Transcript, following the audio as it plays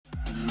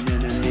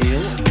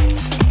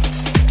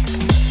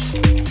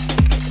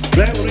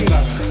Right, we're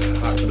back.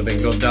 That could have been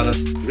good,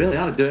 Darren. Really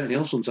had a dirty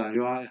nail sometimes,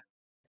 you are.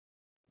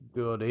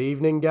 Good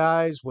evening,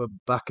 guys. We're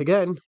back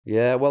again.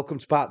 Yeah, welcome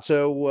to part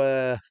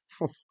two.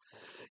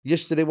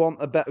 Yesterday one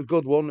a better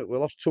good one. We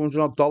lost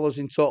 $200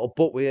 in total,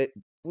 but we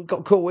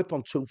got Cool Whip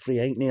on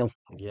 238, Neil.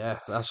 Yeah,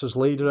 that's us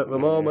leader at the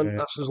moment.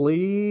 That's us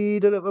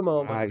leader at the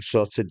moment. Right,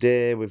 so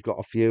today we've got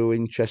a few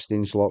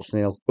interesting slots,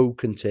 Neil. Who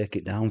can take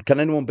it down? Can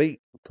anyone beat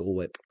Cool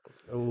Whip?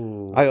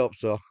 Ooh. I hope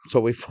so. So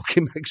we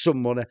fucking make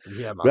some money.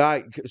 Yeah, man.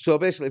 Right, so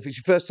basically, if it's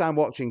your first time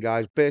watching,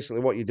 guys,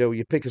 basically what you do,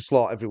 you pick a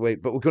slot every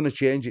week, but we're going to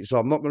change it, so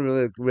I'm not going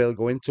to really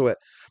go into it.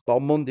 But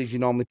on Mondays, you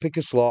normally pick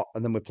a slot,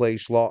 and then we play a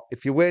slot.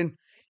 If you win,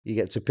 you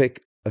get to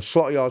pick a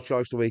slot of your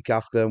choice the week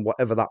after, and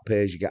whatever that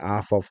pays, you get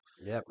half of.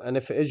 Yep, and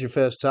if it is your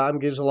first time,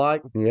 give us a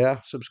like, Yeah,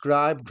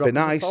 subscribe, drop be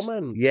us nice. a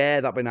comment.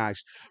 Yeah, that'd be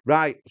nice.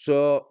 Right,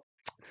 so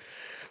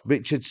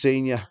Richard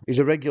Senior, he's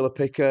a regular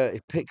picker. He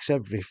picks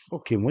every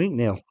fucking week,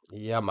 Neil.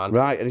 Yeah, man.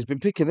 Right, and he's been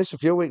picking this a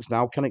few weeks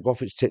now. Can it go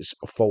off its tits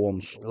for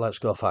once? Let's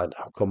go find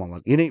out. Come on,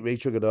 lad. You need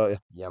Richard, don't you?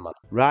 Yeah, man.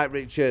 Right,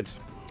 Richard.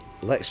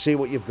 Let's see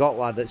what you've got,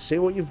 lad. Let's see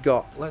what you've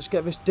got. Let's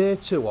get this day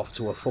two off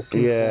to a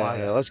fucking flyer.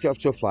 Yeah, let's get off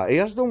to a flight. He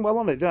has done well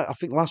on it. I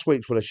think last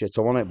week's were a shit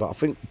on it, but I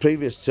think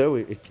previous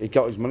two, he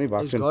got his money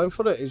back. He's going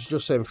for it. He's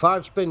just saying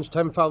 5 spins,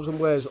 10,000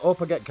 ways. Up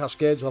I get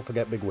Cascades, up I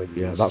get big wins.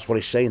 Yeah, that's what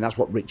he's saying. That's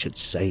what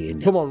Richard's saying.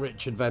 Come on,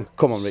 Richard, then.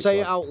 Come on, Richard. Say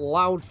it out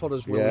loud for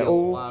us, will Yeah. you,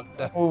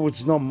 lad? Oh,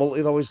 it's not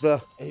multi though, is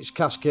there? It's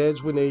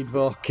Cascades we need,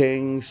 though.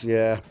 Kings,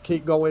 yeah.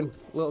 Keep going.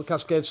 Little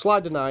Cascade.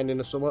 Slide a 9 in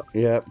or something.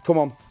 Yeah, come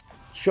on.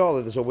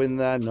 Surely there's a win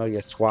there. No, you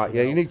twat.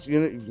 Yeah,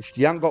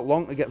 you ain't got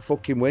long to get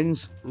fucking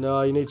wins.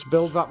 No, you need to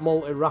build that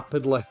multi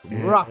rapidly.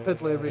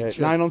 Rapidly,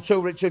 Richard. 9 on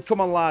 2, Richard. Come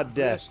on, lad.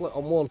 Yes, split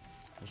on 1.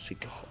 What's he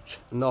got?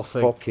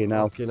 Nothing. Fucking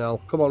hell. Fucking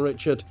hell. Come on,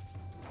 Richard.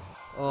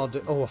 Oh,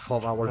 I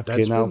thought that were a dead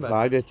Fucking hell, spin, then.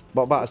 I did.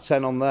 What about a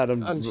 10 on there?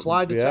 And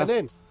slide a yeah. 10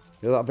 in.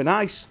 Yeah, that'd be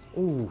nice.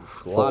 Ooh,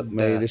 Fuck lad.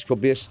 me, this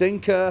could be a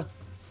stinker.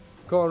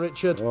 Come on,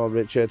 Richard. Oh,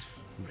 Richard.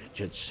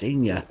 Richard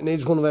Senior. He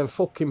needs one of them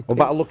fucking What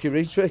about a lucky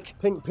retrick?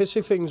 pink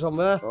pissy things on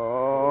there.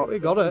 Oh, We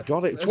got it.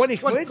 got it. There's 20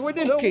 quid. quid.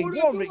 In it. Fucking What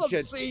go on, have you done,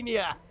 Richard.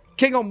 Senior?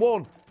 King on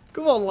 1.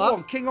 Come on, lad. Come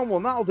on, king on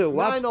 1. That'll do,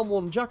 lad. 9 on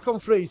 1, Jack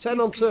on 3, 10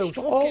 on 2. He's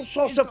got all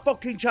sorts of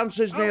fucking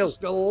chances, Neil. That's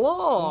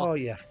galore. Oh,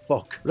 yeah,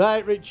 fuck.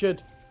 Right,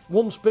 Richard.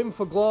 1 spin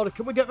for glory.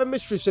 Can we get the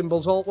mystery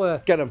symbols all the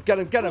way? Get him, get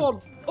him, get him. Come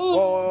on.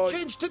 Oh, Oh.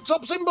 change to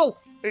top symbol.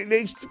 It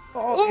needs to...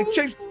 Oh, it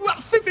changed...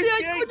 That's 58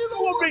 quid in the Come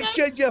on, water.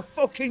 Richard, you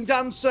fucking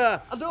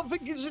dancer. I don't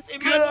think it might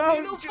not be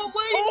enough for lead.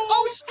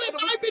 Oh, it's lit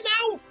by me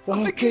now.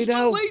 I think it's Fucking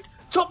hell. too lead.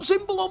 Top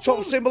symbol on Top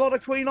 1. symbol on a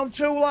queen on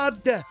 2,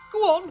 lad. Go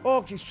on.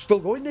 Oh, he's still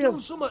going, Neil. Do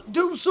something,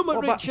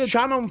 What about Richard.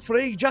 Chan on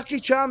 3, Jackie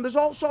Chan, there's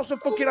all sorts of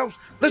fucking else.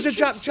 There's a Richard,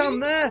 Jack Chan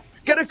there.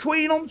 Get a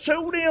queen on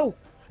 2, Neil.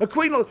 A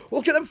queen on...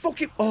 Look at them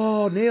fucking...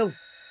 Oh, Neil.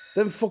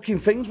 Them fucking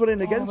things were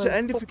in again to them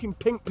end if... fucking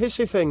pink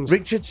pissy things.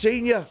 Richard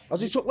Senior, has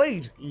he took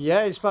lead?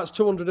 Yeah, that's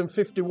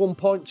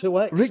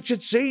 251.2x.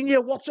 Richard Senior,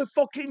 what a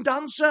fucking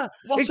dancer.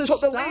 What He a took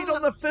the star. lead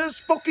on the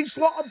first fucking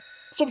slot of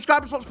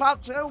Subscriber Slots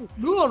Part 2.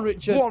 Go on,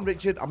 Richard. Go on,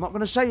 Richard. I'm not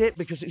going to say it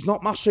because it's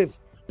not massive,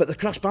 but the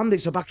Crash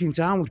Bandits are back in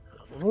town.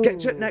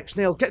 Get to it next,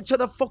 Neil. Get to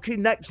the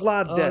fucking next,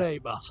 lad. All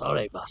right,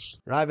 boss.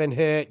 Right then,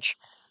 H.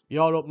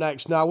 You're up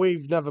next. Now,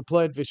 we've never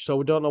played this, so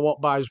we don't know what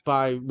buys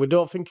buy. We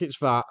don't think it's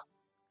that.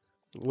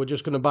 We're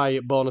just going to buy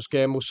it bonus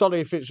game. We're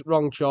sorry if it's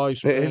wrong choice.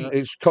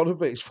 It's got to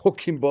be. It's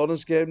fucking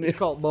bonus game, Neil. It's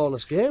called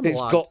bonus game, It's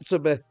lad. got to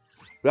be.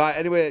 Right,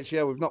 anyway,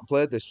 yeah, we've not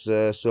played this,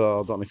 so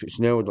I don't know if it's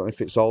new, I don't know if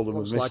it's old and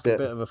Looks we've like missed a it.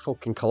 bit of a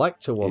fucking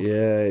collector one.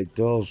 Yeah, it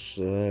does.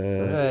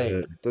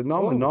 Right. They're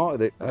normally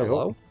not.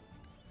 Hello.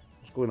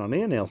 What's going on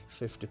here, Neil?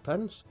 50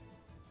 pence.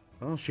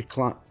 Oh, she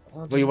climb.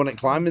 Well, you want it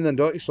climbing then,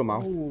 don't you,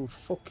 somehow? Oh,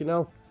 fucking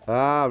hell.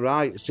 Ah,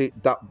 right. See,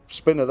 that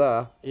spinner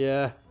there.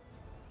 Yeah.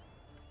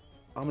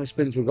 How many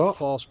spins we got?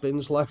 4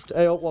 spins left.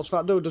 Hey, what's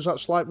that do? Does that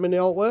slide mini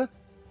all the way?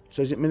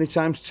 So is it mini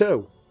times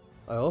 2?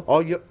 I hope.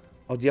 Or do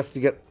you have to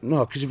get...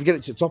 No, because if you get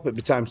it to the top, it'd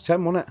be times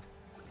 10, wouldn't it?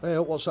 Hey,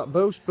 what's that?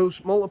 Boost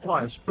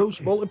multipliers.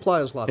 Boost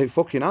multipliers, lad. It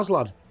fucking has,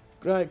 lad.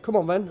 Right, come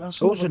on, then.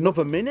 That's Oh, it's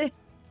another mini.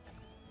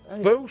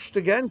 Hey. Boost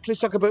again. Can you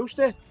take a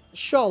booster?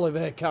 Surely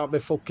they can't be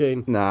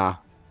fucking... Nah.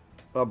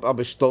 I'll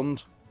be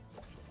stunned.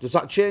 Does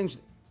that change?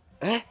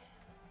 Eh?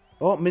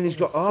 Oh, Mini's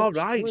got... Oh,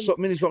 right. So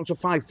Mini's got to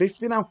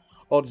 550 now.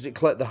 Or does it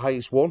collect the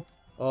highest one?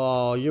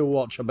 Oh, you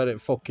watch. I bet it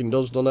fucking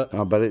does, doesn't it?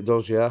 I bet it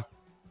does, yeah.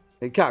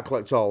 It can't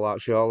collect all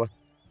that, surely.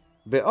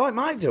 But, oh, it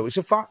might do. It's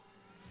a fact.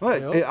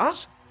 Right, Hey, it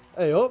has?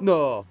 Hey up.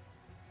 No.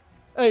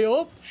 Hey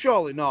up.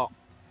 Surely not.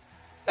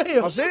 Hey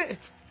up. Has it?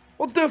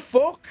 What the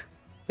fuck?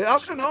 It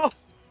hasn't, no.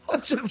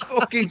 That's a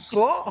fucking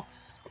slot.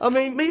 I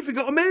mean, Me if you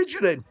got a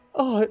major in.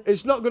 oh,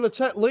 it's not going to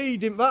take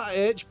lead in that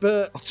age,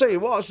 but... I'll tell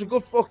you what, it's a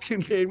good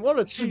fucking What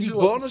a cheesy cheesy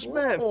bonus,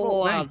 little mate.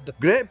 slot, Fuck me. lad.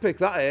 Great pick,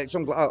 that H.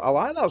 I'm glad. I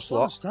like that What a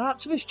slot. start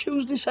to this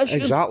Tuesday session.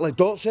 Exactly.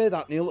 Don't say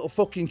that, Neil. It'll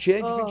fucking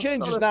change. If Oh, it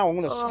changes sorry. now, I'm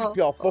going to snap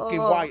your fucking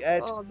white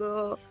head. Oh,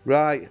 no.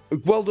 Right.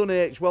 Well done,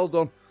 H. Well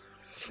done.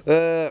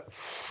 Yeah,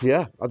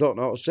 I don't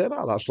know what to say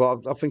about that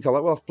slot. I think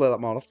we'll have to play that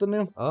more often,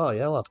 Neil. Oh,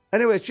 yeah, lad.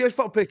 Anyway, cheers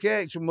for pick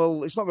H, and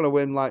it's not going to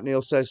win like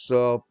Neil says,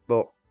 so,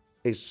 but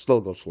It's still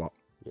a good slot.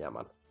 Yeah,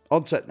 man.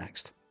 On to it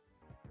next.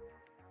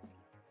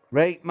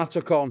 Right,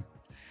 Matacon.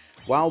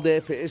 Wild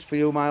Ape it is for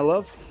you, my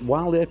love.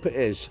 Wild Ape it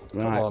is.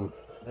 Right. Come on.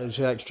 There's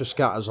extra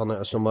scatters on it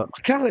or something.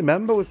 I can't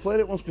remember. We've played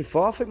it once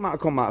before. I think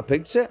Matacon might have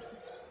picked it.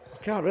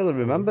 I can't really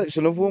remember. It's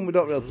another one. We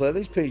don't really play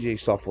these PG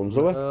soft ones,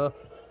 do we?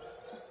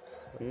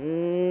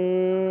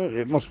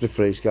 It must be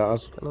 3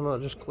 scatters. Can I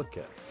not just click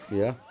it?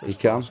 Yeah, you It's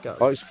can. 4 scatters.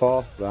 Oh, it's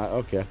 4. Right,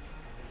 okay.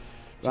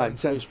 Right,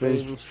 10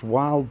 spins.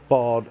 Wild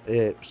board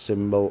ape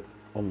symbol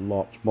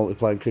unlocked.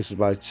 Multiplying increases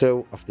by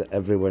 2 after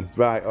every win.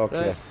 Right,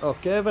 okay. Right.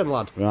 Okay then,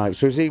 lad. Right,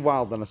 so is he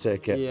wild then, I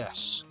take it?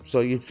 Yes. So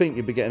you'd think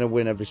you'd be getting a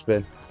win every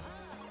spin?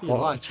 You'd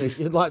like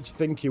to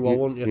think you will,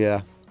 wouldn't you?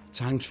 Yeah.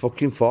 Times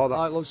fucking 4. That.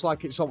 Oh, it looks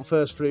like it's on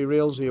first 3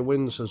 reels of your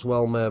wins as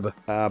well, maybe.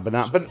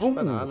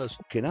 Bananas.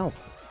 Fucking hell.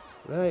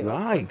 Right.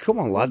 Right, come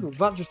on, lad.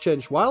 That just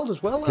changed wild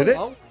as well. Did it?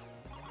 Hello.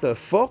 The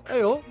fuck?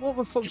 Hey, oh, what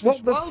the fuck's What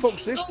this? the wild?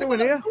 fuck's this Oh, doing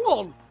here? Come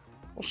on.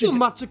 What's It's a it?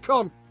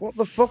 Matacon. What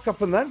the fuck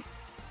happened then?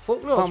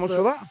 Fuck no. How much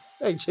for that?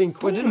 18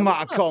 quid. Come isn't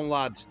on, it? Matacon,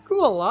 lad. Come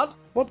on, lad.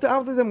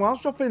 How did them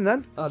wilds drop in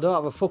then? I don't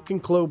have a fucking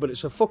clue, but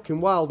it's a fucking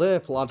wild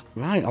ape, lad.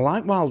 Right, I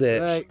like wild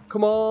apes. Right,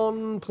 come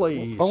on,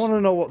 please. I want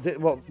to know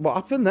what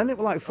happened then. It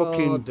was like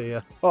fucking. Oh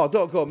dear. Oh,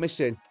 don't go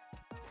missing.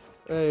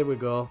 Here we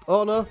go.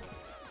 Oh no.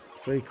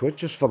 £3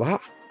 just for that.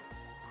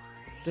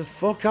 The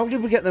fuck? How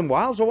did we get them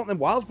wilds? I want them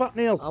wilds back,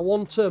 Neil. I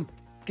want him.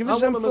 Give I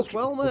us them want 'em as fucking.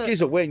 well, mate.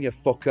 He's a win, you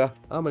fucker.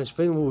 How many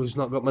spins? Oh, he's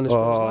not got many spins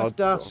left,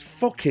 Das.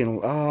 Fucking.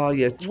 Oh,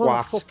 you What a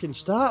twat. fucking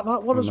start,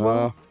 that one as No.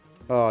 well.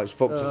 Oh, it's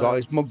fucked us off.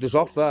 It's mugged us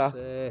off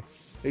there.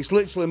 It's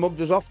literally mugged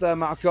us off there,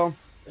 Matacon.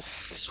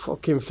 It's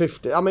fucking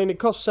 50. I mean, it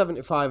costs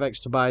 75x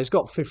to buy. He's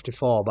got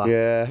 54 back.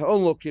 Yeah,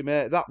 unlucky,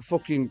 mate. That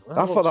fucking.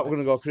 I thought that were going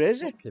to go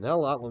crazy. Fucking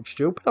hell, that looks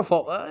stupid. I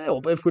thought,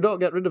 well, if we don't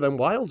get rid of them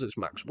wilds, it's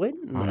max win.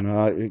 I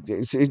know.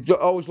 It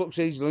always looks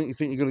easy, don't you?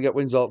 Think you're going to get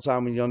wins all the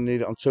time when you only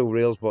need it on 2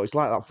 reels, but it's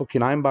like that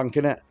fucking iron bank,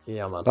 innit?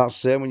 Yeah, man. That's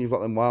the same when you've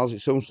got them wilds.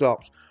 It soon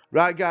stops.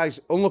 Right, guys.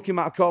 Unlucky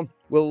Matacon.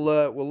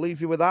 We'll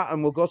leave you with that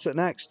and we'll go to it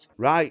next.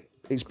 Right.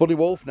 It's Buddy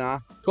Wolf now.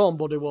 Come on,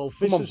 Buddy Wolf.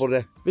 Come on,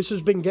 buddy. This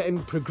has been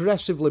getting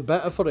progressively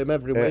better for him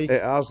every week.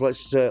 It has.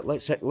 Let's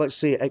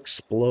see it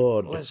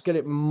explode. Let's get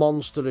it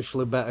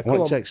monsterishly better. I Come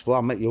want on, it to explode.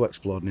 I'll make you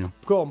explode, Neil.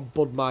 go on,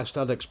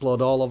 Budmeister. I'd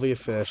explode all over your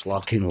face, lad.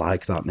 Fucking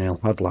like that, Neil.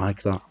 I'd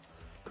like that.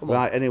 Come on.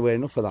 Right, anyway,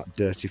 enough of that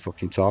dirty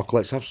fucking talk.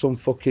 Let's have some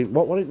fucking...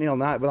 What was it, Neil,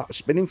 night with that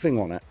spinning thing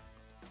on it?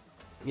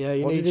 Yeah,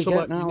 you What need did he something.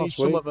 get now You need last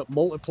week? something that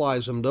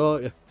multiplies them,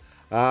 don't you?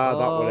 Ah,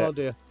 that Oh was it.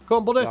 dear. Come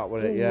on, buddy. That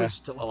was it, Ooh, yeah. he's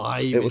still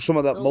alive. It was some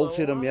of that Still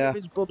multi them, yeah. alive,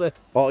 he's buddy.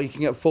 Or you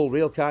can get full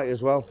reel, can't you,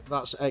 as well?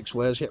 That's X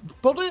ways, yeah.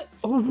 Buddy.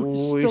 Oh, Ooh,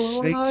 he's he's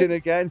still sneaked alive. in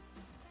again.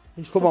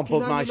 He's Come on,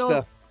 fucking hanging Budmeister.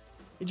 on.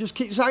 He just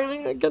keeps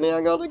hanging. Can he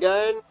hang on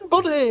again,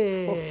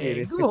 buddy?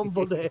 Fucking- Go on,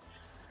 buddy.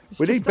 He's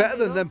We just need better hanging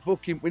than on. them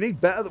fucking... We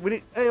need better than... We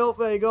need... Hey, up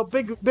there you go.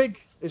 Big.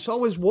 It's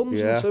always ones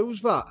Yeah. and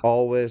twos, that.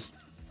 Always.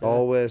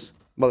 Always.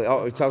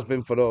 Well, it has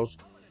been for us.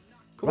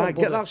 Come on, Right,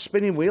 get buddy. that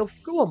spinning wheel.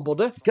 Go on,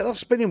 buddy. Get that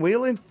spinning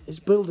wheel in. He's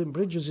building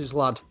bridges, his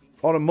lad.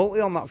 Or a multi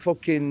on that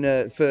fucking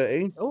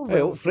 13. Oh, Hey,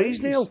 up,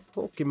 freeze, Neil.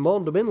 Fucking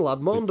moaned him in, lad.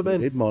 Moaned him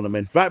in. Did moan him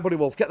in. Right, Buddy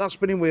Wolf, get that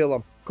spinning wheel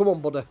on. Come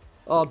on, buddy.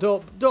 Oh,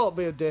 don't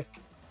be a dick.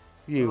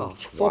 You Oh, twat.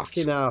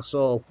 fucking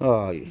arsehole.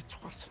 Oh, you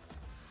twat.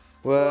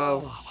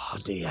 Well, Oh,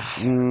 dear.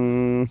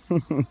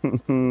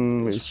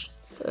 it's,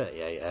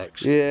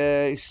 38x.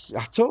 yeah,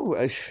 I told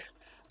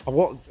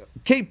you,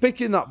 keep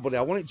picking that, buddy.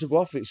 I want it to go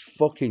off its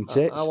fucking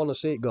tits. I want to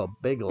see it go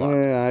big, lad.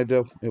 Yeah, I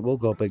do. It will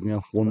go big,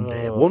 Neil.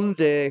 One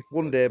day,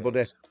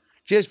 buddy.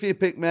 Cheers for your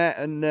pick, mate,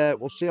 and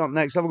we'll see you on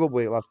next. Have a good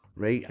week, lad.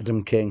 Right,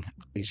 Adam King.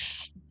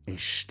 He's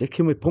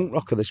sticking with punk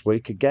rocker this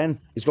week again.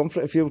 He's gone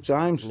for it a few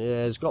times.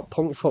 Yeah, he's got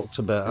punk fucked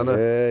a bit, hasn't he?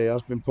 Yeah, he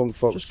has been punk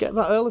fucked. Just get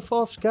that early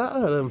fourth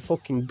scatter and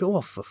fucking go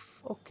off the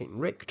fucking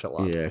Richter,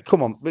 lad. Yeah,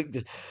 come on.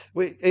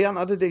 He hasn't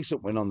had a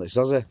decent win on this,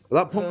 has he?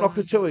 That punk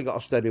rocker too, he got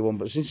a steady one,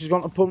 but since he's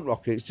gone to punk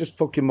rocker, it's just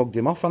fucking mugged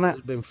him off, hasn't He's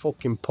it? been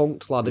fucking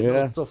punked, lad. He Yeah.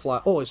 does stuff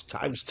like, oh, it's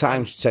times 10.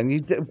 Times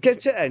 10. Get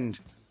to end.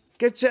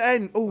 Get to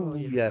end. Oh,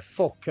 yeah.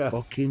 Fucker.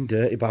 Fucking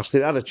dirty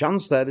bastard. Had a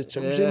chance there, the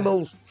two Yeah.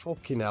 symbols.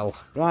 Fucking hell.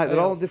 Right, they're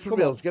Yeah, all on different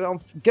come on. rails. Get it on.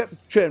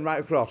 Get train right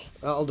across.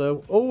 That'll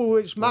do. Oh,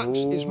 it's Max.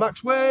 It's Oh.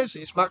 Max Ways.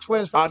 It's Max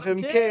Ways. for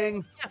Adam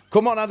King.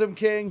 Come on, Adam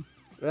King.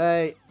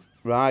 Right.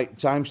 Right,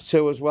 times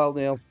 2 as well,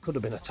 Neil. Could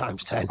have been a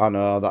times 10. I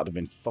know, that'd have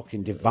been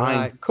fucking divine.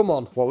 Right, come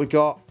on. What we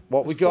got?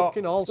 What we There's got?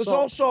 fucking all There's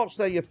sorts. all sorts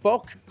there, you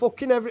fuck.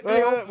 Fucking every.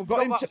 We've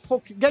got him that to-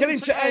 fucking, Get him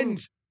to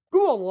end.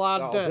 Go on,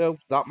 lad. That'll do.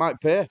 That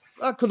might pay.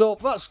 That could up.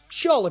 That's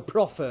surely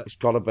profit. It's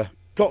gotta be.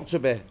 Got to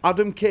be.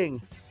 Adam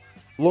King.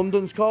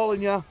 London's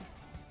calling you.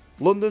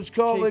 London's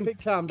calling. Keep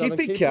it calm, Dan, Keep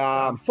and it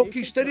calm.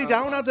 Fucking steady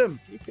down, Adam.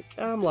 Keep it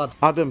calm, lad.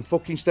 Adam,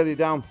 fucking steady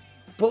down.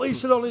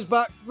 Police are on his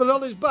back. They're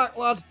on his back,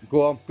 lad.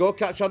 Go on. Go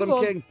catch Adam Come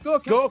on, King. go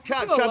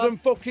catch come on, Adam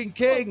lad. fucking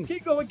King.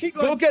 Keep going. Keep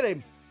Go going. get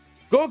him.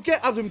 Go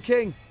get Adam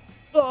King.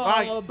 Oh,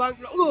 Right. bank.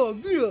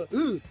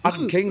 Oh,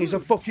 Adam King is a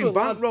fucking Go,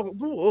 bank lad. robber.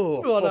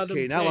 Oh, Go on, fucking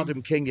Adam hell, King.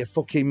 Adam King, you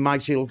fucking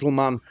mighty little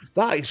man.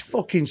 That is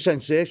fucking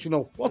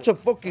sensational. What a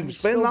fucking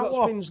spin Still that got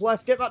was. spins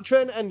left. Get that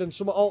train at end and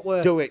some alt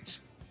way. Do it.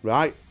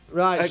 Right.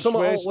 Right, some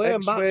X-rays, way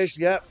and X-rays,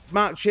 yeah.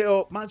 Match it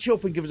up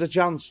and give us a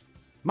chance.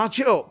 Match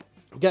it up.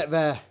 Get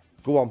there.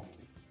 Go on.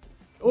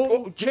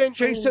 Oh, change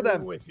to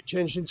them. If it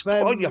changed into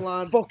them, Oh, you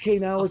lad.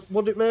 fucking hell.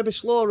 Would it maybe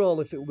slow roll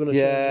if it were going to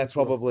change? Yeah,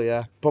 probably,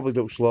 yeah. Probably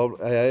do it slow.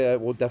 Yeah,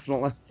 it would,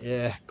 definitely.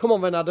 Yeah. Come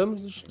on then,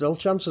 Adam. Still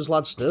chances,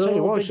 lad. Still. Tell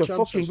you what, big it's a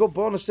chances. fucking good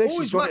bonus. This. Oh,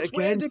 He's got it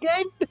again.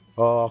 again.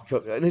 Oh,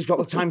 and he's got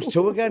the times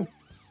 2 again.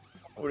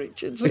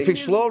 Richard If he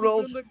slow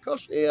rolls.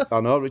 Here. I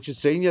know, Richard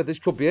Senior. This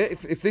could be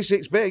it. If this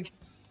hits big.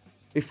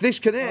 If this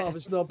can hit. Oh,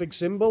 there's no big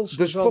symbols.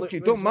 There's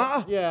fucking, don't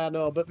matter. Yeah,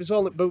 no, but there's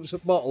only boots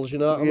and bottles, you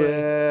know what I mean?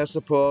 Yeah, I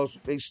suppose.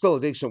 It's still a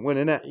decent win,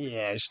 isn't it?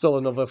 Yeah, it's still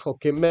another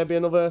fucking, maybe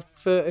another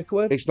 30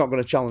 quid. It's not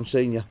going to challenge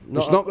Senior.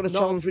 It's not going to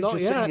challenge Richard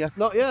Senior.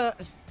 Not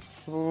yet.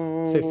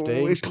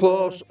 15. It's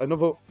close.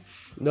 Another.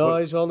 No,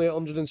 he's only at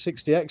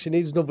 160x. He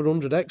needs another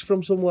 100x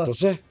from somewhere. Does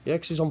he? Yeah,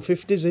 'cause he's on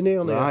 50s, isn't he?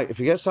 Right, if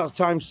he gets that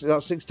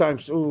 6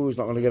 times, oh, he's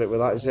not going to get it with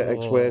that, is it?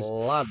 X-ways.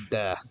 Lad.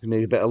 You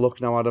need a bit of luck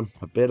now, Adam.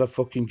 A bit of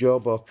fucking Joe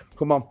Buck.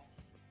 Come on.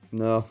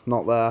 No,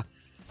 not there.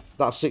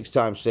 That's 6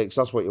 times 6.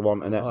 That's what you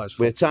want, innit? Oh,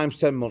 We're times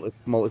 10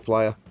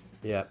 multiplier.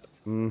 Yep.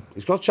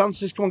 He's got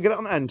chances. Come on, get it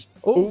on the end.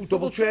 Oh,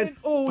 double train.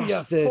 Oh,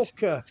 Bastard. yeah,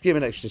 fucker. Let's give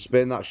him an extra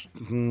spin. That's...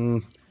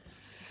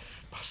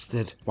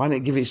 Bastard. Why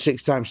didn't he give it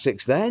 6 times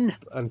 6 then?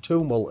 And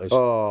 2 multis.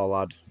 Oh,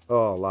 lad.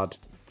 Oh, lad.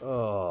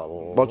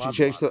 Oh, Watch you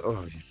chase that.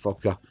 Oh, you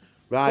fucker.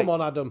 Right. Come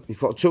on, Adam. You've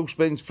got 2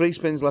 spins, 3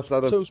 spins left,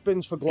 Adam. 2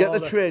 spins for glory. Get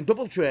the train,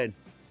 double train.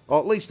 Or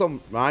at least on,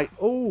 right.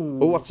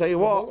 Oh, I'll tell you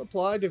what.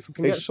 Multiplied if we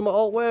can get something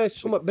all the way,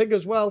 something big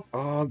as well.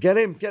 Oh, get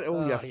him.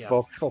 Oh, yeah,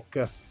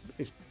 fucker.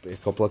 It's a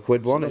couple of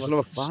quid, one. It's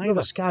another 5.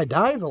 Another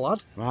skydiver,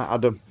 lad. Right,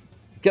 Adam.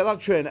 Get that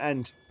train at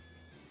end.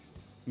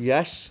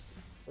 Yes.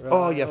 Right.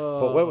 Oh, yeah,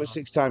 fuck. Where was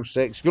 6 times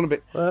 6? You're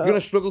going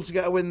to struggle to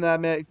get a win there,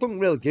 mate. It doesn't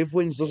really give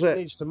wins, does it? It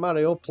needs to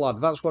marry up,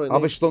 lad. That's what it needs. I'll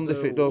be stunned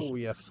if it does. Oh,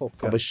 yeah,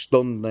 fucker. I'll be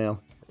stunned,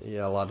 Neil.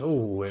 Yeah, lad.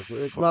 Oh,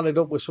 it's married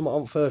up with something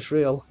on first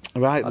reel.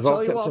 Right, they've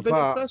all kept I've been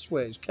apart. impressed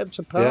with. It's kept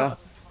apart. Yeah.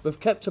 We've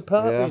kept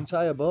apart the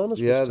entire bonus.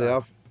 Yeah, they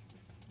have.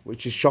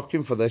 Which is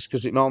shocking for this,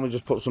 because it normally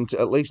just puts them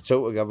at least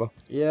 2 together.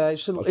 Yeah,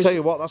 I'll tell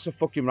you what, that's a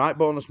fucking right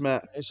bonus,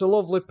 mate. It's a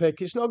lovely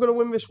pick. It's not going to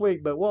win this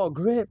week, but what a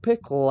great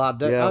pick,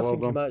 lad. Yeah, I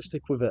think he might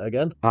stick with it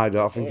again. I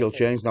think he'll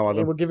change now,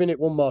 Adam. We're giving it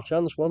one more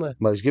chance, wasn't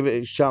Well, he's given it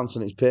his chance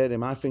and it's paid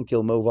him. I think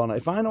he'll move on.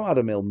 If I know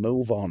Adam, he'll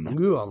move on.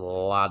 Go on,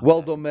 lad.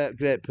 Well done, mate.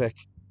 Great pick.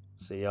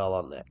 See y'all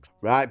on next.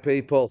 Right,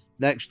 people.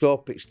 Next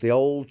up, it's the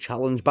old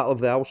challenge, Battle of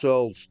the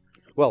Households.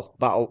 Well,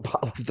 battle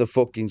of the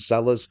fucking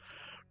sellers.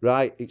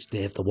 Right, it's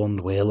Dave the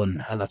Wand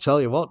Whalen. And I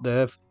tell you what,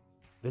 Dave,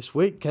 this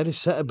week, Kenny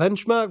set a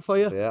benchmark for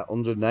you. Yeah,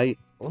 108.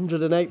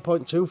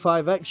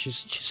 108.25x. She's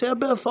see a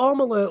bit of form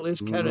lately,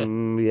 is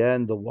Kenny. Yeah,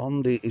 and the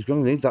wand, he's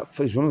going to need that.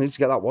 He's going to need to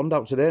get that wand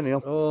out today,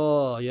 Neil.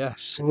 Oh,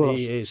 yes, well,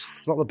 he is.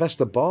 It's not the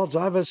best of boards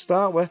either to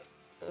start with.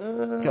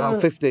 Get out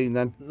 15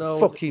 then. No.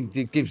 Fucking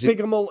gives it.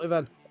 Bigger multi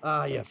then.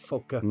 Ah, you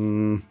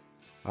fucker.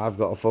 I've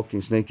got a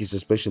fucking sneaky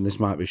suspicion this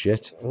might be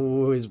shit.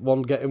 Oh, is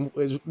one going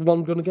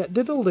to get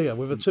diddled here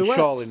with a 2x?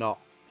 Surely not.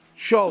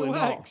 Surely 2x?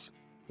 not.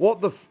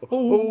 What the?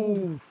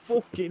 Oh,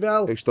 fucking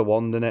hell. It's the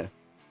wand, innit?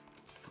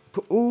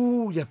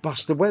 Oh, you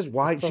bastard. Where's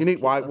whites? You need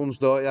white ones,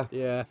 don't you?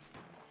 Yeah.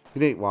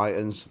 You need white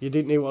ones. You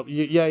didn't need what?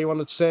 You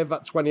wanted to save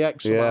that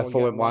 20x. Yeah,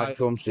 for when white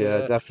comes.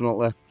 Yeah,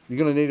 definitely. You're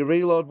going to need a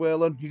reload,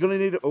 Whalen. You're going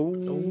to need it. Oh,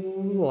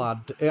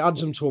 lad. It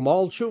adds them to them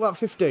all. Shoot that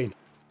 15.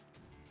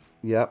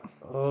 Yep.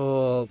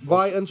 Oh,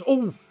 white and...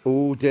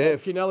 Oh,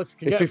 Dave. Fucking hell, if you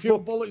can get a few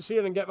bullets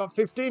here and get that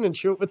 15 and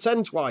shoot the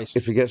 10 twice.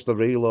 If he gets the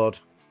reload.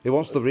 He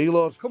wants the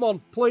reload. Come on,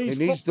 please.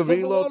 He needs the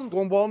reload.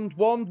 Wand.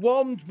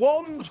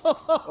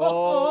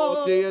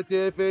 Oh, dear,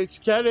 David.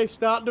 Kenny,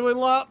 start doing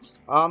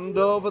laps. Hand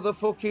over the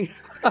fucking...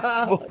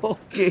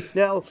 fucking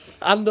hell.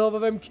 Hand over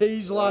them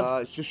keys,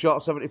 lad. It's just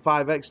short of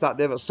 75x that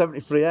day. That's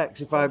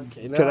 73x if I'm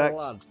correct.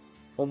 Lad.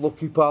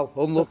 Unlucky, pal.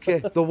 Unlucky.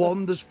 The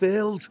wand has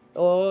failed.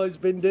 Oh, it's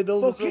been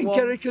diddled. Fucking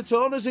Kerry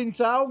Katona's in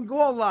town. Go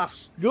on,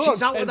 lass.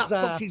 She's out of that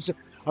fucking...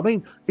 I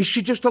mean, is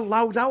she just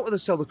allowed out of the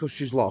cellar because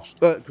she's lost?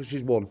 Because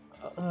she's won?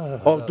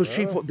 Or does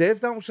she put Dave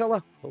down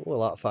cellar?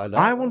 We'll have to find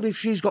out. I wonder if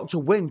she's got to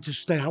win to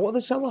stay out of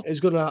the cellar. He's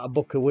going to have to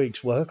book a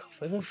week's work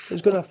off, isn't he?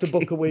 He's going to have to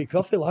book a week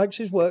off. He likes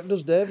his work,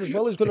 does Dave, as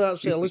well. He's going to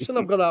have to say, listen,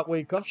 I've got that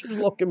week off. She's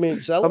locking me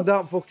in cellar. I'm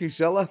down fucking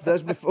cellar.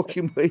 There's my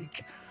fucking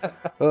week.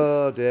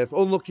 Oh, Dave.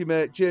 Unlucky,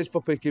 mate. Cheers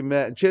for picking,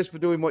 mate. And cheers for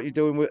doing what you're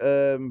doing with,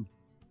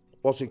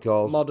 what's it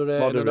called?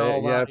 Moderating and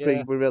all that,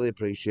 yeah. We really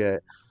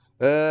appreciate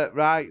it.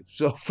 Right,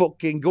 so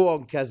fucking go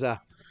on, Keza.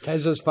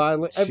 Keza's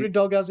finally... Every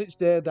dog has its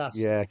day, Das.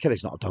 Yeah,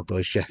 Kelly's not a dog, though,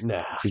 is she?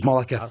 Nah. She's more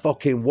like a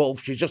fucking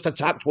wolf. She's just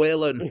attacked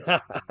Whalen.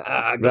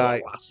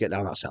 Right, get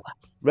down that cellar.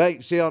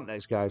 Right, see you on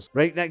next, guys.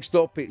 Right, next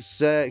up,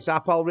 it's our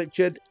pal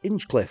Richard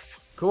Inchcliffe.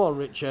 Come on,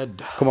 Richard.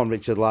 Come on,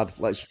 Richard, lad.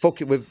 Let's fuck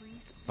it with...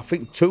 I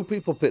think 2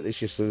 people picked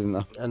this yesterday, didn't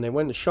they? And they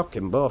went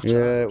shocking both times.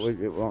 Yeah,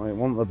 it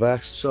wasn't the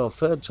best. So,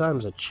 third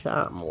time's a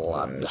charm,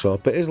 lad. Let's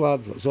hope it is,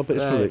 lad. Let's hope it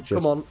is for Richard.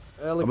 Come on.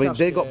 I mean,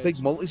 they got big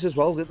multis as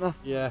well, didn't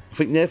they? Yeah. I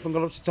think Nathan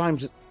got up to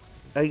times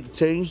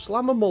 18.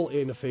 Slam a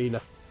multi in a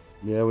Fina.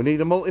 Yeah, we need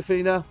a multi,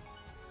 Fina.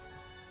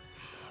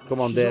 Come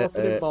on, She's dear.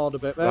 opening board a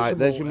bit. Right,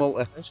 there's your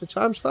multi. It's a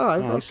 ×5.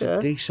 Oh, it's a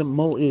Okay. decent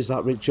multi, is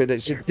that, Richard?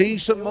 It's a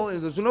decent multi.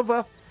 There's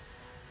another.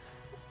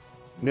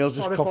 Neil's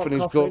just Sorry coughing for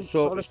his coughing. guts up.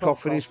 Sorry He's for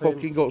coughing his coughing.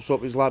 fucking guts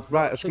up, his lad.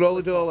 Right, a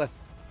scrolly dolly.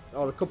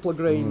 Or a couple of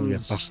Oh, greens. you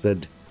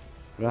bastard.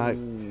 Right.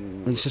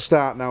 It's a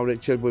start now,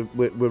 Richard. We're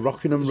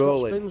rocking and He's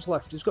rolling. got spins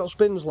left. He's got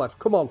spins left.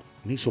 Come on.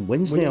 Need some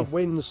wins, We Neil. need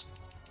wins.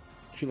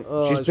 She's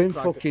It's been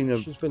bragging.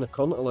 fucking... She's been a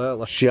cunt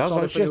lately. She has,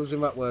 Sorry hasn't for she? using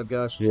that word,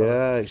 guys. Sorry.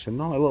 Yeah, it's a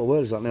naughty little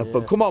word, is that, Neil? Yeah.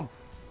 But come on.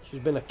 She's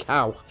been a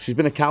cow. She's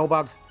been a cow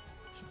bag.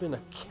 She's been a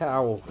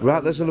cow.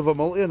 Right, there's another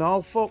multi and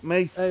all. Fuck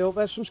me. Hey, up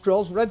there's some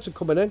scrolls. Reds are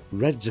coming in.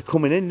 Reds are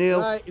coming in, Neil.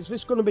 Right, is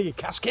this going to be a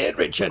cascade,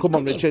 Richard? Come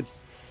on, Richard.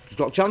 He's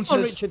got chances. Come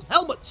on, Richard.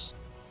 Helmets.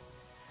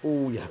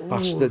 Oh, you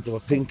bastard. There were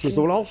pinkies.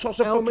 There were all sorts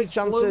of fucking Helmets,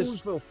 chances.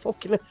 blues, well,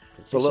 fucking...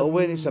 It's a little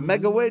win. It's a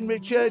mega win,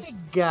 Richard.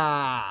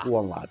 Mega. Go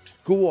on, lad.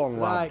 Go on,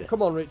 lad. Right,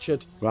 come on,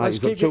 Richard. Right, Let's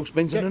you've got keep two it-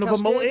 spins and get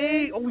another multi.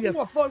 cascading. Oh, yeah.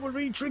 I thought we were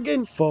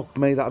re-trigging. Fuck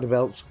me, that'd have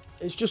helped.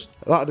 It's just...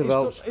 That'd have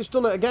helped. It's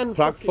done it again.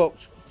 Prag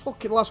fucked.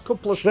 Fucking last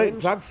couple of Straight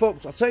spins. Prag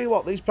fucked. I tell you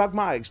what, these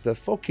pragmatics, they're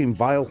fucking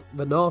vile.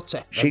 The naughty.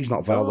 She's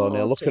not vile though,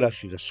 Neil. Look at her.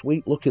 She's a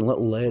sweet looking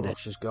little lady. Oh,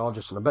 she's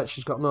gorgeous, and I bet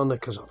she's got no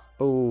knickers on.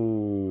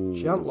 Oh.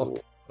 She ain't look.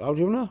 How do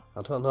you know?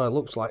 I don't know. It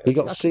looks like You I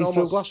got can see-through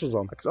almost- glasses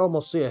on? I can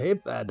almost see a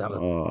hip there, damn it.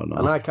 Oh, no.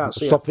 And I can't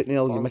see Stop it. it,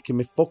 Neil. You're Fine. making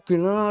me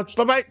fucking...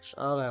 stop it!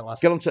 All right, lads.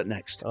 Get on to it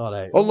next. All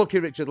right. Unlucky,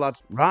 Richard, lad.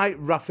 Right,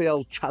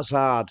 Raphael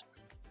Chazard.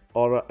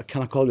 Or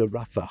can I call you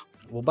Rafa?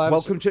 We'll buy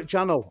Welcome to the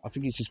channel. I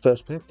think it's his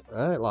first pick.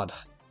 All right, lad.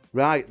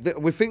 Right,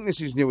 we think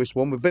this is newest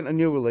one. We've been to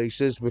new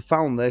releases. We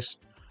found this.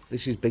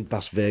 This is Big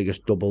Bass Vegas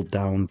Double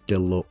Down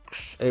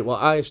Deluxe. It was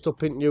highest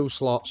up in new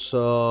slots,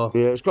 so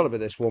Yeah, it's got to be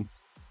this one.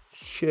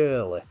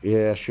 surely.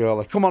 Yeah,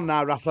 surely. Come on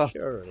now, Rafa.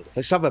 Surely.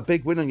 Let's have a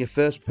big win on your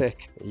first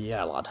pick.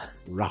 Yeah, lad.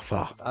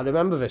 Rafa. I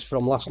remember this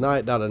from last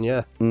night, Darren,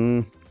 yeah.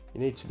 Mm. You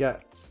need to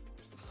get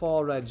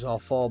 4 reds or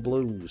 4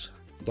 blues.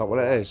 Is that what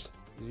it is?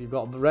 You've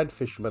got a red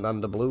fisherman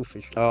and a blue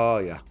fisherman. Oh,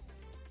 yeah.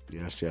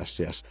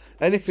 Yes.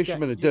 Any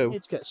fisherman would You do.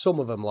 need to get some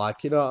of them,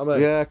 like, you know what I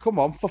mean? Yeah, come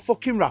on, for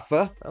fucking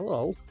Rafa.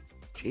 Hello.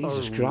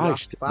 Jesus Oh,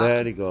 Christ. Rafa.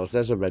 There he goes.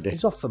 There's a ready.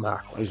 He's off the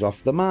mark. lad. He's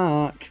off the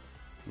mark.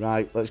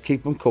 Right, let's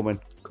keep them coming.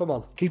 Come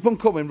on. Keep them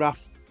coming,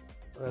 Raf.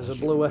 There's a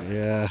bluey.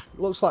 Yeah.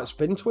 Looks like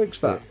spin twigs,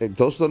 that. It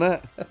does, doesn't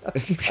it?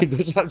 It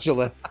does,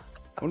 actually.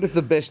 I wonder if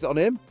they based it on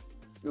him.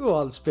 Go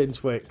on, spin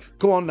twigs.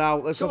 Come on now,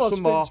 let's Come have on, some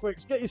spin more.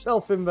 twigs. Get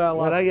yourself in there,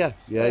 Where lad. are you?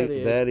 Yeah,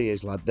 There he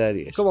is. lad. There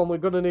he is. Come on, we're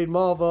going to need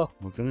more, though.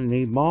 We're going to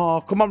need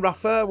more. Come on,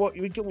 Rafa. What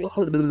you got Give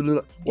for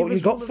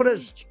one of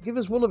us? each. Give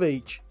us one of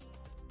each.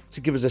 To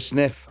give us a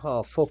sniff.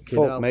 Oh, fucking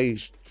Fuck hell. me.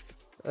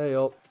 Hey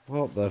up.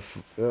 What the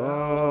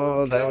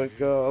Oh, there we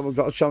go. We've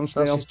got a chance,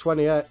 That's Neil. his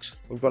 20x.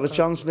 We've got a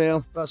chance,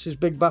 Neil. That's his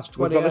big bass 20x.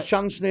 We've got a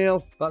chance,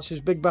 Neil. That's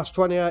his big bass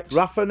 20x.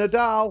 Rafa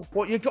Nadal.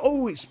 What you got?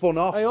 Oh, it's spun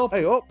off. Hey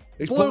up.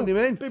 He's Blue. pulling him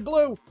in. Big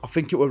blue. I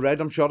think it were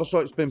red. I'm sure I saw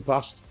it spin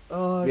past.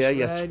 Oh, Yeah, it's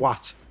you red.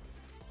 twat.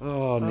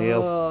 Oh,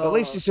 Neil. Oh. At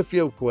least it's a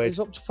few quid. He's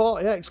up to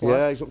 40x, lad.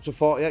 Yeah, he's up to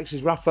 40x.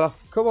 He's Rafa.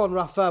 Come on,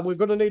 Rafa. We're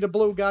going to need a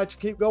blue guy to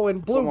keep going.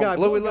 Blue Come guy, on,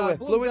 blue Bluey guy, Louie,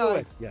 blue Bluey guy.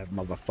 Louie. Yeah,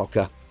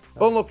 motherfucker.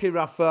 Unlucky,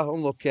 Rafa.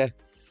 Unlucky.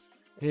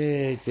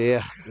 Hey,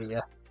 dear. Yeah.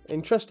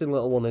 Interesting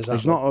little one, is that?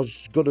 He's not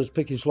as good as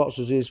picking slots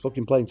as he is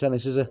fucking playing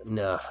tennis, is he?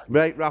 No.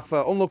 Right,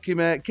 Rafa. Unlucky,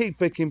 mate. Keep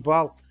picking,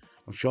 pal.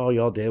 I'm sure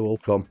your day will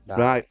come. Nah.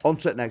 Right, on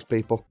to it next,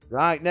 people.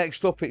 Right,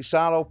 next up, it's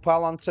our old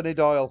pal Anthony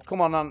Doyle.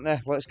 Come on,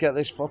 Anthony. Let's get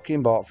this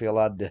fucking bought for you,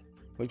 lad.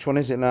 Which one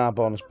is it now?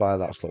 Bonus buy,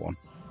 that's the one.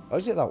 Oh,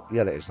 is it that one?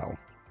 Yeah, it is that one.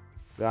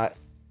 Right.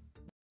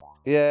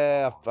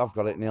 Yeah, I've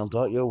got it, Neil.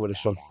 Don't you with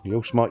this one.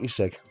 You smart, you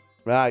sig.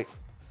 Right.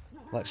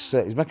 Let's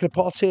see. He's making a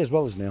pot of tea as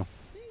well as Neil.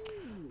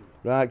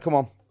 Right, come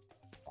on.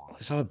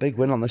 Let's have a big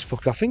win on this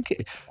fucker. I think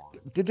it...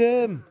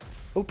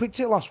 Who picked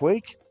it last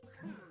week?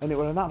 And it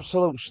was an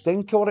absolute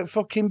stinker. What it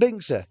fucking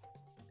Binksy?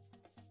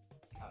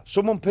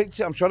 Someone picked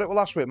it. I'm sure it was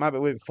last week. Might be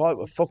week before. It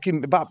was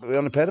fucking... We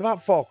only paid about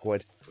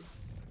 £4.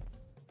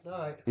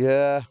 Right.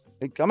 Yeah.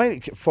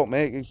 Fuck me.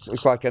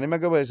 It's like any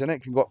mega ways, isn't it?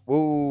 It can go...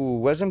 Ooh,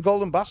 where's them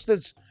golden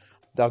bastards?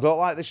 I don't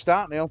like this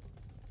start, Neil.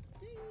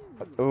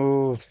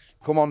 Oh,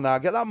 come on now.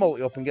 Get that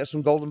multi up and get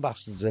some golden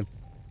bastards in.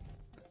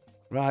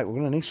 Right, we're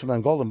going to need some of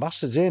them golden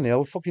bastards here, Neil.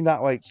 We're fucking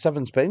that way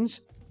 7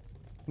 spins.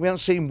 We haven't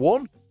seen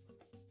one.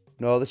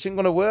 No, this ain't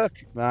going to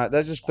work. Right,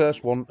 there's his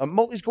first one. And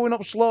multi's going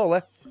up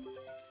slowly.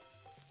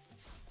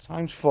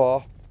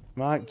 ×4.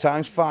 Right,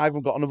 ×5.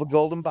 We've got another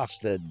golden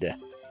bastard.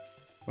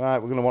 Right,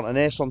 we're going to want an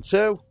ace on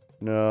 2.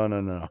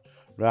 No.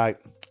 Right,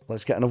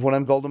 let's get another one of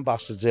them golden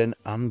bastards in.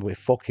 And we're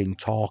fucking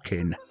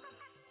talking.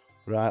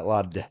 Right,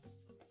 lad.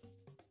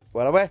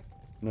 Where are we?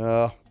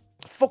 No.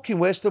 Fucking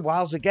wasted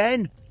wilds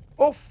again.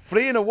 Oh,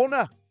 3 and a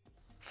oneer.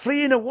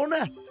 3 and a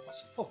oneer.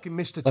 That's fucking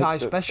Mr. Ty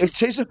special.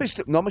 It is a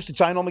Mr. No, Mr.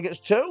 Ty normally gets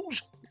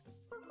 2s.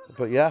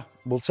 But yeah,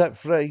 we'll take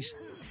 3s.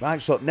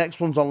 Right, so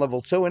next one's on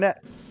level 2, innit?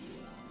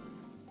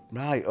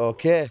 Right,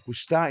 okay. We're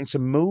starting to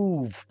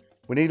move.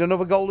 We need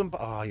another golden...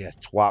 Oh, yeah,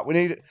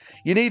 twat.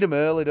 You need him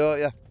early, don't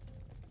you?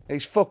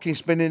 He's fucking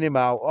spinning him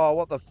out. Oh,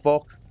 what the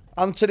fuck?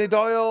 Anthony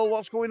Doyle,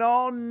 what's going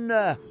on?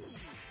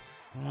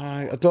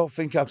 Right, I don't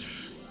think I'd...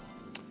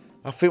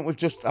 I think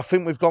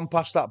we've gone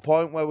past that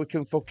point where we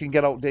can fucking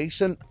get out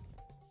decent.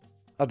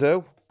 I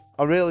do.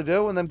 I really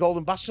do. And them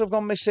golden bastards have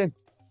gone missing.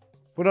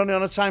 We're only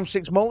on a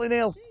 ×6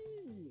 multi-nil.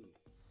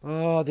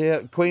 Oh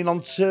dear. Queen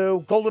on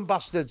 2. Golden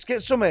bastards.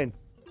 Get some in.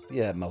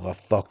 Yeah,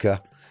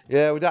 motherfucker.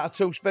 Yeah, we don't have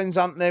 2 spins,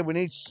 Anthony. We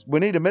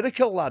need a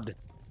miracle, lad.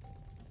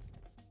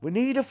 We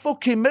need a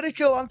fucking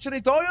miracle, Anthony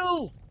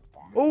Doyle.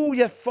 Oh,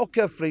 you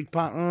fucker, free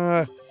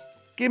pack.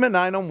 Give me a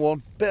 9 on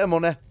 1. Bit of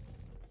money.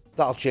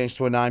 That'll change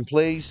to a 9,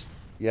 please.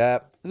 Yeah,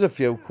 there's a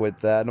few quid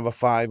there. Another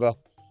 £5.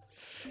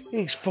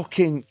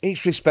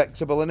 It's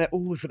respectable, isn't it?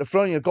 Oh, if I'd have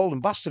thrown you a golden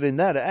bastard in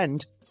there at the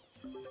end.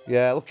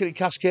 Yeah, look at it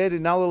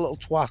cascading now, the little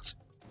twat.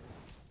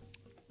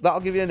 That'll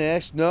give you an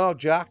ace. No,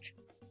 Jack.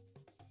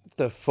 What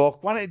the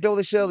fuck? Why don't you do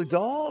this early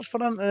doors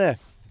for Anthony?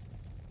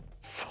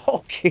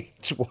 Fucking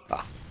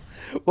twat.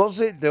 What's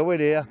it doing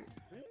here?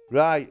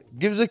 Right,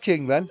 give us a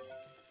king then.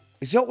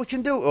 Is that what we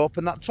can do to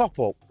open that top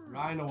up?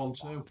 Rhino on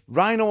 2.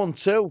 Rhino on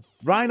 2.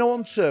 Rhino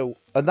on 2.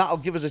 And that'll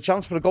give us a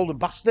chance for a golden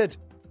bastard.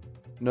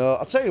 No,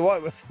 I'll tell you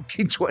what, we're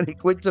fucking 20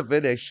 quid to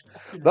finish.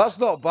 That's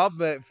not bad,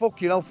 mate.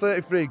 Fucking hell,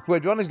 33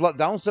 quid. Ronnie's let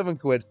down 7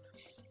 quid.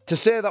 To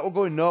say that we're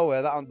going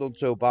nowhere, that ain't done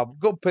too bad.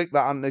 Good pick,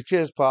 that, Anthony.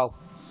 Cheers, pal.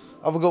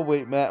 Have a good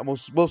week, mate, and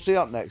we'll see you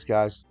up next,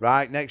 guys.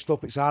 Right, next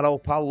up, it's our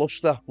old pal,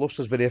 Luster.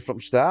 Luster's been here from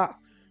the start.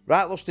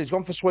 Right, Luster, he's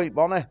gone for Sweet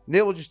Bonnie.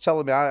 Neil was just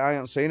telling me, I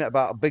ain't seen it,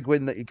 about a big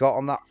win that you got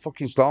on that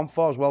fucking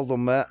Stormforce. Well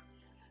done, mate.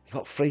 You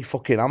got 3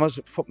 fucking hammers.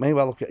 Fuck me,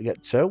 well, look at you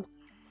get 2.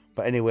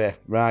 But anyway,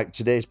 right,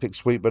 today's picked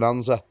Sweet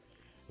Bonanza.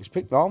 He's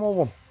picked normal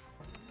one.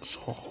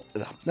 So,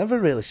 I've never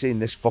really seen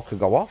this fucker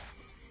go off.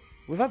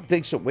 We've had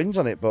decent wins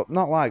on it, but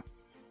not like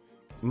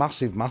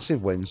massive,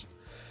 massive wins.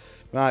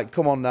 Right,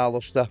 come on now,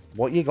 Luster.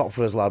 What you got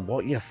for us, lad?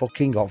 What you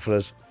fucking got for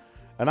us?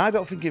 And I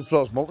don't think it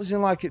throws multis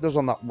in like it does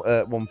on that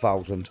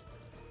 1000.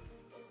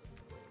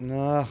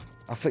 No,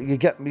 I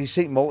think you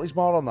see multis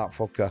more on that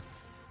fucker.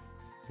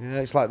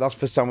 Yeah, it's like that's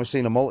the first time we've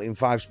seen a multi in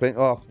 5 spins.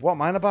 Oh, what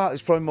am I about?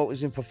 It's throwing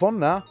multis in for fun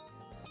now.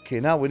 Okay,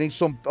 now we need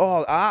some...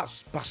 Oh,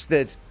 arts,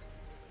 bastard.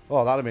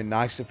 Oh, that'd have been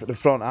nice if the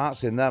front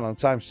arts in there on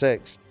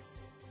 ×6.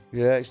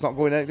 Yeah, it's not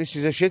going out. This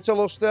is a shitter,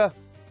 Luster.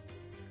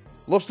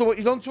 Luster, what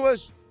you done to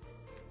us?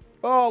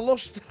 Oh,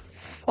 Luster.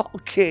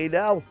 Fucking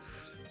hell.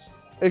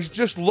 It's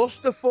just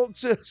Luster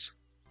fucked us.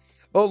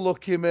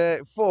 Unlucky,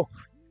 mate.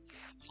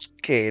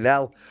 Fucking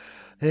hell.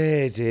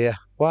 Hey, dear.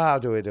 How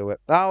do we do it?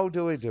 How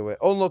do we do it?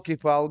 Unlucky,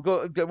 pal.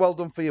 Well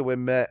done for your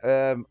win, mate.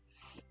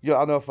 Yeah,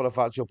 I know for a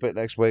fact you'll pick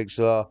next week,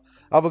 so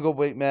have a good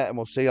week, mate, and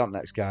we'll see you on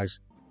next, guys.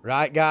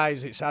 Right,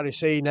 guys, it's Harry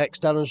C.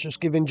 Next, Darren's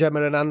just giving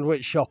Gemma an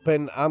handwich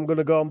shopping. I'm going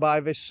to go and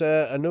buy this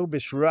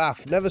Anubis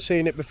Raft. Never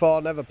seen it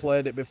before, never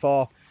played it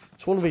before.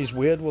 It's one of these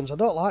weird ones. I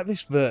don't like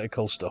this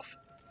vertical stuff.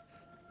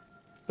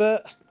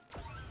 But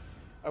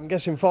I'm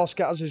guessing 4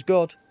 scatters is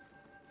good.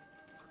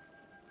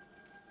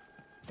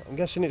 I'm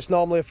guessing it's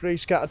normally a 3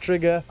 scatter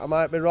trigger. I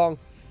might be wrong.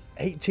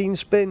 18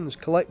 spins,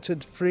 collected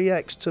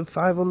 3x to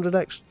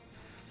 500x.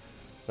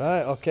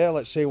 Right, okay,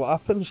 let's see what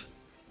happens.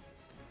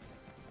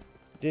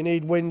 Do you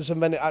need wins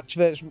and then it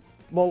activates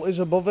multis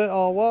above it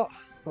or what?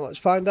 Well, let's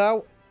find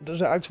out.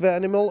 Does it activate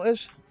any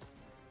multis?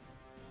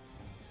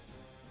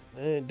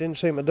 It didn't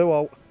seem to do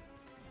out.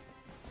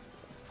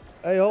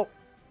 Hey up.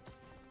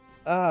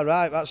 Ah,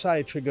 right, that's how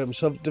you trigger them.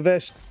 So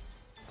this.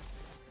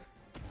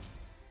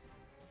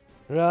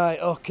 Right,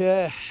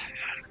 okay.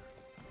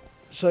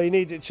 So you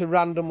need it to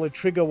randomly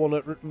trigger one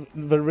at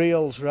the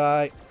reels,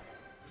 right?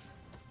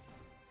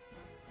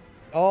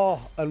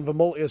 Oh, and the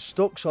multi is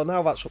stuck, so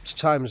now that's up to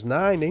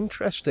 ×9.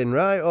 Interesting,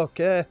 right,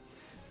 okay.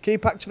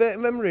 Keep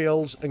activating them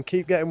reels and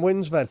keep getting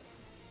wins then.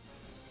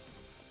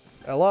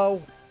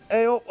 Hello?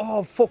 Hey up.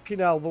 Oh, fucking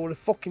hell, there were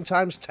fucking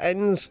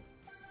 ×10s.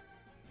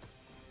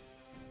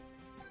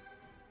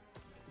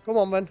 Come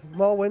on then,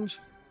 more wins.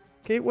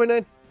 Keep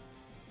winning.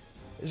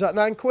 Is that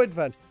 9 quid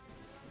then?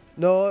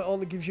 No, it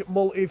only gives you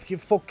multi if you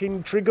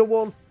fucking trigger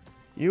one.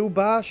 You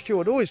bar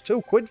steward. Oh, it's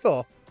 2 quid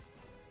though.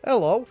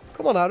 Hello,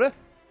 come on, Harry.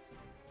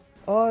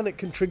 Oh, and it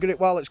can trigger it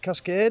while it's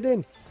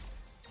cascading.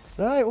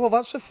 Right, well,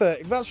 that's a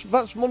 30.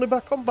 That's money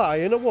back on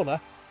buying a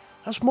winner.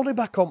 That's money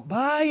back on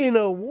buying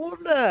a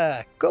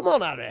winner. Come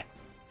on, Harry.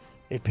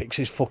 He picks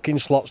his fucking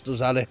slots, does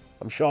Harry.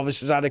 I'm sure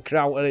this is Harry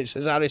Crowder. It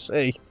says Harry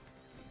C.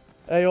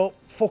 Hey up,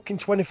 fucking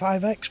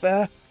 25x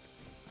there.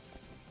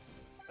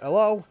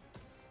 Hello.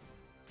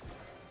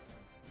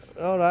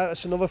 Alright,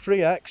 that's another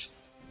 3x.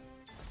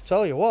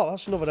 Tell you what,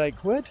 that's another 8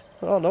 quid.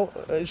 Oh no,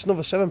 it's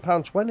another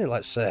 £7.20,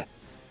 let's say.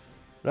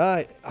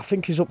 Right, I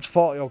think he's up to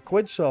 40 odd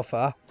quid so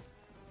far.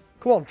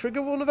 Come on,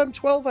 trigger one of them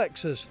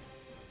 12x's.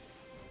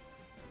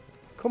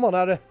 Come on,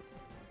 Harry.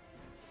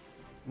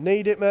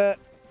 Need it, mate.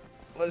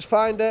 Let's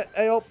find it.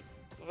 Hey up.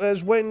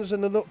 There's wins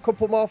and a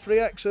couple more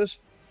 3x's.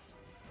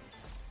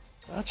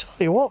 I tell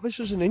you what, this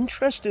was an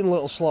interesting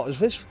little slot, is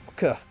this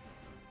fucker.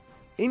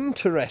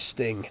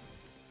 Interesting.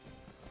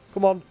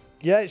 Come on.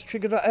 Yeah, it's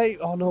triggered at 8.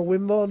 Oh, no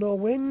win more, no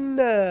win.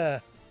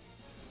 Where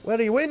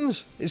he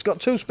wins? He's got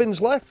 2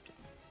 spins left.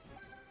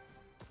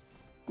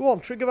 Go on,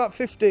 trigger that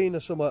 15 or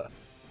something.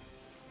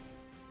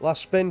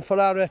 Last spin for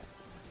Harry.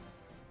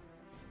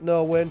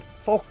 No win.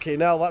 Fucking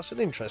hell, that's an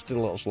interesting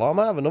little slot. I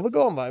might have another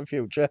go on that in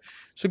future.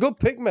 It's a good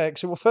pick, mate,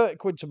 'cause it was 30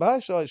 quid to buy,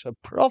 so it's a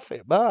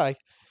profit buy.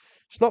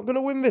 It's not going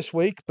to win this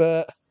week,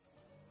 but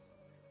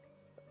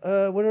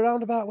we're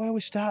around about where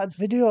we started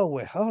video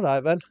with. All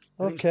right, then.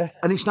 Okay.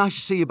 And it's nice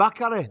to see you back,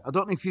 Harry. I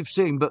don't know if you've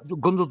seen, but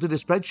Gundle did a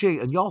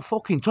spreadsheet, and you're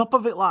fucking top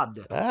of it, lad.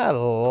 Ah,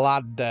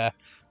 lad.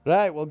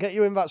 Right, we'll get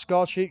you in that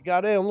score sheet,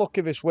 Gary.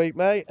 Unlucky this week,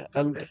 mate.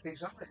 And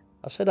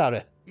I said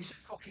Harry. You said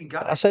fucking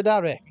Gary. I said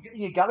Harry. You're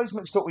getting your Garys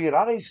mixed up with your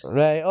Harrys.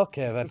 Right,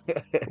 okay, then.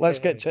 Let's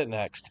get to it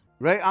next.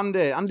 Right,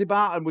 Andy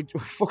Barton,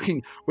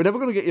 we're never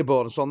going to get your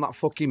bonus on that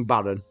fucking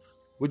Baron.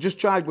 We just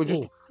tried, we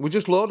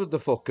just loaded the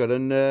fucker,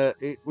 and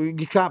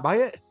you can't buy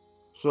it.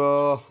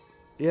 So,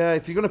 yeah,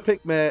 if you're going to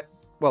pick, mate,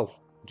 well,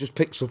 just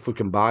pick stuff we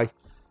can buy.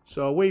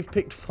 So we've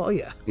picked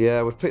fire.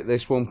 Yeah, we've picked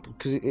this one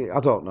because I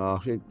don't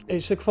know.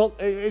 It's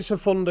a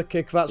thunder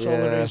kick. That's the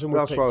only reason we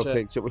picked it. That's why we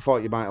picked it. We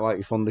thought you might like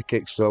your thunder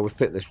kicks, so we've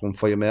picked this one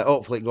for you, mate.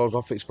 Hopefully it goes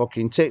off its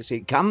fucking tits.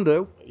 It can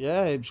do.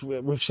 Yeah,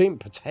 we've seen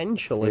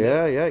potential in it.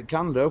 Yeah, it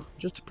can do.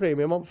 Just a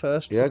premium on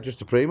first. Yeah,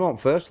 just a premium on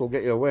first. We'll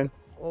get you a win.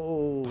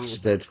 Oh,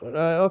 bastard.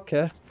 Right,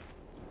 okay.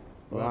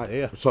 Right,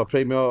 dear. So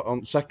premium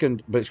on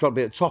second, but it's got to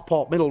be at top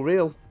or middle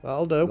reel.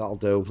 That'll do.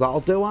 That'll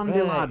do, Andy,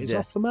 Right, lad. he's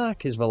off the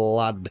mark, is the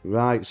lad.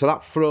 Right, so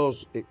that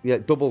throws,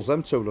 it doubles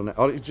them two, doesn't it?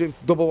 Or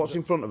it double what's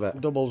in front of it?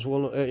 Doubles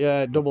one,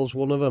 it doubles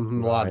one of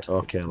them, lad. Right,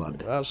 okay, lad.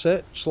 That's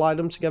it. Slide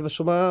them together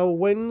somehow.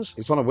 Wins.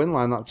 It's on a win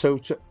line, that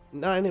two.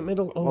 9 in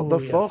middle. Oh, What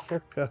the yeah, fuck?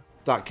 Fucker.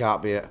 That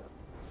can't be it.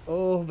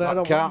 Oh, they're That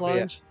on can't one be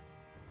lines.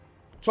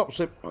 Top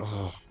sip.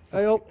 Oh,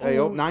 Hey up. hey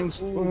Ooh, up,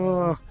 nines. ooh.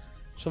 Oh.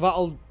 So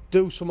that'll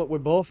do something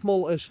with both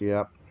multis.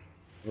 Yeah,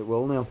 it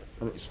will, Neil.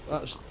 And it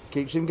That's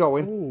keeps him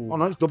going. Ooh. Oh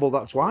no, it's doubled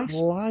that twice.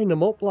 line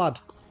them up, lad.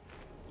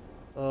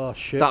 Oh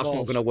shit. That's balls.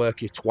 not going to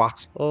work, you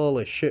twat.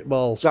 Holy shit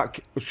balls.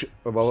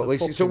 Well, at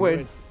least it's a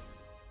win.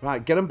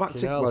 Right, get them back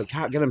together. Well,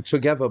 can't get them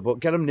together, but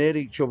get them near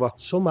each other.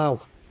 Somehow,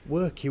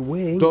 work your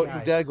way in, Don't guys.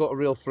 you dare go to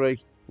real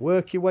free.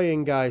 Work your way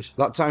in, guys.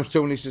 That times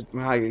two, and he says,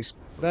 right, it's...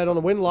 They're on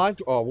the win line.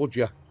 Oh, would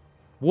you?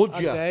 Would I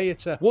you? dare you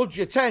to. Would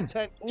you? 10? Ooh,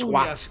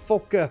 Twat. yes,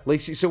 fucker. At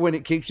least it's a win,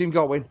 it keeps him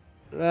going.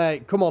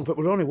 Right, come on. But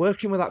we're only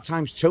working with that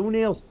times two,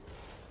 Neil.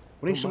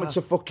 We need something to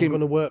We're fucking... going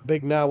to work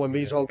big now when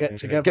these all get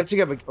together. Get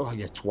together. Oh,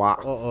 you twat.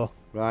 Uh-oh.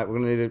 Right, we're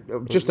going to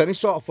need just any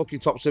sort of fucking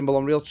top symbol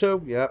on reel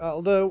two. Yeah.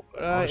 That'll do.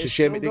 Right, it's a it's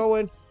shame still it didn't-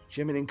 going.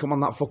 Shame he didn't come on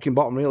that fucking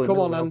bottom reel. Come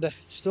on, Andy.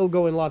 Still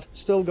going, lad.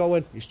 Still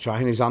going. He's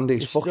trying his hand.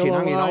 He's fucking still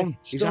hanging alive. on.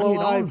 He's Still hanging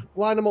alive. on.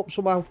 Line them up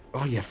somehow.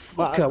 Oh, you That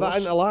fucker.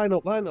 ain't a line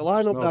up. That ain't a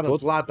line up, No Darren.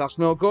 good, lad. That's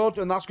no good.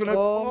 And that's going to...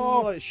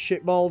 Oh, it's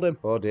shitballed him.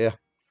 Oh, dear.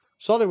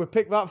 Sorry, we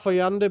picked that for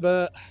you, Andy,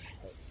 but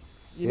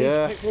you need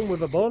Yeah. to pick one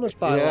with a bonus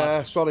buy, Yeah,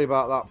 lad. sorry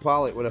about that,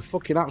 pal. It was a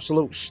fucking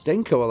absolute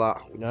stinker with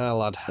that. Nah,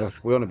 lad.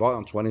 We only bought it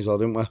on 20s, though,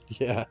 didn't we?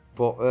 Yeah.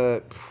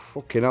 But,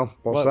 fucking hell.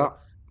 What's Well,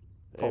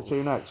 that?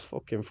 14x.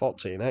 Fucking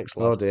 14x,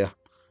 Oh, lad. dear.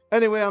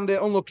 Anyway, Andy,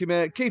 unlucky,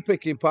 mate. Keep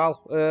picking, pal.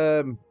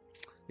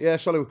 Yeah,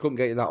 sorry we couldn't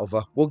get you that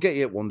offer. We'll get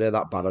you it one day,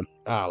 that Baron.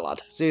 Ah,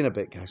 lad. See you in a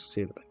bit, guys.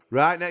 See you in a bit.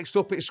 Right, next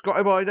up, it's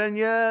Scotty Boy then,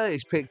 yeah.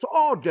 He's picked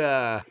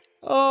Order.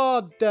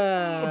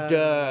 Order.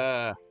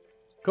 Order.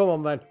 Come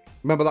on, then.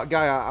 Remember that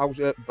guy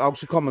at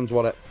House of Commons,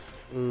 was it?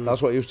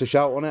 That's what he used to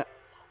shout on it.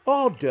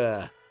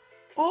 Order.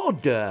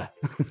 Order.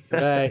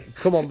 Right,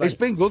 come on, Ben. It's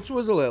been good to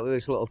us lately,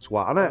 this little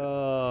twat, hasn't it?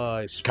 Oh,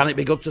 it's... Can it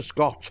be good to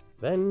Scott?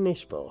 Then he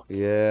spoke.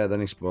 Yeah,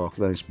 then he spoke.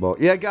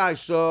 Yeah,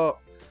 guys, so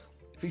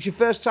if it's your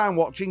first time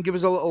watching, give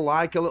us a little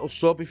like, a little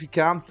sub if you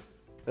can.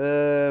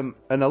 And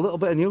a little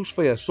bit of news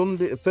for you.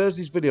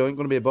 Thursday's video ain't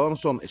going to be a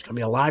bonus one. It's going to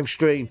be a live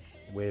stream.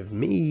 With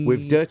me.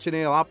 With Dirty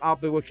Neil. I'll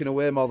be working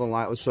away more than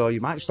likely, so you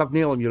might just have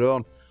Neil on your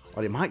own.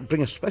 Or you might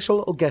bring a special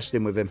little guest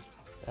in with him.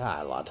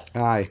 Aye, lad.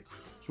 Aye.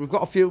 So we've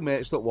got a few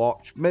mates that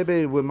watch.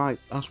 Maybe we might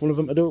ask one of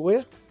them to do it with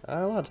you.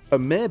 Aye, lad.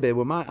 And maybe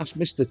we might ask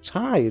Mr.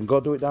 Ty and go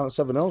do it down at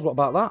 7 Hills. What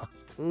about that?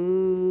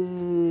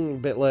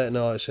 Bit late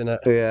notice, innit?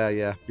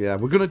 Yeah.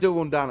 We're going to do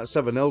one down at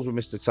 7 Hills with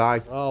Mr.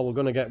 Ty. Oh, we're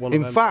going to get one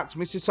In of them. fact,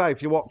 Mr. Ty,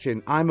 if you're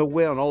watching, I'm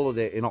away on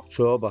holiday in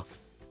October.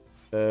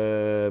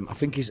 I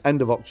think it's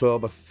end of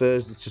October,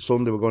 Thursday to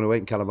Sunday. We're going away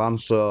in caravan,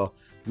 so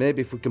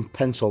maybe if we can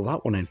pencil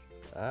that one in.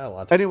 Aye,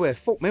 lad. Anyway,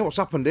 fuck me, what's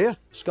happened here?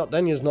 Scott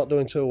Denier's not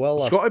doing too well,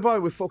 lad. Scotty boy,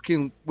 we're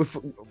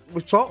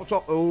top.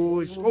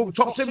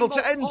 Top symbol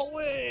to end.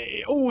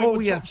 Oh,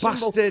 you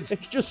bastard.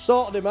 It's just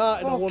sorted him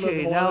out in a one of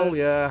Fucking the hell, worst.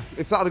 yeah.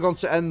 If that had gone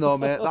to end though,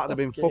 mate, that'd have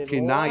been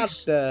fucking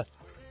nice.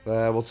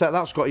 We'll take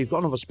that, Scott. You've got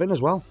another spin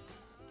as well.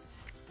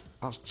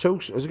 That's two.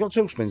 Has he got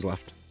two spins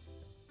left?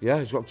 Yeah,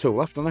 he's got two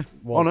left, hasn't he?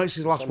 One. Oh, no, it's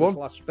his last It's on one. his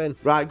last spin.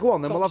 Right, go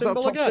on then. Top We'll have that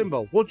symbol top again?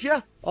 symbol. Would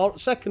you? Oh,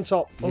 second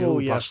top. Oh, You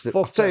yes. bastard.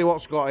 I'll tell you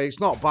what, Scotty, it's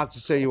not bad to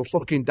see you were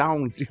fucking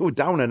down. You were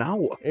down and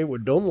out. It were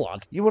done,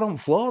 lad. You were on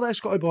floor there,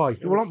 Scotty boy.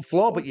 You were on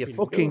floor, but you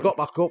fucking got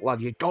back up,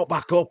 lad. You got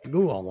back up.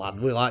 Go on, lad.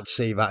 We like to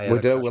see that here.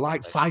 We do. We're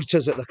like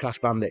fighters at the Crash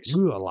Bandits.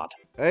 Go on, lad.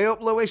 Hey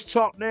up, Lewis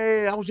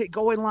Totney. How's it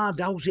going, lad?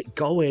 How's it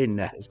going?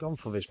 He's gone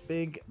for this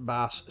big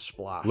bass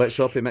splash. Let's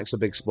hope he makes a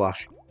big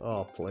splash.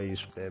 Oh,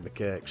 please, baby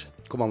cakes.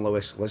 Come on,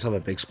 Lewis. Let's have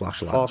a big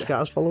splash, lad. 4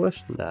 scatters for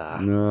Lewis? Nah.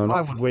 No, Why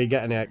not. would we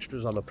get any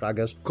extras on the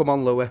Praggers? Come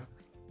on, Louis.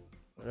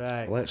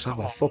 Right. Let's have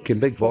a fucking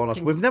big bonus.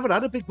 We've never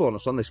had a big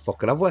bonus on this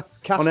fucker, have we?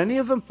 On any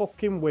of them?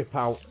 Fucking whip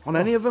out. On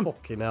any of them?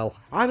 Fucking hell.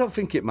 I don't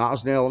think it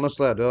matters, Neil.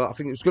 Honestly, I don't. I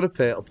think it's going to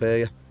pay, it'll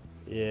pay you.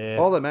 Yeah.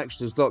 All them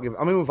extras don't give...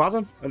 I mean, we've had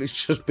them, and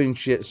it's just been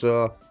shit,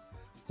 so...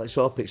 Let's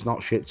hope it's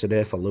not shit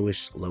today for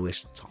Lewis.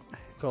 Lewis, top man.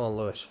 Come on,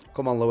 Lewis.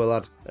 Come on, Louis,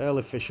 lad.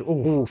 Early fish.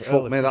 Oh,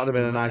 fuck me, that'd have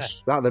been a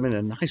nice... That'd have been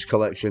a nice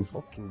collection.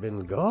 Fucking been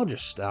a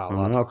gorgeous start, I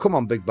lad. know. Come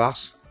on, big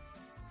bass.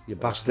 You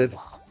bastard.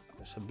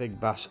 It's a big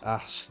bass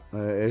ass. It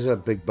is a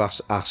big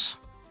bass ass.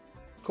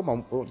 Come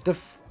on,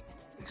 this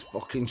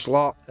fucking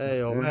slot.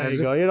 There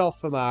you go. You're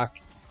off the mark.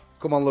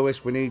 Come on,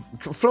 Lewis. We need...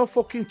 Throw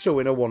fucking 2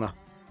 in, I wanna.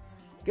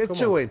 Get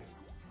 2 in.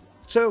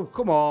 2,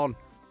 come on.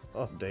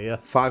 Oh, dear.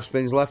 5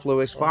 spins left,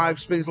 Lewis. 5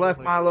 spins left,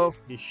 my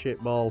love. You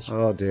shit balls.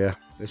 Oh, dear.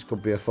 This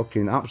could be a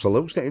fucking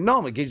absolute stick. It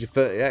normally gives you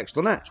 30x,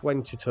 doesn't it?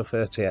 20 to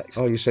 30x.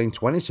 Oh, you're saying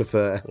 20 to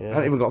 30? Yeah. I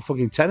haven't even got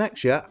fucking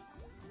 10x yet.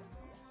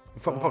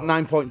 In fact, I've got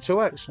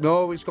 9.2x.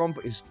 No, he's gone,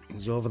 but he's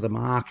over the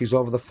mark. He's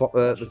over the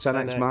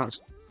 10x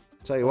marks.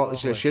 Tell you what,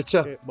 this is a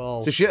shitter.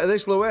 It's a shitter,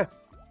 this, Louis.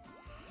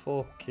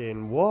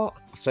 Fucking what?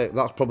 I'll tell you,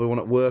 that's probably one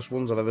of the worst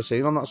ones I've ever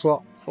seen on that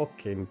slot.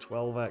 Fucking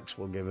 12x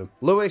we'll give him.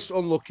 Lewis,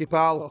 unlucky,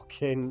 pal.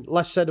 Fucking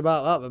less said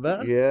about that, the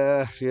better.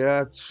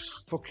 Yeah,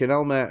 it's fucking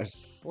hell, mate.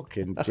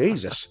 Fucking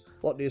Jesus.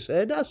 What do you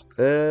say, Daz?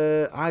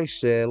 I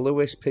say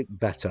Lewis picked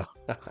better.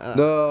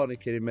 No, only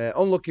kidding, mate.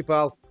 Unlucky,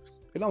 pal.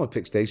 He normally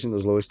picks decent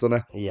as Lewis,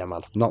 doesn't he? Yeah,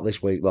 man. Not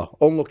this week, though.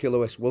 Unlucky,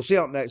 Lewis. We'll see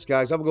you out next,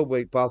 guys. Have a good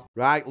week, pal.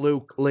 Right,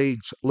 Luke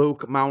Leeds.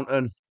 Luke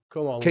Mountain.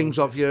 Come on, Kings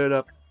Lucas. of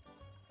Europe.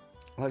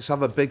 Let's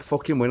have a big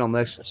fucking win on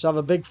this. Let's have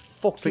a big I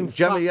fucking think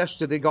Gemma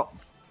yesterday got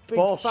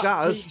 4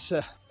 scatters.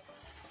 Pizza.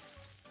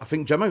 I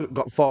think Gemma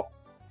got 4.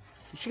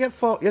 Did she get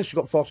 4? Yeah, she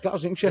got 4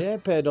 scatters, didn't she? Yeah,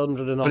 paid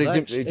 100 and But odd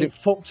X. It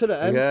fucked it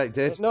at end. Yeah, it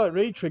did. No, it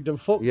re-trigged and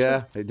fucked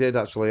Yeah, it did,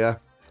 actually, yeah.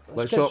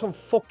 Let's get some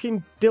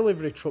fucking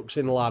delivery trucks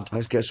in, lad.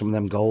 Let's get some of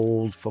them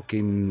gold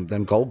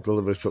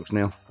delivery trucks,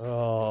 Neil.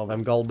 Oh,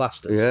 them gold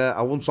bastards. Yeah,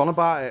 I was on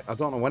about it. I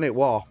don't know when it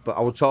was, but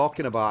I was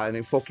talking about it and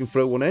it fucking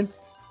threw one in.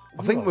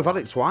 I think we've had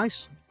it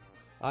twice.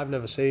 I've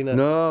never seen it.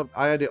 No,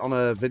 I had it on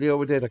a video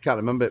we did. I can't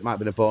remember. It might have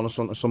been a bonus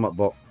hunt or something,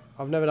 but...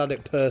 I've never had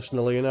it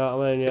personally, you know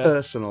what I mean? Yeah.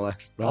 Personally.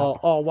 Right.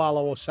 Or while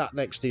I was sat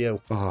next to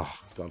you. Oh,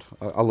 God.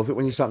 I love it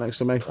when you sat next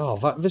to me. Oh,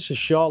 this is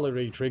surely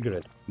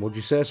re-triggering. Would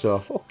you say so?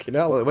 Fucking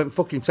hell. Well, it went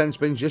fucking 10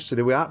 spins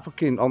yesterday. We aren't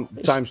fucking on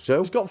times 2.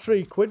 It's got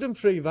 £3 and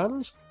 3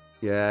 vans.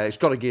 Yeah, it's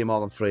got to give more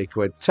than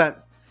 £3. 10.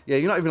 Yeah,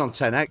 you're not even on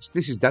 10x.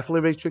 This is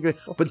definitely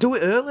re-triggering. But do it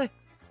early.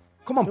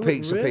 Come on,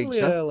 pizza.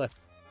 Early.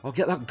 I'll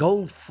get that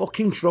gold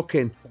fucking truck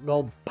in.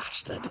 Gold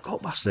bastard.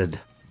 Gold bastard.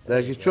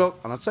 There's your truck.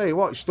 And I'll tell you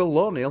what, it's still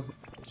low, Neil.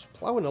 He's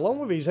ploughing along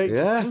with his 80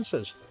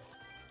 fences.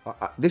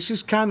 This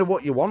is kind of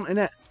what you want,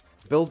 innit?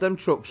 Build them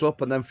trucks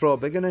up and then throw a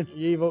big one in.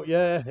 You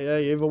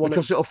either want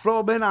Because it'll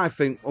throw them in, I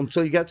think,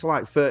 until you get to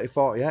like 30,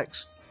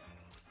 40x.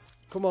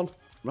 Come on.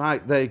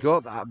 Right, there you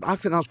go. I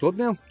think that's good,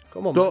 Neil.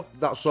 Come on, Don't,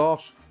 that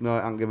sauce. No,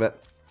 I can't give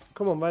it.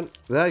 Come on, man.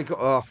 There you go.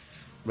 Oh,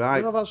 right.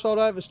 You know that's all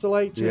right, we're still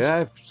 80s.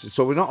 Yeah,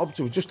 so we're not up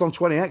to, we're just on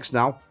 20x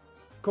now.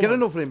 Get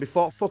another in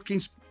before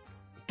fucking...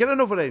 Get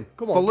another in.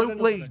 Come on, for Luke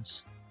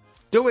Leeds.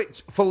 Do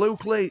it for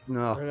Luke Leeds.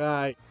 No.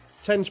 Right.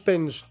 10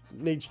 spins.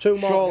 Needs 2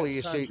 more.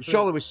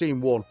 Surely we've seen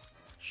 1.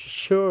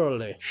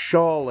 Surely.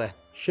 Shirley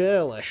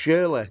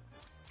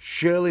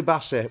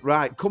Bassey.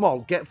 Right, come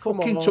on, get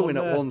fucking 2 in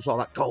at once, or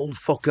that gold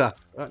fucker.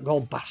 That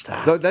gold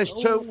bastard. There's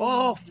 2.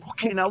 Oh,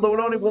 fucking hell, there were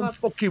only 1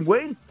 fucking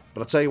win.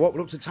 But I tell you what,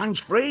 we're up to times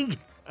 3.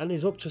 And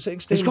he's up to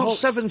 16. He's got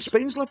 7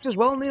 spins left as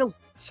well, Neil.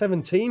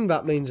 17,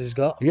 that means he's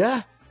got.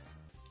 Yeah.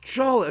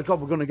 Surely to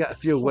God, we're going to get a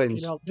few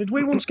wins. Hell. Did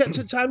we once get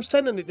to times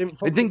 10 and it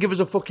didn't It didn't give us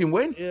a fucking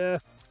win. Yeah.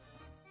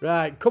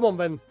 Right, come on,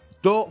 Ben.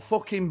 Don't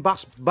fucking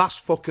bass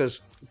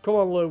fuckers. Come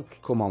on, Luke.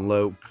 Come on,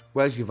 Luke.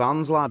 Where's your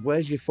vans, lad?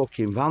 Where's your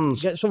fucking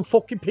vans? Get some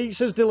fucking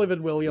pizzas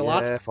delivered, will you,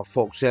 lad? Yeah, for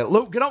fuck's sake.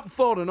 Luke, get up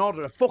phone and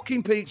order a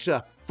fucking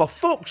pizza. For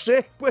fuck's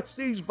sake, where's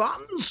these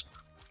vans?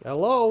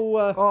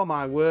 Hello? Oh,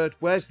 my word.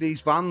 Where's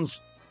these vans?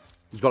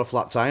 He's got a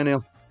flat tyre,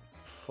 Neil.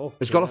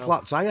 He's got a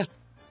flat tyre.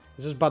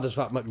 He's as bad as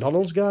that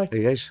McDonald's guy.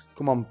 He is.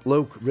 Come on,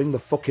 Luke, ring the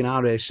fucking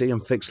RAC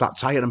and fix that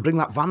tyre and bring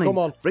that van in. Come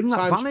on. Bring that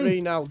times van in.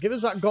 3 now. Give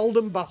us that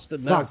golden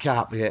bastard now. That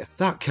can't be it.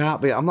 That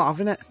can't be it. I'm not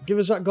having it. Give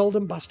us that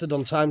golden bastard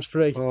on times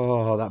 3.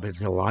 Oh, that'd be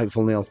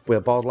delightful, Neil. We're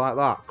bored like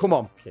that. Come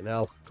on. Fucking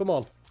hell. Come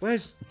on.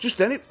 Where's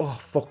just any... Oh,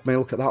 fuck me,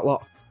 look at that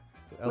lot.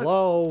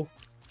 Hello?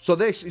 So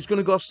this is going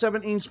to go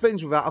 17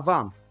 spins without a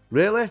van?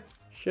 Really?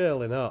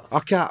 Surely not. I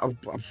can't...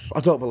 I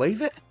don't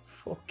believe it.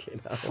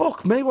 Fucking hell.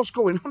 Fuck me, what's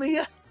going on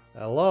here?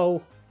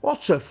 Hello?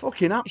 What a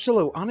fucking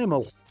absolute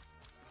animal.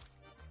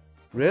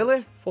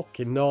 Really?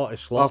 Fucking naughty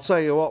slut. I'll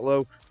tell you what,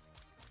 Luke.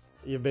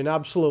 You've been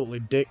absolutely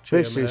dick to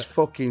This is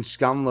fucking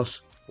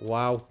scandalous.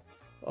 Wow.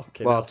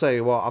 Okay. Well, I'll tell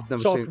you what, I've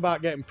never Talk seen...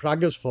 about getting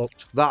Praggers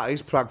fucked. That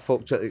is Prag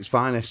fucked at its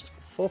finest.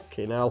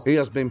 Fucking hell. He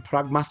has been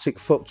pragmatic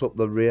fucked up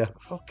the rear.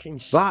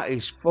 Fucking... That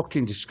is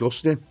fucking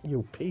disgusting.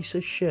 You piece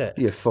of shit.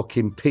 You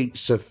fucking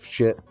piece of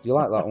shit. Do you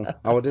like that one?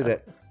 How I did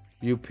it?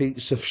 You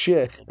piece of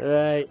shit.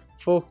 Right,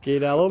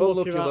 fucking hell.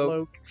 Unlucky that,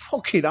 Luke.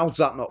 Fucking how's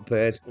that not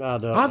paid? I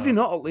don't Have know. you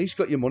not at least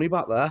got your money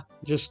back there?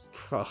 Just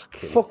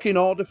fucking... Fucking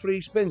order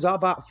free spins. How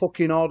about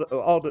fucking order...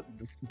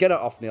 Get it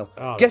off, Neil.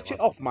 All Get right, it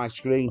off my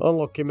screen.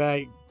 Unlucky,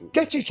 mate.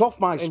 Get it off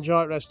my screen.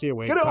 Enjoy the rest of your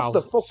week, Get it pal. off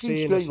the fucking See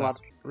you in a screen, lad.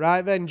 sec.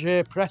 Right then,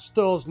 Jay.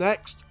 Presto's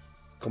next.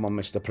 Come on,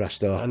 Mr.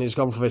 Presto. And he's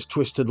gone for this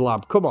twisted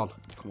lab. Come on.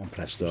 Come on,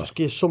 Presto. Just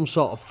give some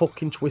sort of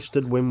fucking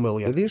twisted win, will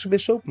you? There used to be a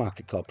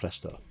supermarket called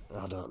Presto.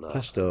 I don't know.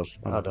 Prestos.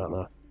 I don't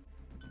know.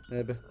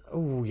 Maybe.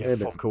 Oh, you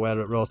Maybe. fucker, wear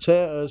at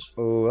rotators.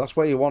 Oh, that's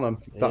where you want them.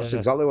 That's Yeah.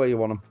 exactly where you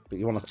want them. But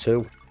you want a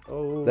 2.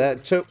 Oh, There,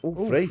 2. Oh,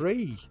 oh, 3.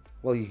 free.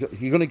 Well, you're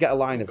going to get a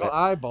line of Got it.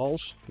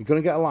 eyeballs. You're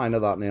going to get a line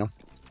of that, Neil.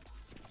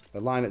 A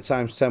line at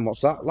times 10.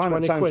 What's that? Line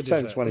at 20 times quid,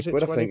 10. is it? 20 Is it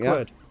quid, 20 I think,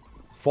 quid? yeah.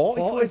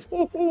 40 quid.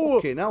 Oh,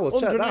 Fucking hell, I'll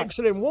take 100 that.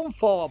 extra in one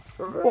for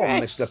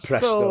Mr.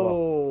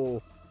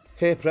 Presto.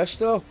 Hey,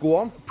 Presto, go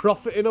on.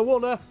 Profit in a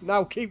winner.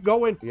 Now keep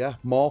going. Yeah,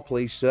 more,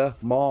 please, sir.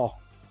 More.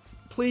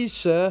 Please,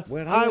 sir.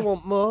 Where are I you?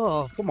 want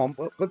more. Come on.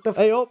 What the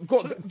Hey, up.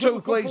 Go, Do a 2,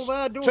 couple please.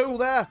 there, do a- 2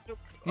 there.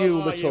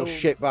 You Ah, little you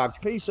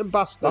shitbag. Piece of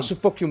bastard. That's a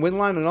fucking win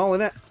line and all,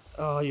 innit?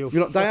 Oh, you.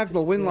 You're not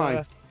diagonal win yeah.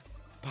 line.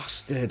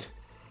 Bastard.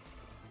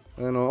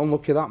 I know,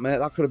 unlucky that, mate.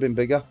 That could have been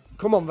bigger.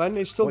 Come on, then.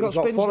 He's still What got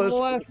you spins for on us? the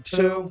left.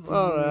 2.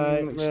 All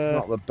right. It's yeah.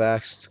 not the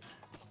best.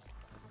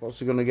 What's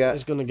he going to get?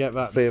 He's going to get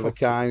that. 3 of a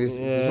kind. There's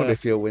yeah. going to be a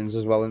few wins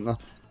as well, isn't there?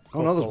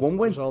 Oh, no, there's one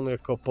win. There's only a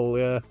couple,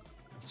 yeah.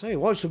 I'll tell you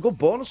what, it's a good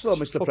bonus, though,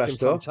 Mr. Fucking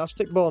Presto.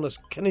 fantastic bonus.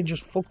 Can he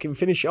just fucking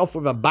finish it off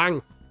with a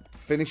bang?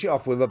 Finish it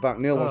off with a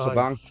bang. Neil wants Oh, a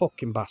bang. you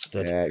fucking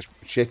bastard. Yeah, it's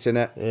shit in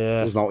it. Yeah.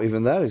 There's not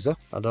even there, is there?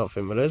 I don't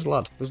think there is,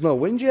 lad. There's no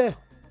win, Jay.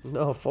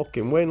 No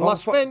fucking win. Oh,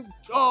 Last spin.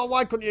 Oh,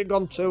 why couldn't you have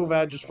gone 2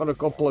 there just for a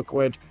couple of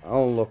quid?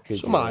 Oh, look.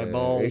 Some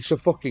eyeballs. It's a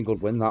fucking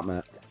good win, that,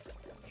 mate.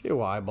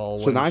 Few eyeball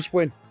It's wins. a nice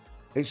win.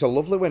 It's a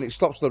lovely win. It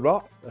stops the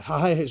rot.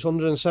 Hi, it's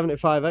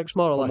 175x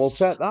more or less. And we'll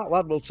take that,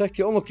 lad. We'll take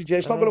it. Unlucky, Jay.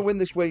 It's not going to win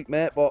this week,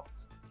 mate, but,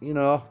 you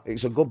know,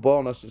 it's a good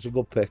bonus. It's a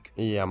good pick.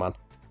 Yeah, man.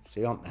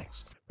 See you on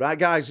next. Right,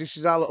 guys, this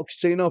is our little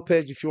casino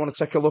page if you want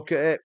to take a look at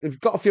it. We've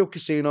got a few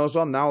casinos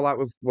on now, like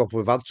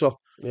we've had to.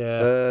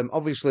 Yeah.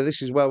 Obviously,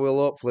 this is where we'll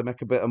hopefully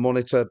make a bit of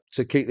money to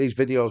keep these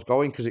videos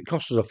going because it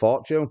costs us a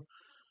fortune.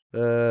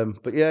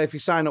 But yeah, if you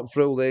sign up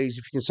through these,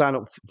 if you can sign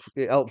up,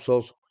 it helps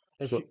us.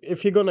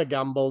 If you're going to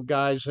gamble,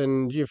 guys,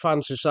 and you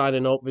fancy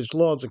signing up, there's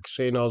loads of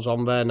casinos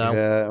on there now.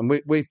 Yeah, and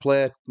we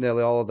play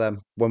nearly all of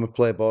them when we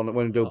play bonus,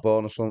 when we do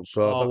bonus hunts.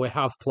 So we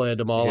have played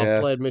them all. Yeah.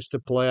 I've played Mr.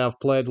 Play, I've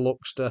played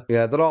Luxter.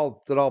 yeah, they're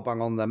all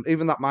bang on them.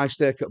 Even that My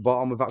Stake at the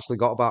bottom, we've actually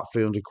got about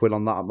 300 quid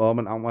on that at the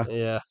moment, haven't we?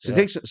 Yeah. It's a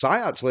decent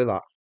site, actually,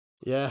 that.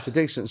 Yeah. It's a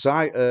decent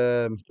site.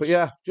 But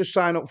yeah, just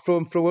sign up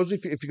through us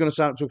if you're going to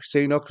sign up to a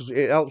casino because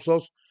it helps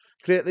us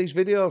create these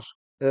videos.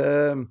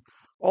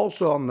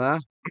 Also on there,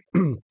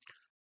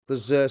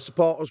 there's a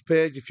support us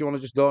page if you want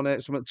to just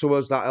donate something to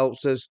us. That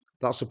helps us.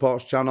 That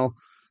supports channel.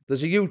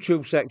 There's a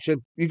YouTube section.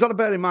 You've got to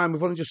bear in mind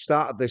we've only just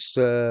started this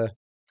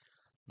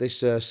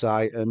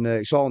site and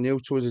it's all new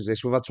to us. Is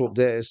this? We've had to update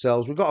it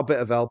ourselves. We've got a bit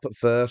of help at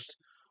first,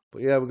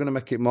 but yeah, we're going to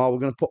make it more. We're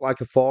going to put like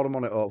a forum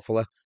on it.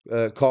 Hopefully,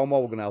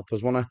 Cornwall will going to help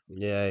us, won't it?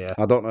 Yeah, yeah.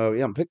 I don't know. You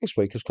haven't picked this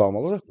week as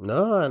Cornwall, is it?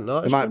 No.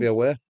 It might be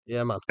away.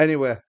 Yeah, man.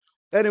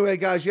 Anyway,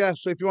 guys, yeah.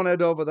 So if you want to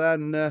head over there,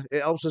 and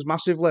it helps us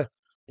massively.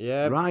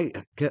 Yeah. Right,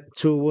 get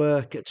to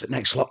the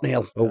next slot,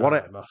 Neil. Or what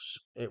it? Boss.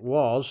 It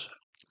was.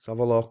 Let's have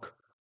a look.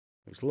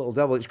 It's a little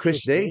devil. It's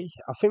Chris D.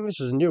 I think this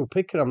is a new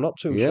picker. I'm not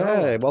too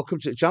Yeah, sure. welcome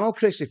to the channel,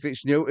 Chris. If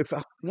it's new,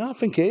 I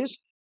think it is.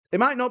 It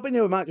might not be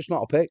new. It might just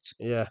not have picked.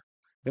 Yeah.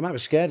 He might be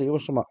scared of you or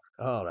something.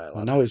 All right, I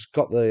lad. know he's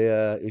got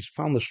he's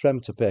found the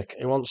strength to pick.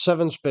 He wants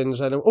 7 spins.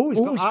 And he's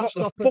got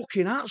the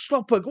fucking heart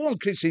stopper. Go on,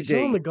 Chrissy He's D.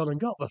 only gone and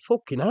got the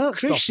fucking heart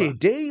Chrissy stopper.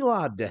 D,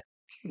 lad.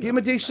 Give him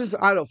a decent.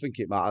 I don't think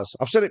it matters.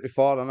 I've said it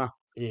before, haven't I?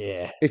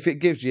 Yeah. If it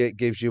gives you, it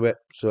gives you it.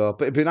 So,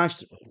 but it'd be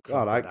nice.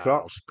 All right,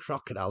 Crocs.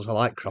 Crocodiles. I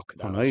like I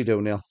crocodiles. know you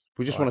do, Neil.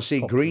 We just Like want to see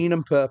puppy. green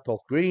and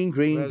purple. Green.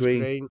 Where's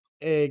green?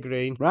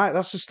 Green. Right,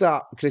 that's the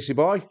start, Chrissy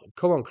boy.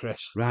 Come on, Chris.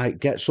 Right,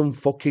 get some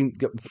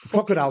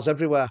crocodiles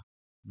everywhere.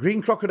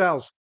 Green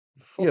crocodiles.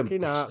 You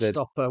Fucking heart bastard.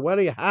 stopper. Where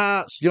are your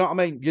hearts? You know what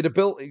I mean? You'd have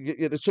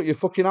took you a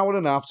fucking hour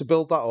and a half to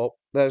build that up.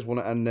 There's one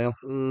at end, Neil.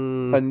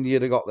 And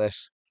you'd have got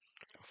this.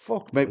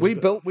 Fuck, mate. We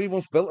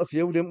once built a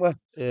few, didn't we?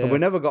 Yeah. And we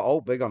never got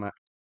out big on it.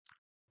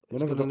 We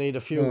We're never going to need a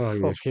few Oh,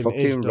 you fucking... fucking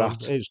it's done.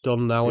 rat. It's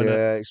done now, innit?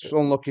 Yeah, it's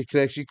unlucky,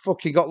 Chris. You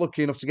fucking got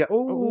lucky enough to get...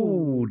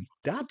 Oh,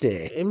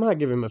 daddy. He might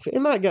give him he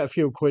might get a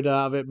few quid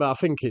out of it, but I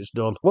think it's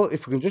done. Well,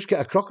 if we can just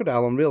get a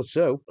crocodile on reel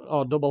 2.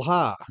 Oh, double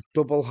heart.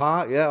 Double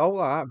heart, yeah, all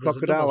that. There's a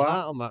Crocodile double heart.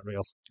 heart on that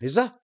reel. Is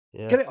there?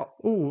 Yeah. Get it up.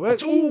 Ooh, I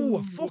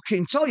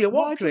fucking tell you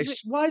what,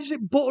 Chris. Why does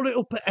it butter it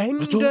up at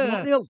end? I don't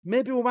know, Neil.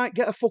 Maybe we might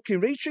get a fucking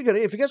retrigger.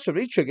 If he gets a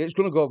retrigger, it's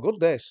going to go good,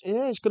 this.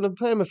 Yeah, it's going to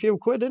pay him a few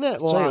quid, innit?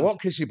 Tell you what,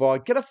 Chrissy boy,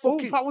 get a Oh,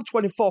 fucking... that was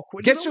 24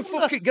 quid. Get a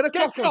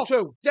croc on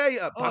 2. Dare you,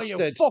 Oh, you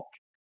bastard. fuck.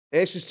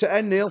 Aces to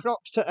end, Neil.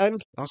 Crocs to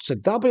end. I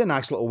said, that'll be a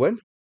nice little win.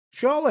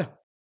 Surely.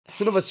 It's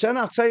another 10.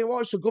 I'll tell you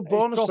what, it's a good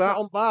bonus, It's profit that.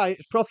 on buy.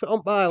 It's profit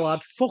on buy,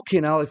 lad.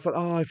 Fucking hell. If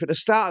it had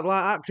started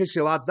like that, Chrissy,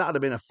 lad, that'd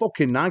have been a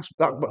fucking nice...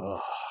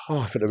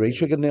 if it had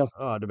re-triggered, Neil.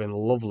 Oh, it'd have been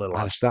lovely, I'd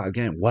lad. have started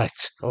getting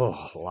wet.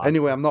 Oh, lad.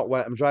 Anyway, I'm not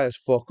wet. I'm dry as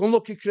fuck.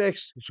 Unlucky,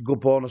 Chris. It's a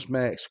good bonus,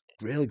 mate. It's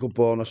a really good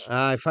bonus.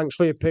 Aye, thanks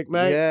for your pick,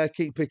 mate. Yeah,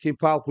 keep picking,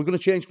 pal. We're going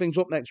to change things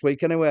up next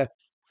week anyway.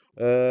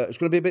 It's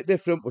going to be a bit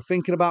different. We're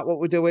thinking about what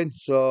we're doing,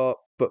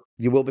 but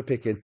you will be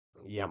picking.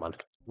 Yeah, man.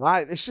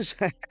 Right, this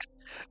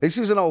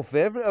is an old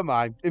favourite of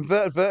mine.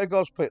 Inverted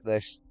Vertigo's picked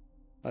this.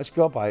 Let's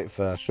go by it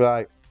first.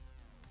 Right.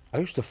 I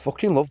used to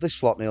fucking love this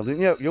slot, Neil,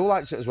 didn't you? You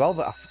liked it as well,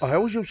 but I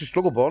always used to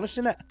struggle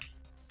bonusing it.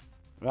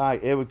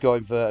 Right, here we go,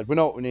 inverted. We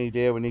know what we need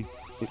here.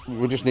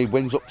 We just need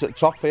wins up to the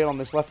top here on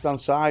this left-hand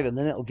side, and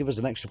then it'll give us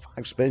an extra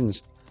 5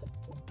 spins.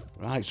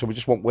 Right, so we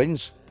just want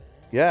wins.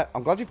 Yeah,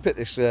 I'm glad you've picked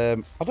this.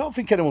 I don't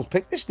think anyone's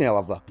picked this, Neil,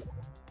 have they?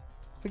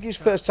 I think it's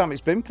the first time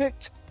it's been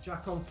picked.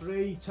 Jack on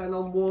 3, 10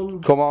 on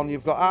 1. Come on,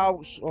 you've got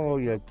outs. Oh,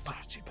 you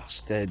dirty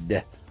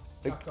bastard.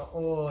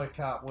 Oh, I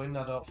can't win,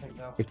 I don't think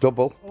now. It's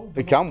double. Oh,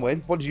 He can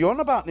win. What are you on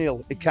about,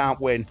 Neil? He can't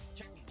win.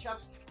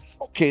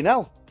 Fucking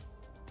hell.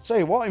 Tell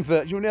you what,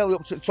 invert, you were nearly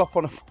up to the top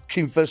on a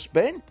fucking first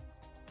spin.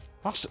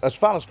 That's, as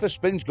far as first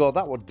spins go,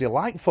 that was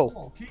delightful.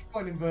 Oh, keep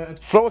going inverted.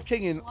 Throw a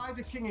king in. Slide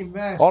a king in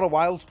there. Or a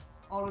wild.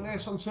 Or an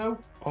ace on 2.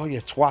 Oh, you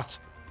twat.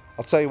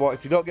 I'll tell you what,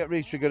 if you don't get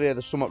re-triggered here,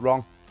 there's something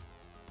wrong.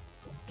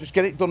 Just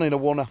get it done in a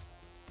oneer.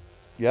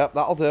 Yep,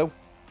 that'll do.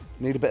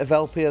 Need a bit of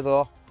help here,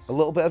 though. A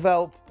little bit of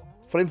help.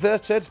 For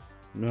inverted?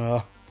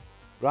 No.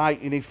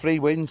 Right, you need 3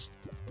 wins.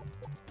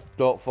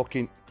 Don't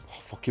fucking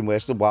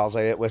wasted wilds.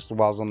 I hate wasted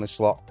wilds on this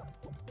slot.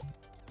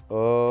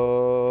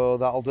 Oh,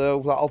 that'll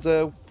do. That'll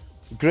do.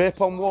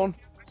 Grape on 1.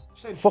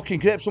 Fucking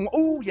grapes on 1.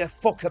 Oh, yeah,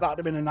 fucker. That'd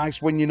have been a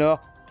nice win, you know.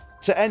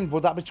 To end,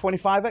 would that be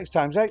 25x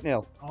times 8,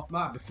 Neil? Oh, it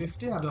might be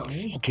 50, I don't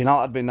know. Fucking hell,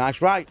 that'd be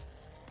nice. Right.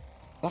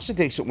 That's a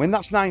decent win.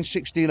 That's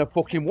 916 a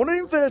fucking 1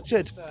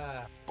 inverted.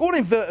 Go on,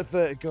 inverted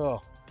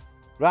vertigo.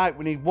 Right,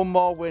 we need 1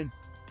 more win.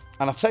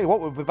 And I'll tell you what,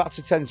 we'll be back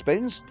to 10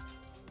 spins.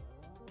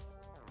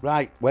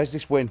 Right, where's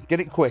this win? Get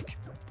it quick.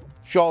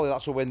 Surely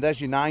that's a win. There's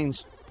your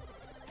 9s.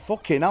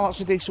 Fucking hell,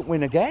 that's a decent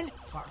win again.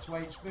 Back to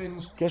 8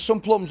 spins. Get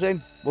some plums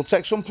in. We'll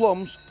take some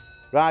plums.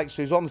 Right,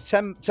 so he's on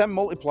the 10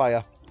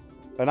 multiplier.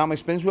 And how many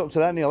spins we're up to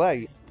there? Nearly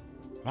 8.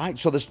 Right,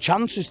 so there's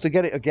chances to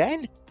get it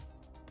again.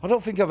 I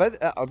don't think I've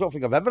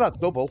ever had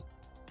double.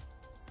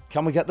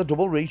 Can we get the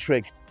double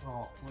retrig?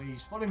 Oh,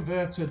 please. For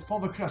inverted,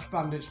 for the Crash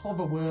Bandits, for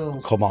the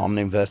world. Come on,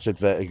 inverted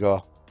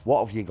vertigo.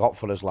 What have you got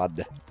for us,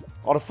 lad?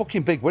 Or a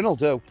fucking big win will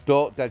do.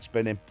 Don't dead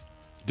spin him.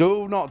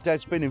 Do not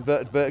dead spin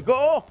inverted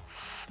vertigo.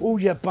 Oh,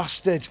 you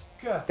bastard.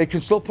 Okay. He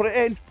can still put it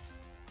in.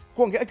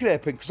 Go on, get a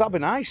grape in, because that'd be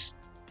nice.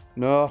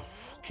 No,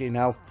 fucking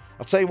hell.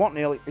 I'll tell you what,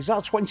 Neil, is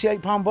that a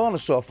 £28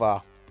 bonus so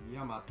far?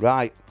 Yeah, man.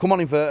 Right, come on,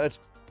 inverted.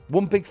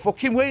 1 big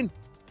fucking win.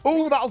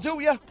 Oh, that'll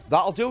do you.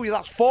 That'll do you.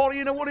 That's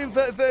 40 in a 1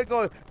 inverted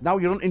vertigo. Now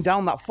you're hunting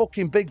down that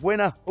fucking big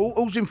winner.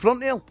 Who's in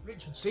front, Neil?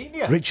 Richard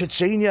Senior. Richard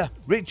Senior.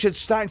 Richard's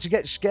starting to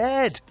get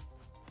scared.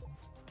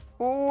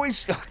 Oh, I'll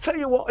tell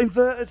you what,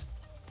 inverted.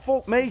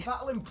 Fuck me.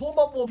 Battling plum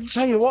on 1.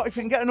 Tell you what, if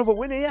you can get another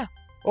win here.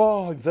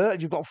 Oh,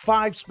 inverted, you've got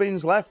 5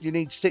 spins left. You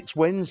need 6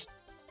 wins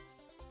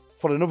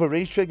for another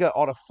re-trigger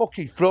or a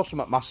fucking throw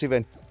something massive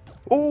in.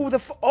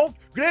 Oh,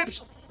 grapes.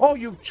 Oh,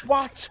 you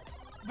twat.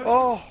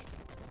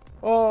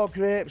 Oh,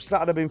 grapes.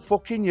 That'd have been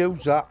fucking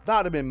huge, that.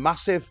 That'd have been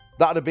massive.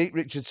 That'd have beat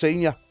Richard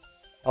Senior.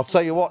 I'll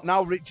tell you what,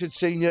 now Richard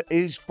Senior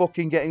is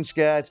fucking getting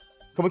scared.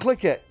 Can we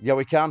click it? Yeah,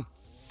 we can.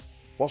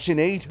 What's he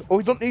need? Oh,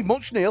 he doesn't need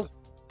much, Neil.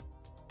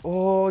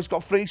 Oh, he's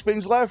got 3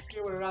 spins left.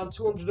 We're around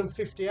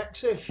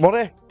 250x-ish. What,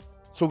 eh?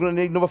 So we're going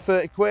to need another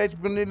 30 quid.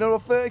 We're going to need another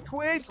 30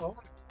 quid. Oh,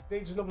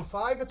 needs another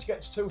 5 to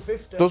get to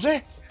 250. Does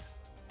he?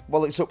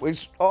 Well, it's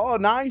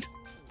 9.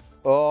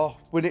 Oh,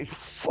 we need...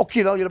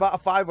 Fucking hell, you're about a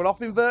 5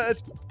 off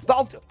inverted.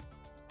 That'll...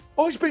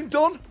 Oh, he's been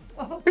done.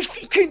 He's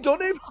fucking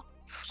done him.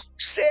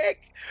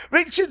 Sick.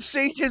 Richard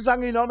Senior's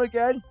hanging on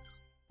again.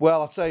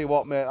 Well, I'll tell you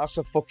what, mate. That's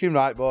a fucking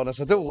right bonus.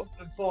 I do.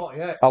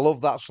 48. I love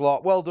that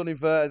slot. Well done,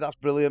 inverted. That's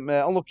brilliant,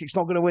 mate. Oh, look, it's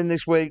not going to win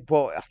this week,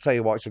 but I'll tell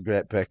you what, it's a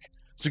great pick.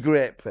 It's a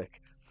great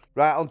pick.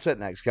 Right, on to it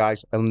next,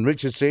 guys. And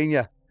Richard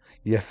Senior,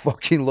 you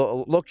fucking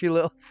lucky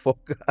little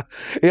fucker.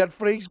 He had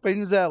 3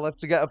 spins there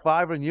left to get a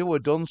 5, and you were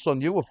done,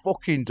 son. You were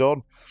fucking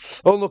done.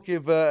 Unlucky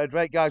inverted.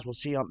 Right, guys, we'll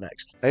see you on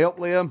next. Hey up,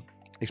 Liam.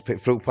 He's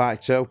picked Fruit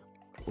Party 2.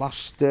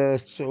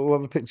 So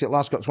whoever picked it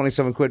last got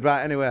 27 quid.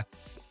 Right, anyway.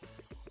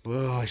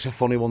 Oh, it's a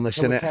funny one, this,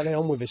 isn't it? Carry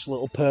on with this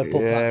little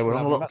purple Yeah, patch. we're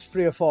on a little... That's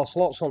 3 or 4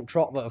 slots on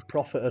trot that have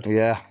profited.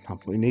 Yeah,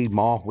 we need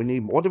more.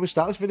 What did we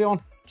start this video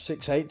on?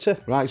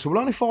 680. Right, so we're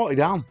only 40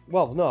 down.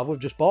 Well, no, we've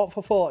just bought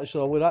for 40,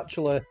 so we're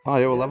actually... Oh,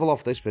 yeah, we'll level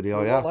off this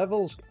video, yeah.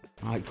 Levels.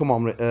 Right, come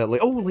on,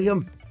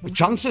 Liam. The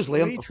chances,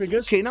 Liam. 3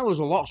 triggers. Okay, now there's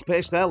a lot of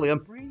space there,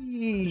 Liam.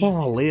 3.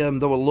 Oh, Liam,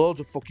 there were loads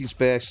of fucking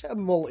space. Get a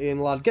multi in,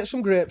 lad. Get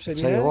some grapes in.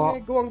 Tell you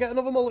what. Go on, get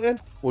another multi in.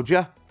 Would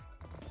you?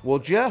 Oh,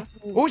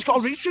 he's got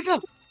a re-trigger.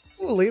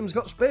 Oh, Liam's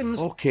got spins.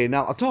 Okay,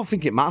 now, I don't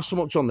think it matters so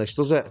much on this,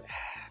 does it?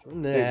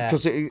 Nah.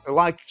 Because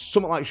like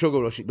something like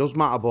Sugar Rush, it does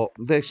matter, but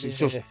this is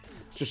just...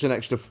 It's just an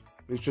extra.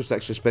 It's just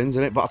extra spins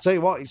in it. But I'll tell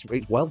you what, it's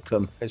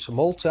welcome. It's a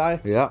multi.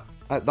 Yeah,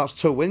 that's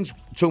 2 wins,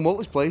 2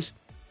 multis, please.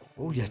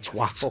 Oh, you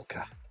twat.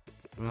 Fucker.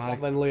 Right.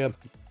 Then Liam.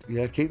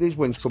 Yeah, keep these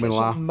wins coming,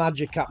 lad. Some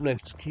magic happening.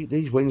 Keep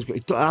these wins.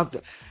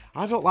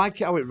 I don't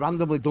like it how it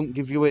randomly don't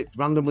give you it.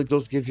 Randomly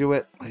does give you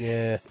it.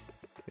 Yeah.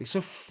 It's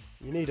a.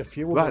 You need a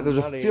few. Right, there's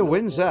a few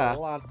wins there.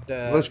 Lad,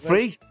 There's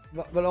 3.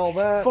 They're all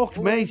there. Fuck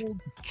me. Get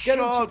him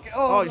Sure. to-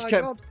 Oh, it's my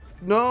kept. God.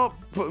 No.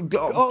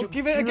 Oh,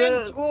 give it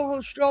again. Oh,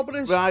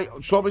 strawberries. Right,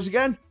 strawberries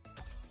again.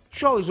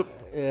 Surely.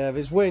 Yeah,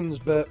 there's wins,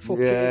 but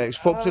fucking. Yeah, it's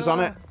fucked us on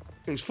it.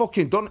 It's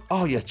fucking done.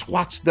 Oh, you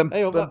twats them.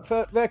 Hey,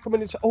 they're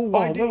coming into. Oh,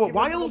 why Oh, did you we were give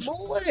wild. them a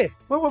multi?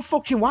 Well, we're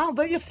fucking wild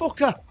there, you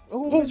fucker.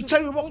 Oh,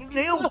 tell you what,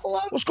 Neil.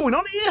 What's going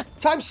on here?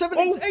 Times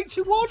 70, Oh,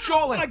 81.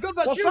 surely. Oh my God,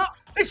 that's What's you. that?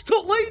 It's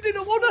took leading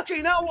a winner.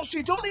 Fucking hell, what's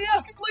he done here?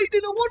 Fucking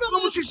leading a winner.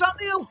 How much is that,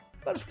 Neil?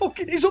 That's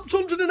fucking. He's up to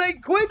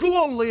 108 quid. Go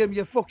on, Liam,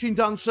 you fucking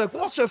dancer.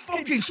 What a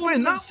fucking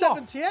spin that was.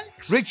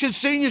 70x. Richard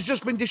Senior's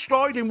just been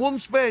destroyed in 1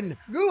 spin.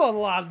 Go on,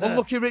 lad.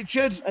 Unlucky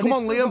Richard. And Come he's on,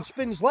 still Liam. got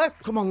spins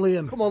left. Come on,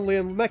 Liam. Come on,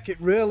 Liam. Make it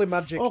really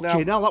magic now.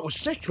 Okay, now that was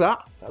sick,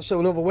 that. That's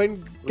another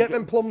win. Get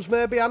them plums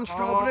maybe and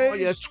strawberries. Oh,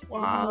 you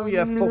twat. Oh, you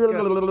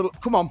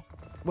fucker. Come on.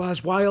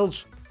 Where's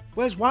Wilds?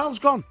 Where's Wilds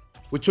gone?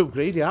 We're too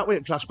greedy, aren't we,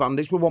 at Crash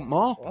Bandits? We want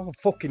more. I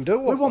fucking do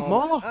want We want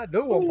more. I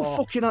do want Oh, more.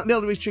 fucking hell,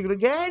 nailed the retrigger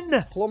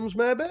again. Plums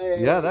maybe.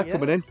 Yeah, they're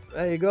coming in.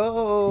 There you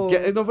go.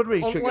 Get another On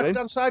retrigger left in.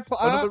 hand side for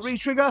Another Arts.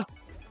 retrigger.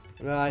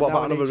 Right. What now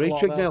about we another need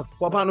to retrig, lot Neil?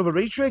 What about another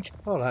retrig?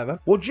 All right, man.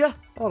 Would you?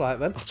 All right,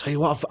 then. I'll tell you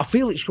what, I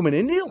feel it's coming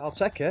in, Neil. I'll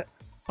take it.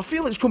 I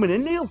feel it's coming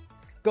in, Neil.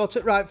 Got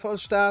it right for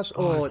stars.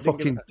 Oh, it didn't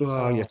fucking. give it-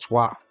 Oh, you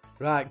twat.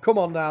 Right, come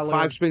on now, Liam.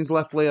 5 spins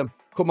left, Liam.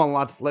 Come on,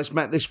 lad. Let's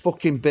make this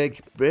fucking big.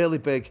 Really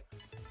big.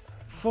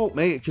 Fuck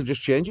me, it can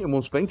just change it in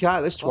 1 spin,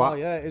 can't it, this twat? Oh,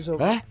 yeah, it is.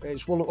 Eh?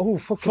 It's one. Oh,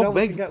 fucking Fuck hell,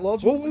 me. we can get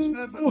loads Whoa, of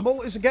whoa, whoa.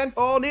 multis again.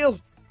 Oh, Neil.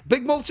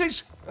 Big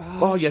multis.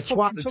 Oh, you Fucking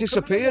twat. They took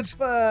disappeared.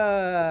 them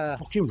off,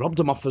 Fucking robbed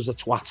them off as a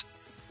twat.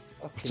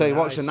 I'll tell you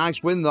what, it's a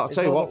nice win, though. I'll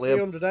tell you what,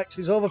 Liam. 300x.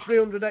 He's over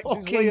 300x.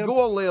 Fucking Liam. go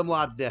on, Liam,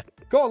 lad.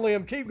 Go on,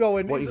 Liam. Keep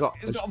going. What you got?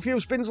 He's got a few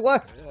spins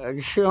left.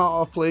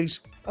 Oh, please.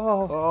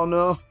 Oh. Oh,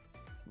 no.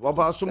 What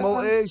about some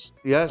Stars. multis?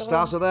 Yeah,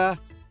 stars are there.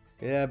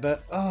 Yeah,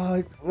 but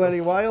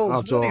very I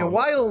wilds. don't- Very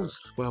wilds.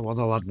 Where were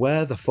they, lad?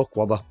 Where the fuck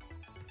were they?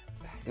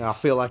 Yeah, I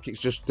feel like it's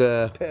just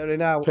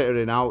Pittering out.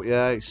 pittering out.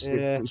 Yeah,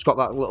 it's got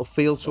that little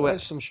feel to it.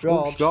 There's some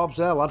straws. Straws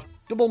there, lad.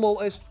 Double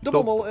multis.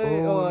 Double multi.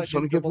 Oh, it's it's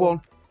only just give double.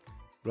 1.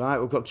 Right,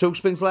 we've got 2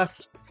 spins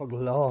left. For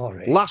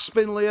glory. Last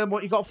spin, Liam.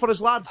 What you got for us,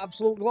 lad?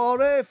 Absolute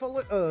glory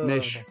for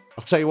Nish.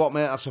 I'll tell you what,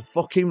 mate. That's a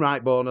fucking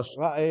right bonus.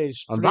 That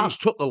is. And that's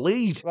took the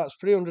lead. That's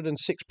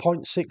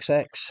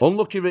 306.6x.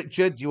 Unlucky,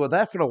 Richard. You were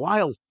there for a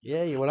while.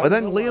 Yeah, you were. But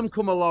then Liam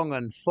come along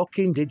and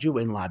fucking did you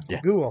win, lad?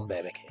 Go on,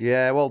 baby.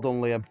 Yeah, well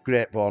done, Liam.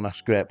 Great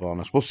bonus, great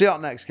bonus. We'll see you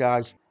out next,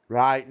 guys.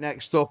 Right,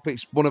 next up,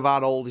 it's one of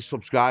our oldest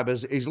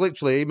subscribers. He's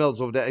literally emailed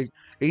us over there.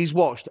 He's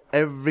watched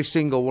every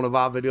single one of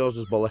our videos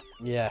as Bully.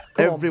 Yeah.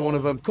 Every one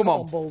of them. Come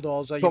on.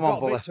 Bulldozer. Come You've on, got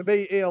a bit Bully. to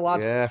beat here, lad.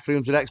 Yeah,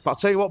 300x. But I'll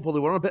tell you what, Bully,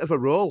 we're on a bit of a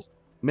roll.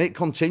 Make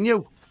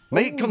continue.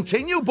 Make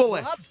continue,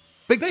 Bully. Lad.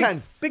 Big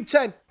 10. Big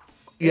 10.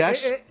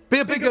 Yes. Be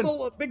a big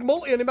one. Big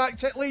multi, and he might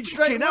take lead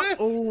straight away.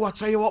 Oh, I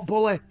tell you what,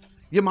 Bully.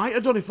 You might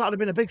have done if that had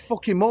been a big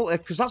fucking multi,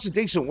 because that's a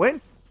decent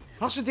win.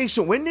 That's a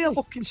decent win, Neil.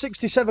 Fucking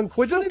 67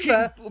 quid on it Fucking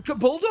there. look at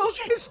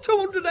Bulldozer. It's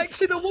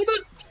 200x in a winner.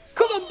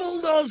 Come on,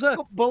 Bulldozer.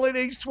 Bully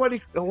needs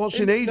 20. Oh, what's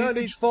he need? No, he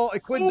needs 40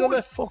 quid, Oh, doesn't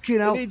he? fucking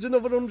hell. He needs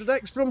another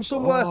 100x from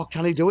somewhere. Oh,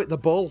 can he do it? The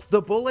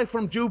Bully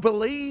from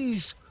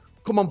Jubilees.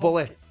 Come on,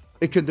 Bully.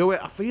 He can do it.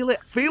 I feel it.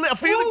 I feel it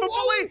from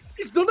Bully.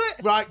 He's done it.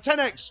 Right,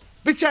 10x.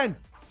 Be 10.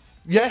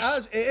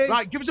 Yes. It is.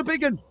 Right, give us a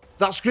big one.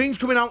 That screen's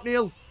coming out,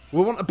 Neil.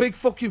 We want a big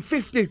fucking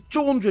 50,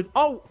 200.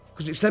 Oh,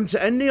 because it's them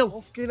to end,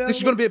 Neil. Fucking hell, This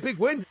is going to be a big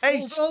win. 8.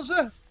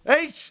 Bulldozer.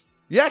 8.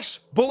 Yes.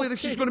 Bully,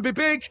 this is going to be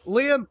big.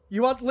 Liam,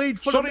 you had lead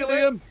for Sorry, a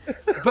minute.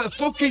 Liam. But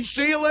fucking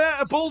see you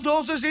later.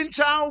 Bulldozer's in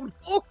town.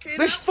 Fucking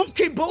This hell.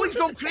 fucking Bully's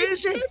gone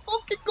crazy.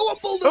 Fucking go on,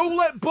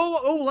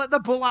 Bulldozer. Let the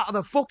bull out of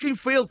the fucking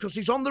field because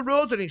he's on the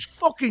road and he's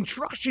fucking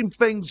trashing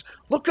things.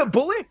 Look at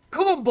Bully.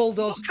 Come on,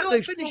 Bulldozer. Look at Don't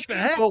this finish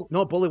fucking there. bull.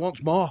 No, Bully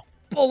wants more.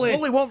 Bully.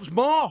 Bully wants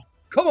more.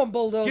 Come on,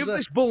 Bulldozer. Give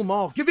this bull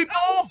more. Give him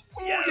more.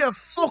 Oh, you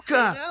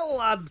fucker. Hell,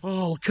 lad.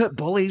 Oh, look at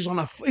Bully.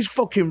 He's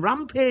fucking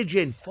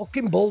rampaging.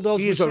 Fucking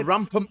Bulldozer. He is a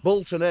rampant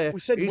bull today. we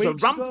said He's a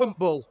weeks rampant ago-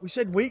 bull. We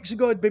said weeks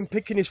ago he'd been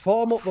picking his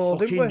form up, though,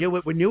 Fucking didn't we? knew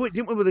it. We knew it,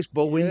 didn't we, with this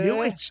bull? We knew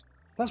Yeah. it.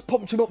 That's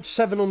pumped him up to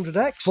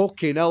 700x.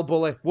 Fucking hell,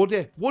 Bully. Would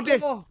he?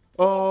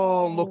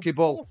 Oh, lucky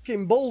bull.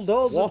 Fucking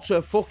Bulldozer. What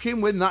a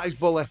fucking win that is,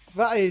 Bully.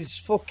 That is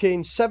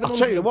fucking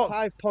tell you what.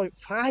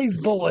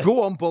 705.5, Bully.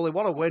 Go on, Bully.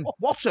 What a win.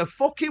 What a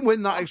fucking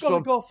win that I've is, got to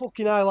son. go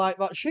fucking highlight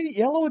that sheet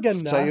yellow again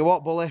now. Tell you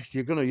what, Bully.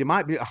 You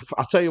might be.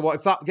 I'll tell you what,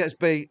 if that gets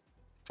beat,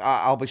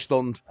 I'll be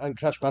stunned. And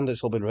Crash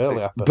Bandits will be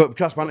really happy. But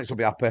Crash Bandits will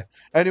be happy.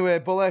 Anyway,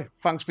 Bully,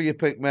 thanks for your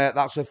pick, mate.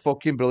 That's a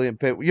fucking brilliant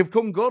pick. You've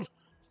come good.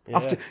 Yeah.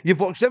 After you've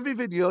watched every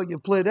video,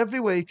 you've played every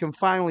week, and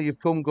finally you've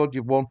come good.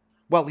 You've won.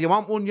 Well, you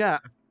haven't won yet,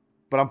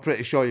 but I'm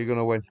pretty sure you're going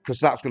to win because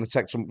that's going to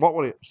take some. What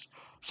was it?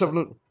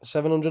 700.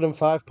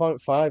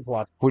 705.5,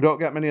 lad. We don't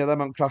get many of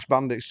them on Crash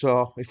Bandits,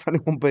 so if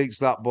anyone beats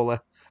that bully,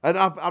 and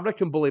I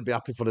reckon Bully'd be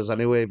happy for us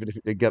anyway, even if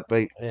it did get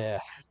beat. Yeah.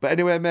 But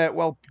anyway, mate,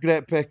 well,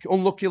 great pick.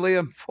 Unlucky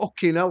Liam.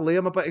 Fucking hell,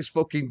 Liam. I bet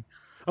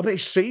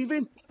he's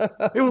seething.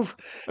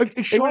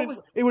 Surely,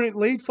 He were in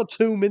lead for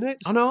 2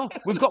 minutes. I know.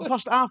 We've got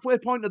past the halfway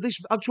point of this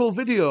actual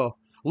video.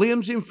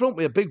 Liam's in front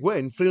with a big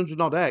win,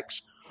 300 odd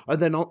X. And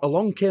then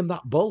along came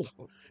that bull.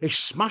 He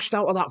smashed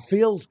out of that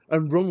field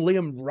and run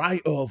Liam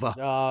right over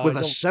with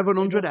a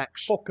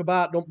 700X. Fuck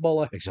about, don't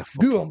bully. He's a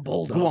fucking... Go on,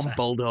 bulldozer. Go on,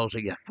 bulldozer,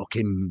 you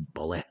fucking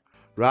bully.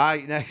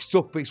 Right, next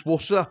up, it's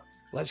Wusser.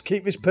 Let's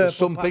keep this purple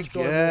Some patch big,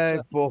 going, yeah,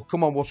 Wusser. but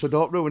come on, Wusser,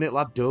 don't ruin it,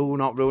 lad. Do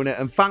not ruin it.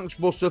 And thanks,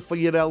 Wusser, for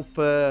your help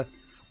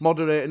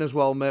moderating as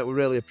well, mate. We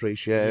really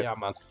appreciate it. Yeah,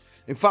 man.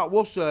 In fact,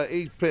 Wusser,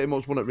 he's pretty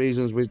much one of the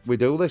reasons we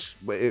do this.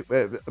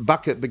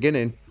 Back at the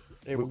beginning,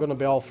 Yeah, we're going to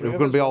be all three. we're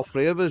going to be all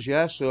three of us,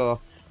 yeah. So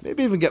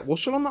maybe even get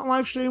Wusser on that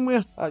live stream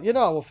with you. You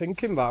know, I was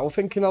thinking that. I was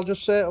thinking I'll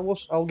just say to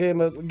Wusser, I'll give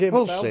him a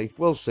We'll bell. see.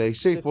 We'll see.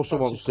 See if Wusser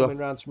wants coming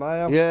to. round to my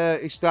house. Yeah,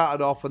 he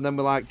started off and then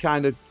we like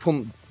kind of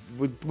couldn't.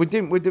 We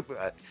didn't. We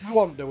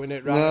weren't doing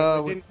it right.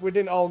 No, we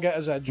didn't all get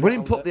his heads We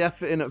didn't round put it. the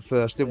effort in at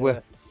first, did we? Yeah.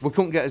 We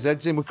couldn't get his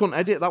heads in. We couldn't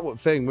edit. That was the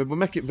thing. We were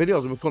making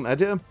videos and we couldn't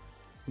edit them.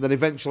 And then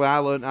eventually I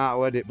learned how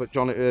to edit, but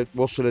Johnny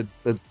Wusser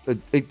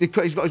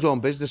he's got his own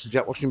business, a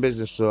jet washing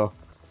business, so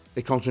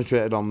he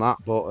concentrated on that.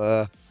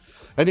 But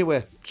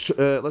anyway,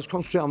 let's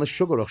concentrate on this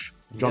sugar rush.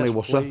 Johnny Yes,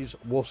 Wusser. please,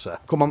 Wusser.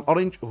 Come on,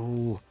 orange.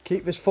 Ooh.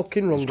 Keep this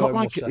fucking run It's got going,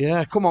 like Wusser.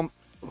 yeah, come on.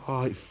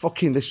 Oh,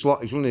 fucking this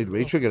slot. He's going to need a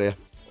re-trigger here.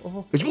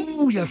 Oh,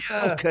 you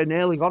fucking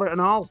nearly got it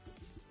and all.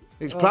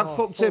 It's Brad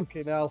fucked him.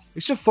 Hell.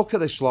 It's a fucker,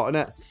 this slot,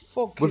 isn't it?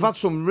 Fucking, We've had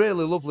some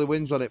really lovely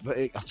wins on it, but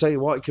I tell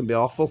you what, it can be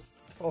awful.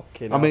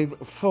 fucking I hell. mean,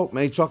 fuck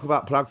me, talk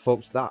about Prague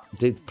fucks. That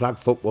did Prague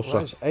fuck Wusser.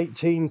 That's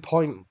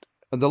 18.45x.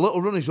 And the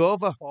little run is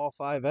over.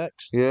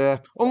 Yeah.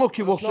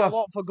 Unlucky That's not a Wusser.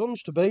 lot for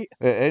Guns to beat.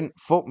 It ain't.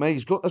 Fuck me,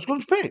 he's got. Has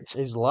Guns picked?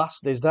 He's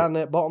last. He's down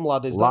there at bottom,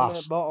 lad. He's down there at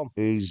Last. bottom.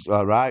 He's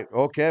right.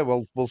 Okay,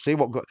 well, we'll see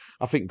what.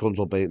 I think Guns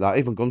will beat that.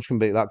 Even Guns can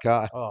beat that,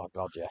 can't he? Oh,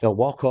 God, yeah. He'll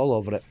walk all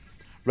over it.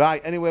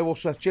 Right, anyway,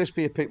 Wusser, cheers for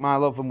your pick, my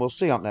love, and we'll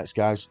see you up next,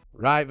 guys.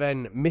 Right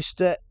then,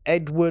 Mr.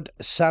 Edward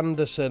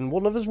Sanderson,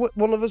 one of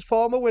his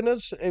former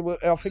winners.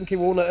 I think he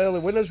won at early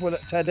winners with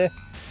at Teddy,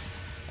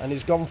 and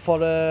he's gone for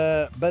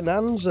a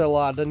bonanza,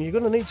 lad. And you're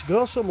going to need to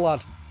go some,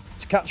 lad,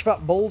 to catch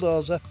that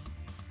bulldozer.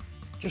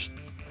 Just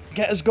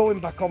get us going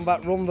back on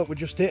that run that we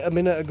just hit a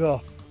minute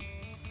ago.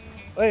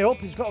 Hey,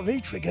 up, he's got a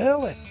retrig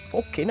early.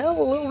 Fucking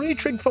hell, a little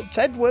retrig for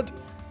Tedward.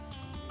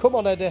 Come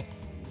on, Eddie.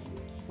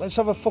 Let's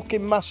have a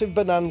fucking massive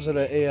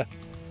bonanza here.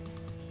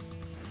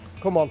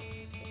 Come on.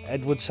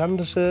 Edward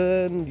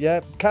Sanderson.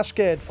 Yeah,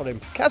 cascade for him.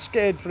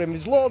 Cascade for him.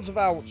 There's loads of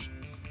outs.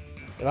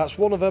 Yeah, that's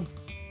one of them.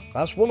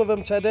 That's one of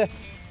them, Teddy.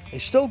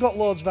 He's still got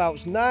loads of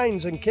outs.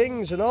 Nines and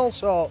kings and all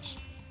sorts.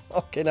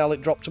 Fucking hell,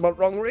 it dropped him at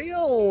wrong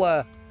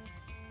reel.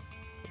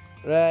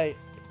 Right.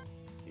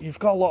 You've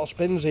got a lot of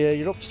spins here.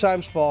 You're up to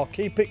 ×4.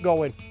 Keep it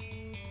going.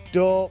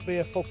 Don't be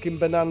a fucking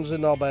bonanza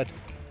knobhead.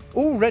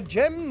 Ooh, red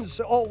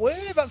gems all the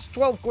way. That's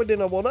 12 quid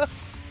in a winner.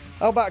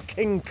 How about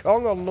King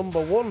Kong on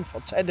number 1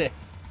 for Teddy?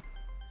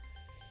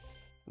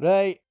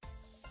 Right.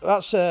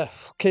 That's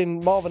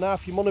fucking more than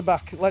half your money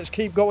back. Let's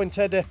keep going,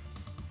 Teddy.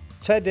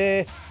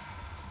 Teddy.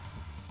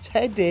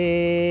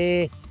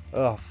 Teddy.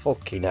 Oh,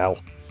 fucking hell.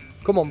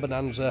 Come on,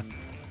 bonanza.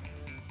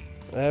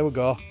 There we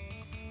go.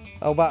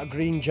 How about a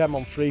green gem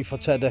on 3 for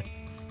Teddy?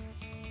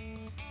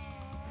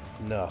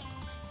 No.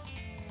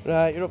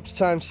 Right, you're up to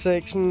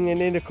 ×6, and you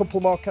need a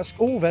couple more casks.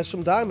 Oh, there's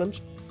some diamonds.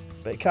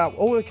 But he can't.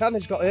 Oh, he can,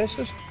 he's got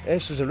aces.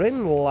 Aces are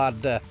in,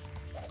 lad.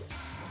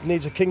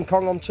 Needs a King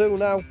Kong on 2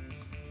 now.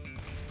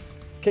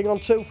 King on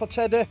 2 for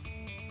Teddy.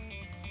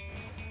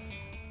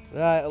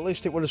 Right, at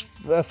least it was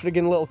a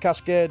friggin' little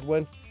cascade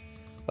win.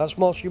 That's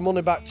most of your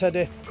money back,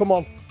 Teddy. Come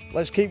on,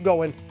 let's keep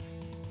going.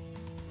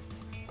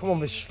 Come on,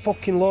 there's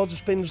fucking loads of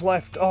spins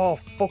left. Oh,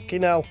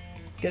 fucking hell.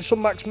 Get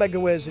some max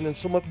megaways in and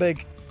something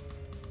big.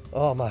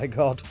 Oh, my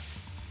God.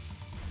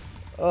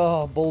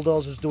 Oh,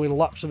 Bulldozer's doing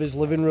laps of his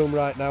living room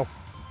right now.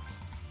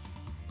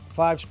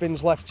 5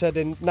 spins left,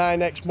 Teddy.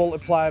 9x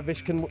multiplier.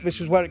 This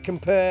is where it can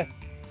pay.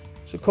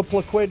 It's a couple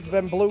of quid.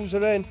 Them blues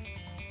are in.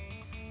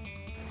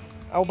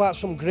 How about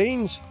some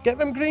greens? Get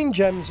them green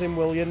gems in,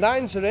 will you?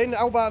 9s are in.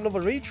 How about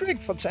another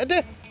retrig for Teddy?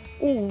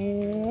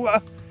 Ooh.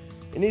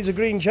 He needs a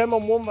green gem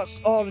on 1. That's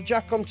a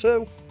jack on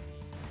 2.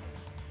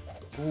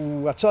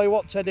 Ooh, I tell you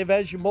what, Teddy,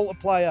 there's your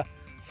multiplier.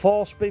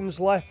 4 spins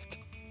left.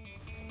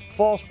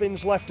 4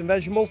 spins left, and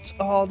there's your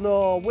oh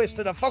no,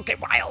 wasted a fucking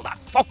wild. I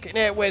fucking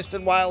hate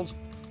wasted wilds.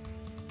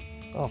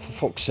 Oh, for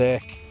fuck's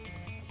sake.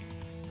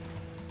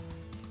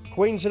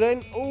 Queens are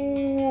in.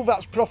 Ooh,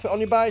 that's profit on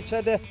your buy,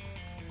 Teddy.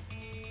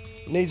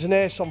 Needs an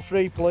ace on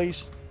 3,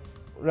 please.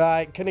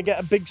 Right, can he get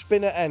a big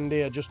spin at end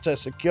here just to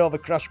secure the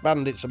Crash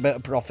Bandits a bit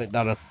of profit,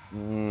 Darren?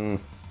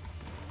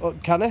 Oh,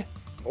 can he?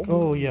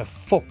 Oh, you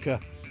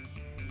fucker.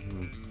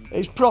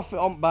 It's profit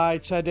on buy,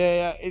 Teddy.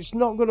 It's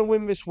not going to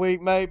win this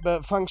week, mate,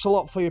 but thanks a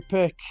lot for your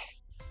pick.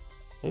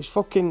 It's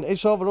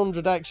over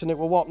 100x and it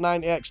were what,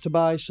 90x to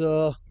buy,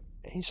 so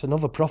it's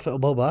another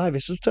profitable buy.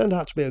 This has turned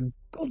out to be a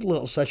good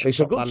little session. It's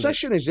a good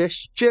session, is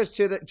this? Cheers,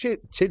 Tiddy.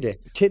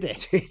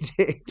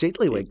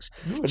 Tiddlywinks.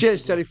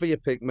 Cheers, Teddy, for your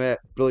pick, mate.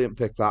 Brilliant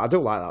pick, that. I do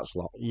like that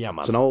slot. Yeah,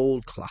 man. It's an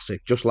old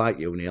classic, just like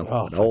you, Neil.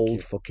 An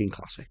old fucking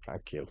classic.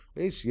 Thank you.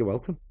 You're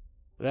welcome.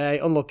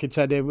 Right, unlucky,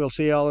 Teddy. We'll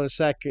see you all in a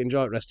sec.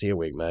 Enjoy the rest of your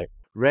week, mate.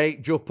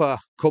 Right, Jupper.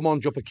 Come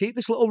on, Jupper. Keep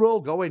this little roll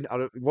going.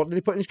 What did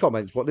he put in his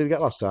comments? What did he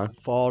get last time?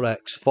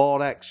 4x.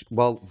 4x.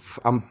 Well,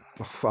 I'm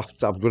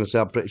going to say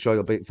I'm pretty sure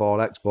you'll beat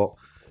 4x, but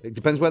it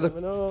depends whether...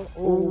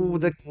 Oh,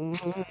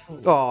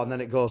 and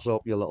then it goes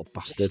up, you little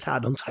bastard.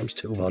 Start on times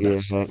 2, though.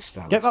 Yeah,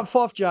 get that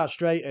 4th jar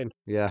straight in.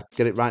 Yeah,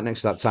 get it right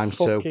next to that times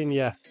 2. Fucking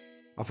yeah.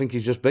 I think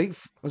he's just beat...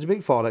 Has he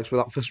beat 4x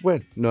with that first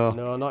win? No.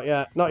 No, not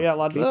yet. Not yet,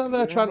 lad.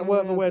 They're trying to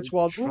work their way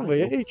towards... Oh, they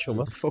hit each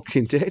other. They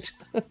fucking did.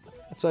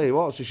 Tell you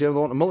what, it's a shame they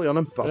want a multi on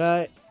him.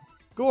 Right.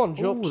 Go on,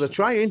 Jups. Oh, they're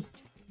trying.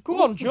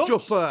 Go on, Jups.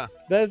 Jupper.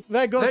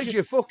 There goes There's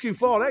your fucking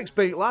 4x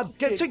beat, lad.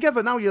 Get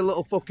together now, you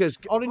little fuckers.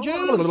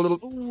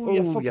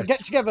 Oranges.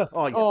 Get together.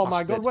 Oh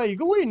my God, where are you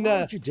going?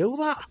 Why would you do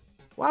that?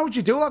 Why would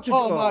you do that to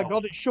Oh my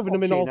God, it's shoving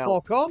them in all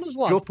 4 corners,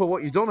 lad. Jupper,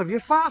 what you done? Have you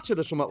farted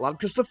or something, lad?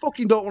 Because they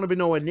fucking don't want to be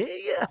nowhere near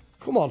you.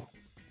 Come on.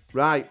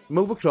 Right,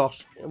 move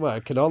across. Well, I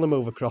can only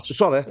move across.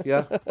 Sorry,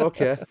 yeah,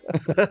 okay.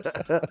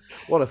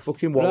 What a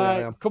fucking wally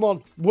I am. Come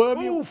on,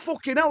 worm you. Oh,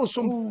 fucking hell,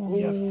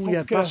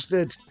 you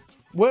bastard.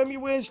 Worm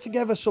your ways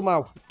together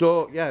somehow.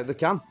 Yeah, they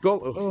can.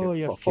 Go. Oh,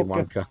 you fucking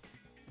fucker. wanker.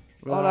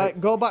 Right. All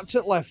right, go back to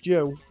the left,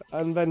 you.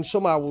 And then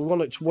somehow we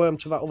want it to worm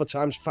to that other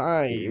times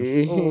 5.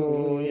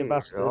 Oh, you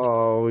bastard.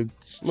 Oh,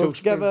 it's move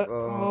together.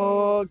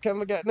 Oh, can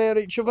we get near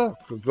each other?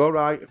 Go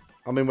right.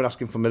 I mean, we're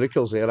asking for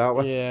miracles here, aren't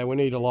we? Yeah, we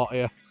need a lot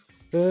here.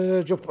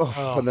 Jump.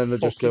 And then they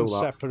just do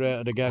that.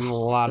 Separated again,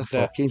 lad.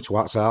 They're fucking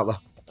twats, aren't they?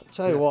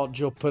 Tell you what,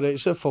 Jumper,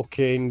 it's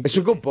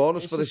a good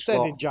bonus for this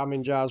steady slot.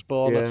 jamming jars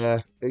bonus.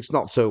 Yeah, it's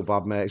not too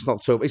bad, mate.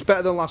 It's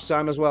better than last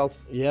time as well.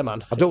 Yeah,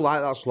 man. I do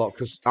like that slot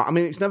because, I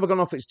mean, it's never gone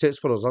off its tits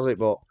for us, has it?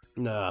 But,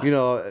 no. You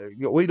know,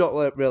 we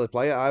don't really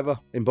play it either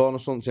in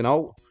bonus hunting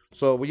out.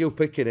 So with you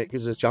picking it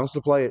gives us a chance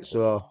to play it.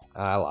 So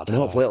lad. And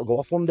hopefully it'll go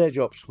off one day,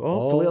 Jobs.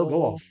 Hopefully it'll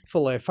go off.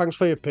 Hopefully. Thanks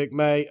for your pick,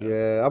 mate.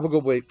 Yeah, have a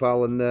good week,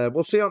 pal, and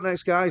we'll see you up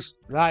next, guys.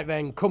 Right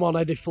then, come on,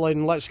 Eddie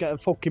Flynn. Let's get a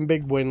fucking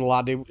big win,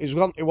 lad. He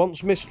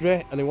wants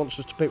mystery, and he wants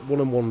us to pick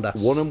 1 and 1.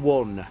 1 and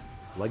 1,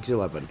 legs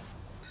 11.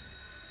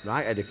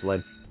 Right, Eddie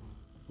Flynn.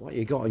 What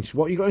you got in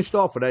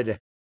store for Eddie?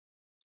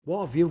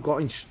 What have you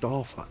got in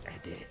store for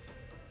Eddie?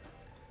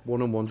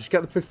 1 and 1. Just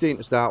get the 15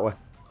 to start with.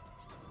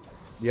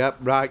 Yep,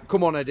 right.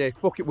 Come on, Eddie.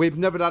 Fuck it. We've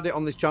never had it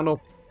on this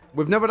channel.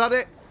 We've never had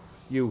it.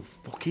 You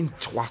fucking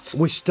twat.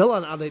 We still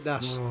haven't had it,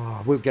 Das.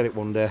 Oh, we'll get it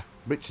one day.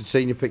 Richard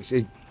Senior picks.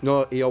 He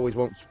always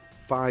wants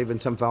 5 and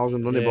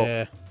 10,000, doesn't he?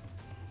 Yeah.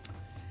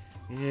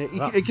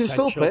 Yeah, he can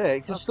still pay.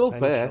 He can still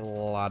pay.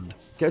 Lad.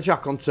 Get a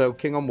jack on 2,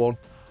 king on 1.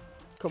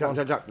 Come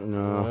on. Jack.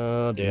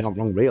 No. Oh, dear. Not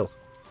wrong, real.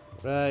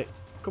 Right.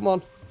 Come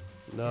on.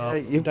 No,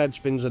 Yeah, dead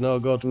spins are no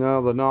good.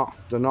 No, they're not.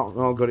 They're not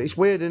no good. It's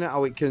weird, isn't it,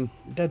 how it can...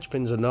 Dead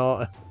spins are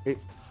naughty.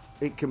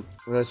 It can...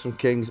 There's some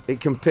kings.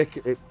 It can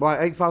pick... like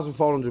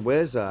 8,400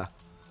 ways there.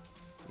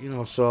 You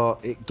know, so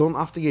it don't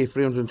have to give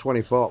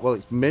 324. Well,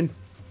 it's min.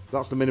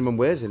 That's the minimum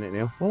ways in it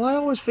now. Well, I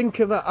always think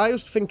of that. I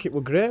used to think it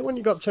were great when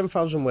you got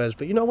 10,000 ways,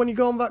 but you know when you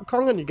go on that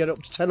Kong and you get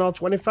up to 10 or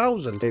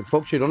 20,000, it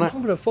fucks you, doesn't it?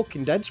 Number of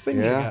fucking dead spins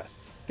you get.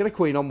 Get a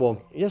queen on 1.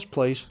 Yes,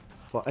 please.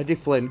 For Eddie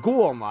Flynn.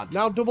 Go on, lad.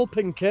 Now double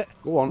pink it.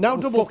 Go on. Now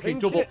double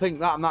pink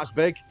that, and that's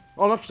big.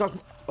 Oh, no, that's...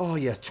 Oh,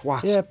 yeah,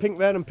 twat. Yeah, pink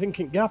there and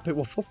pink in gap. It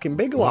were fucking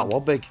big, lad. That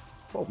was big.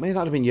 Fuck me,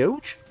 that'd have been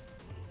huge.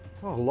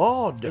 Oh,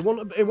 Lord. It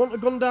wouldn't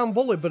have gone down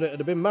bully, but it'd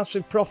have been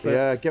massive profit.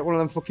 Yeah, get one of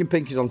them fucking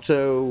pinkies on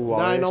 2.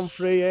 9 on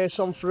 3, ace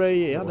on 3.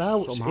 He had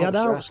outs. He had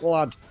outs,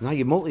 lad. Now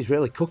your multi's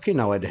really cooking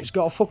now, Eddie. He's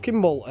got a fucking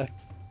multi.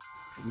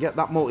 Get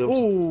that multi.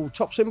 Ooh,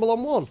 top symbol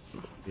on 1.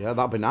 Yeah,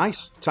 that'd be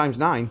nice. Times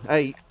 9,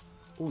 8.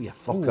 Oh, you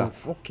fucker. Ooh,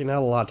 fucking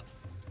hell, lad.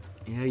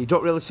 Yeah, you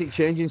don't really see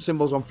changing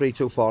symbols on 3,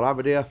 2, 4,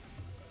 either, do you?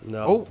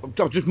 No. Oh,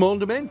 I've just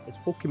moaned them in. It's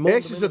fucking moaned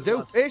Aces are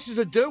due. Aces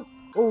are due.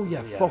 Oh, you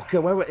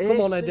fucker. Where were aces?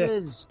 Come on,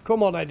 Eddie.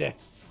 Come on, Eddie.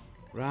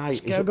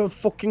 Right. Get a good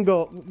fucking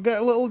go. Get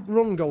a little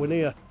run going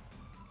here.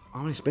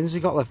 How many spins has he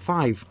got left?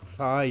 5.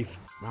 5.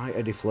 Right,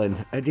 Eddie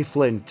Flynn. Eddie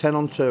Flynn, 10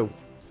 on 2.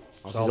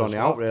 That's his only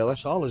out, really.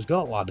 That's all he's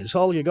got, lad. It's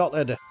all you got,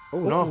 Eddie. Oh,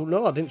 no. Oh,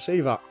 no, I didn't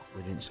see that.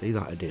 We didn't see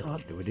that, Eddie.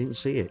 We didn't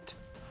see it.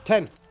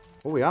 10.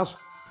 Oh, he has.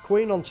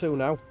 Queen on 2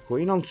 now.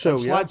 Queen on 2, yeah.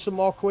 Slide some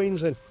more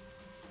queens in.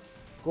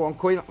 Go on,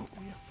 Queen. Oh,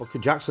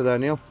 fucking jacks are there,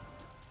 Neil.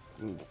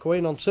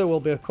 Queen on 2 will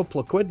be a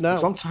couple of quid now.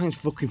 Sometimes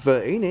fucking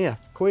 13 here.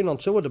 Queen on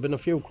 2 would have been a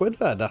few quid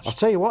there, Das. I'll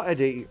tell you what,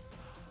 Eddie.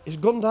 He's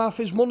gunned half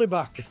his money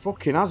back. He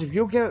fucking has. If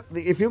you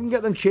can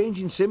get them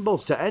changing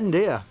symbols to end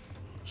here,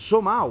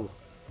 somehow.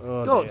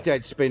 Oh, don't dear.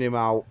 dead spin him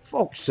out.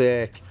 Fuck's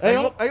sake. Hey,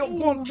 up,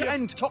 go on, yeah,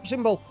 end. Top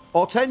symbol.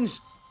 Or 10s.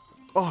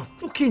 Oh,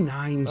 fucking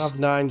 9s. Have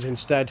 9s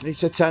instead.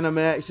 It's a tenner,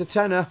 mate. It's a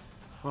tenner.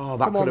 Oh,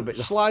 that could have been...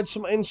 Slide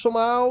some in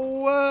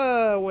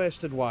somehow.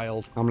 Wasted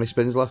wild. How many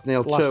spins left,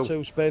 Neil? Last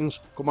 2 spins.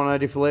 Come on,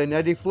 Eddie Flynn.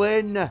 Eddie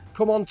Flynn.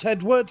 Come on,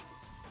 Tedward.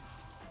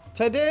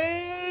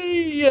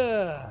 Teddy!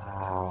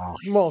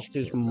 Lost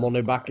his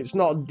money back. It's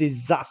not a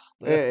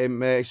disaster.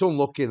 Mate, it's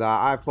unlucky that.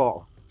 I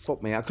thought,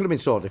 fuck me, I could have been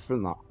so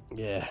different that.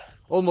 Yeah.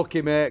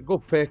 Unlucky, mate.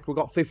 Good pick. We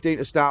got 15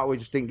 to start. We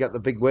just didn't get the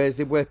big ways,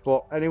 did we?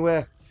 But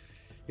anyway,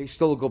 it's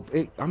still a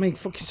good. I mean,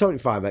 fucking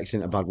 75x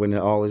isn't a bad win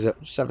at all, is it?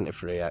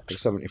 73x.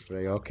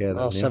 73. Okay, then.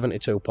 Well,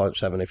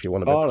 72.7 if you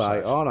want to be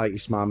All right, you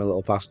smarmy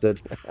little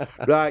bastard.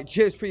 Right,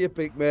 cheers for your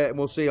pick, mate, and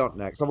we'll see you on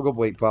next. Have a good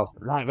week, pal.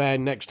 Right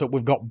then, next up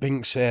we've got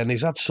Binks here, and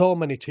he's had so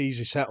many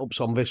teasy setups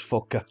on this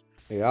fucker.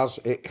 He has.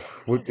 It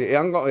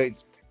hasn't got it.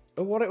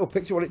 What it will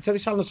picture? What it? Terry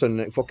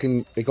Sanderson. It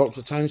got up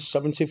to times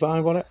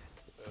 75 on it.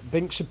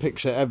 Binksy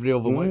picks it every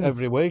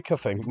week, I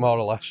think, more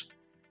or less.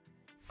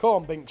 Come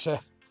on, Binksy.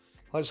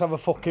 Let's have a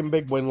fucking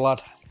big win,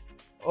 lad.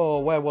 Oh,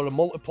 where were a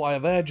multiplier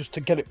there just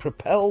to get it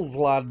propelled,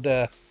 lad?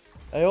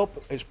 Hey up,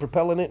 it's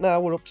propelling it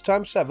now. We're up to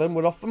times 7.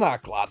 We're off the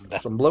mark, lad.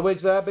 Some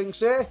blueids there,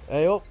 Binksy.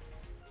 Hey up.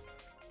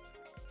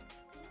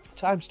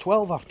 Times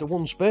 12 after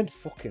one spin.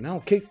 Fucking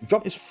hell,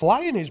 drop. It's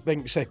flying, his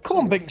Binksy. Come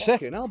on, Binksy.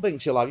 Fucking hell,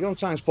 Binksy, lad. You're on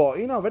times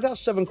 14 already.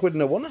 That's £7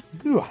 in a winner.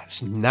 Ooh,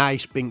 that's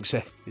nice,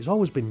 Binksy. He's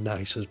always been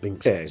nice as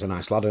Binksy. Yeah, he's a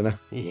nice lad, isn't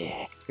he?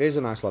 Yeah. He's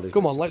a nice lad.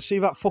 Come on, let's see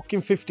that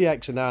fucking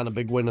 50x and a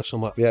big win or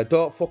something. Yeah,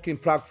 don't fucking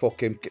prag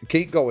fuck him.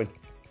 Keep going.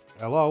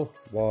 Hello?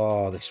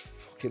 Wow, this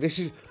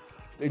is...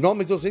 He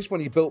normally does this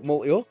when you built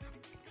multi up.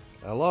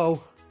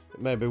 Hello?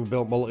 Maybe we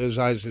built multi as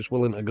high as it's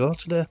willing to go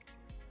today.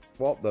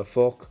 What the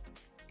fuck?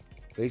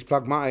 These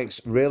pragmatics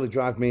really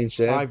drive me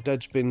insane. 5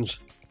 dead spins.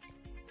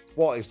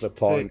 What is the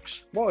point?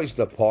 Six. What is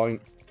the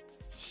point?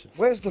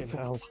 Where's the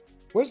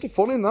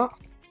fun in that?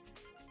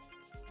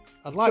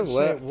 I'd like to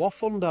say it was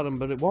fun, Darren,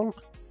 but it wasn't.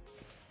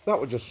 That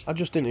was just... I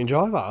just didn't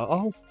enjoy that at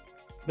all.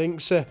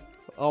 Binksy,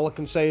 all I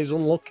can say is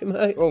unlucky,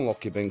 mate.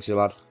 Unlucky, Binksy,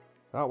 lad.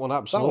 That one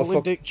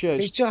absolutely dick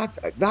chased.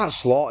 That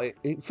slot,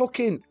 it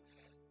fucking...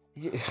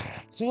 I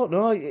don't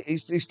know.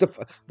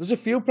 There's a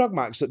few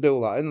pragmatics that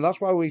do that, and that's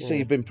why we see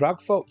you've been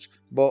prag fucked.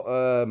 But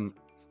I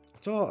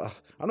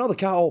know they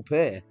can't all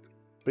pay,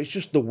 but it's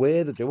just the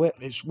way they do it.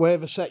 It's where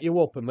they set you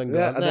up and then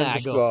go, and then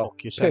just go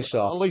fuck yourself. piss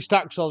off. At least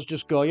Axel's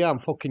just go, yeah, I'm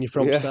fucking you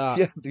from start.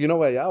 Yeah, you know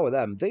where you are with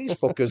them. These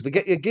fuckers, they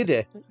get you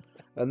giddy,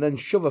 and then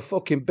shove a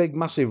fucking big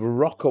massive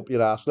rock up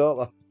your ass, don't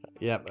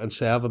they? Yep, and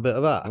say have a bit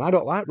of that. And I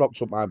don't like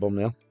rocks up my bum,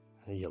 Neil.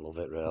 You love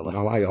it, really.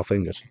 I like your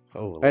fingers.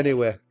 Oh,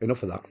 anyway,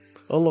 enough of that.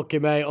 Unlucky,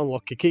 mate,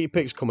 unlucky. Keep your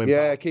picks coming.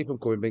 Yeah, keep them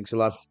coming, Binksy,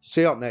 lad.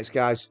 See you up next,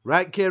 guys.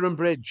 Right, Kieran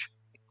Bridge.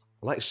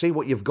 Let's see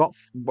what you've got.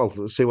 Well,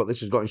 let's see what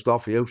this has got in store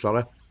for you,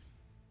 sorry.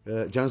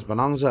 James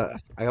Bonanza.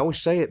 I always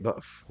say it, but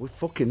we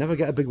fucking never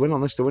get a big win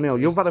on this, do we, Neil?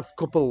 You've had a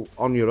couple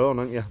on your own,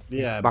 haven't you?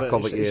 Yeah, Back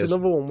but it's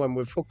another one when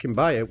we fucking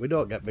buy it, we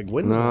don't get big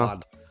wins,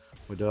 lad.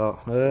 We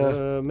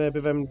don't.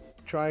 Maybe them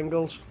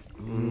triangles.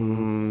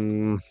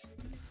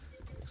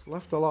 It's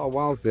left a lot of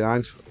wilds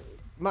behind.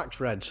 Max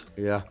Reds.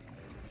 Yeah.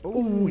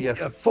 Oh, yeah.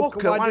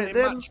 Fuck, why didn't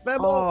it match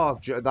Memo? Oh,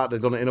 that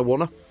they'd done it in a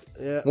wonner.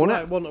 Yeah, Won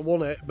it? it?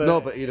 Won it. But... No,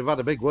 but you'd have had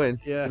a big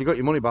win. Yeah. And you got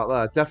your money back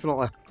there,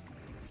 definitely.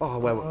 Oh,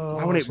 well,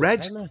 why wasn't it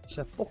red? It's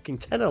a fucking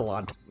tenner,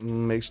 lad. I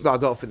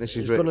don't think this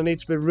is... He's going to need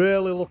to be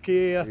really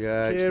lucky here.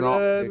 Yeah,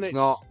 Kieran, it's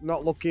not.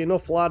 Not lucky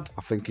enough, lad.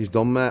 I think he's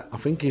done, mate. I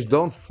think he's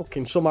done.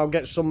 Fucking somehow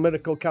get some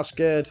miracle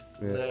cascade.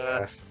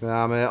 Yeah,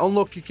 mate.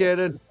 Unlucky,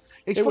 Kieran.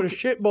 It was a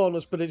shit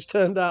bonus, but it's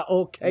turned out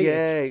okay.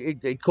 Yeah,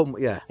 it come.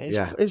 Yeah,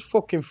 It's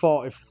fucking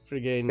 40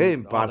 friggin'. It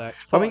ain't bad.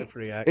 I mean,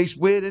 it's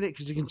weird, isn't it?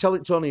 Because you can tell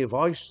it to your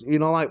voice. You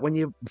know, like when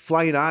you're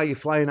flying high, you're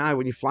flying high.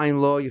 When you're flying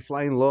low, you're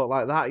flying low.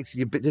 Like that,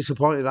 you're a bit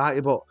disappointed, aren't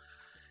you? But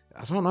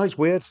I don't know. It's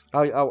weird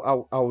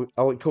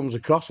how it comes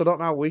across. I don't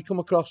know how we come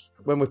across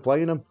when we're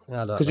playing them.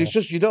 Because it's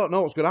just you don't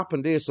know what's going to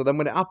happen, do you? So then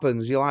when it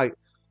happens, you're like,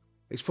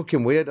 it's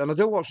fucking weird. And I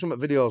do watch some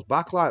videos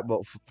back, like,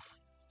 but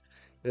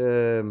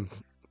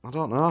I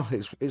don't know.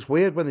 It's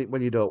weird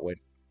when you don't win.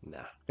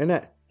 Nah.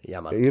 Innit? Yeah,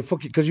 man. You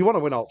fucking because you want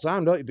to win all the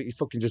time, don't you? But you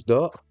fucking just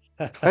don't.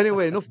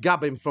 Anyway, enough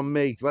gabbing from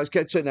me. Let's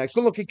get to it next.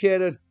 Unlucky,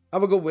 Kieran.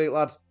 Have a good week,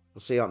 lad.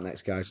 We'll see you on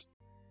next, guys.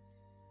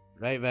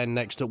 Right then,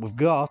 next up we've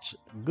got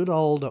good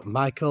old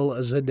Michael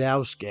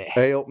Zadowski.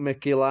 Hey up,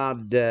 Mickey,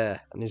 lad.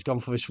 And he's gone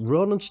for this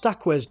Ronan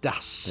Stackways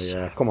Das.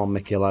 Yeah, come on,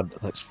 Mickey, lad.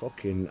 Let's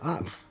fucking...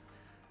 I've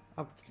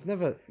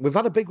never... We've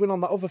had a big win on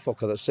that other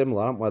fucker that's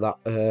similar, haven't we?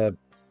 That...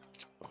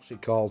 what's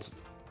it called?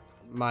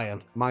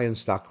 Mayan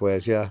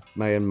Stackways, yeah.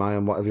 Mayan,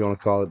 whatever you want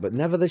to call it. But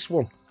never this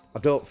one, I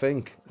don't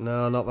think.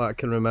 No, not that I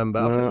can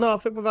remember. No. I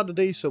think we've had a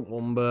decent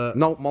one, but...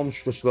 Not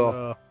monstrous,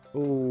 though.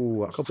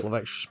 Ooh, a couple of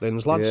extra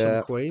spins, lads,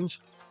 some queens.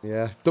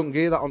 Yeah, don't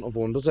give that on other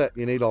one, does it?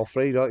 You need all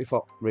three, don't you,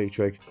 for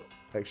retrig?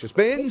 Extra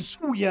spins.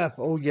 Oh, yeah, twat.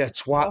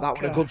 Okay.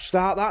 That was a good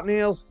start, that,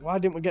 Neil. Why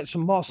didn't we get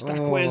some more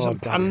Stackways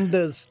and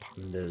pandas?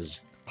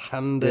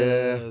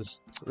 Pandas.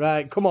 Yeah.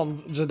 Right, come on,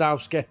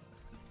 Zadowski.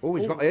 Oh,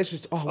 he's got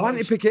aces. Oh, why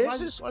didn't he pick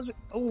aces? 10.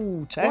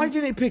 Why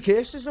didn't he pick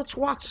aces, a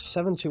twat?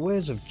 70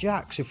 ways of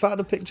jacks. If I'd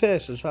have picked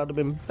aces, I'd have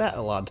been better,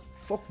 lad.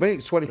 Fuck me,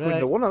 it's 20 quid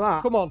to one of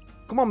that. Come on,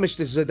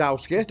 Mr.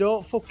 Zadowski.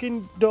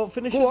 Don't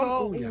finish Go us on.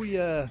 all. Oh,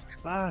 yeah.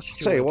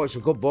 Tell you what, it's a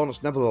good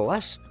bonus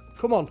nevertheless.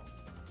 Come on.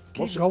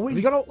 Keep going. Have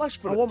you got out less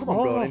for it? I want Come on,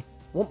 more. Brody.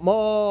 Want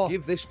more?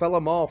 Give this fella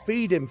more.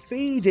 Feed him.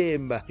 Feed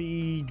him.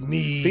 Feed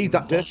me. Feed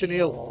that dirty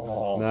Neil.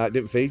 more. No, it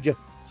didn't feed you.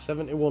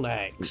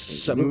 71X.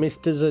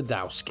 Mr.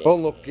 Zadowski.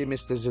 Unlucky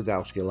Mr.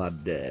 Zadowski,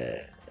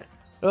 lad.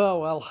 Oh,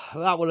 well,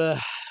 that was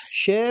a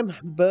shame,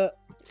 but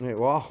It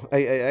was.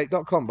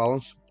 888.com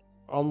balance.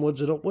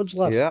 onwards and upwards,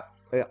 lad. Yeah.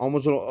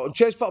 Onwards and upwards.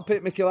 Cheers for the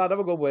pit, Mickey, lad. Have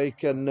a good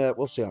week, and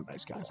we'll see you on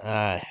next, guys.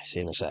 Aye, see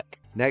you in a sec.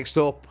 Next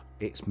up,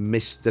 it's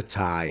Mr.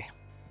 Ty.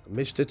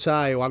 Mr.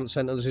 Ty, who hasn't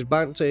sent us his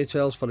bank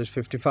details for his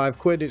 55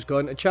 quid, it's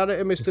going to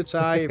charity, Mr.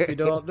 Ty, if you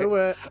don't do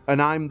it.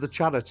 And I'm the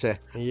charity.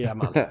 Yeah,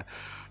 man.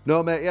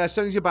 No, mate, yeah,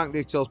 send us your bank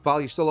details, pal.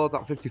 You still owed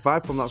that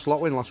 55 from that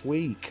slot win last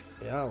week.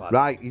 Yeah, lad.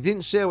 Right, you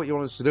didn't say what you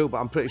wanted us to do, but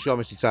I'm pretty sure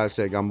Mr. Ty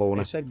said gamble, He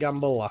wasn't said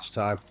gamble last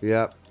time. he?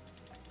 Yeah.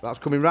 That's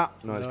coming right.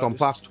 No, it's No, gone it's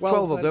past.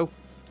 12 will then. do.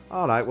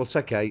 All right, we'll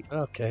take 8.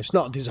 Okay, it's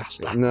not a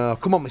disaster. No,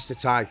 come on, Mr.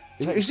 Ty.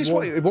 Is this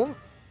what he won?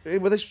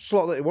 With this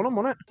slot that he won on,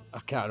 wasn't it? I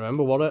can't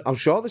remember what it. I'm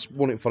sure this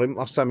won it for him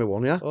last time he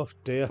won, yeah? Oh,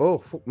 dear. Oh,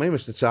 fuck me,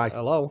 Mr. Ty.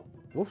 Hello.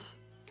 Oof.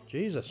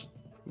 Jesus.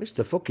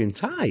 Mr. fucking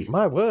Ty.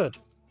 My word.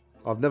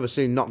 I've never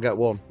seen not get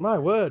one. My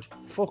word.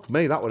 Fuck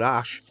me, that would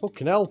Ash.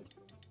 Fucking hell.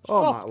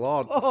 Oh, my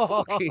lord.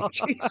 Oh. Fucking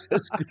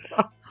Jesus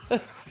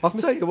Christ. I'll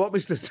tell you what,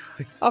 Mr.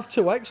 Ty. Have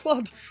 2X,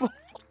 lad.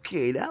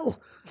 Fucking hell.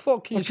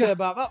 What can you say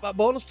about that? That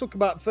bonus took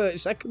about 30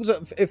 seconds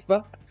at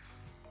IFA.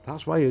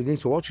 That's why you need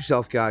to watch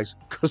yourself, guys,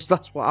 because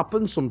that's what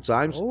happens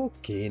sometimes.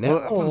 Okay, Well, now,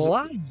 it happens-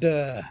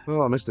 lad. Oh,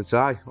 Mr.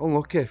 Ty,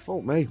 unlucky.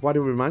 Fuck me. Why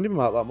do we remind him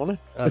about that money?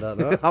 I don't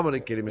know. I'm only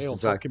kidding, He'll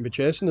Mr. Ty. fucking be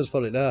chasing us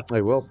for it now. He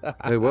will.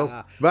 He will.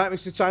 Right,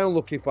 Mr. Ty,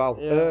 unlucky, pal.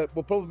 Yeah.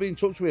 We'll probably be in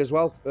touch with you as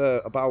well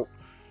about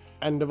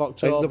End of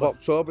October. end of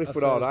October, if A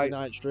we're all Thursday right.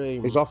 night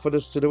stream. He's offered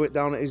us to do it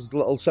down at his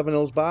little Seven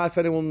Hills bar. If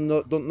anyone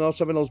don't know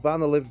Seven Hills bar,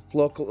 they live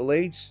local to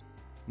Leeds.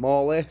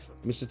 Morley.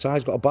 Mr.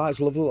 Ty's got a bar. It's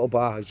a lovely little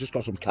bar. He's just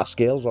got some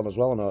cascales on as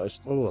well, I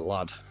noticed. Oh,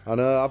 lad.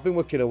 And I've been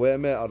working away,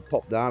 mate. I'd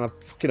pop down. I'm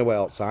fucking away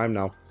all the time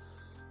now.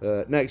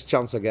 Next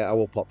chance I get, I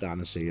will pop down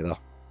and see you, though.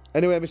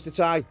 Anyway, Mr.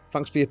 Ty,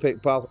 thanks for your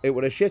pick, pal. It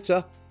were a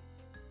shitter,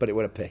 but it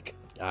were a pick.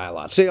 Aye,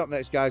 lad. See you up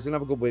next, guys, and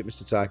have a good week,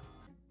 Mr. Ty.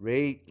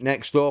 Right,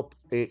 next up,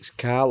 it's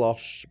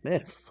Carlos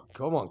Smith.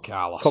 Come on,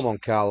 Carlos. Come on,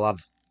 Carl, lad.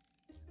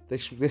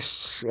 This.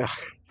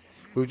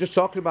 We were just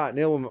talking about it,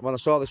 Neil, when I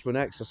saw this one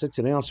next. I said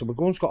to Neil, I said, we're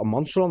going to got a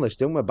monster on this,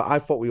 didn't we? But I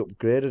thought we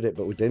upgraded it,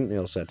 but we didn't,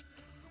 Neil said.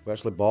 We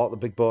actually bought the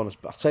big bonus.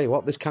 But I tell you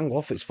what, this can go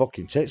off its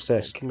fucking tits,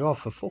 this. It can go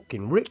for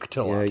fucking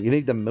Richter, Yeah, lad. you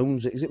need them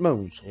moons. Is it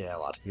moons? Yeah,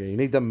 lad. Yeah, you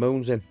need them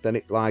moons in. Then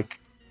it, like,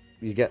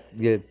 you get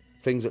your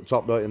things at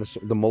top, don't you,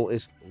 and the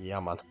multis. Yeah,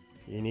 man.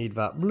 You need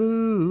that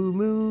blue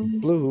moon.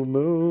 Blue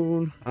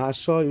moon, I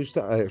saw you.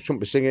 I shouldn't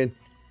be singing,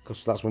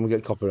 because that's when we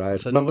get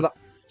copyrighted. So Remember that?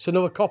 It's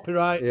another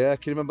copyright. Yeah,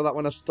 can you remember that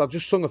when I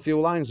just sung a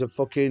few lines of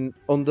fucking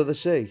Under the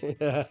Sea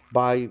Yeah.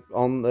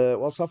 on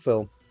what's that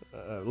film?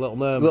 Little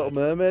Mermaid. Little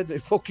Mermaid.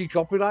 It fucking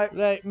copyright.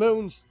 Right,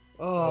 moons.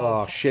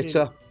 Oh, fucking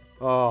shitter.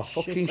 Oh,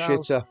 fucking shit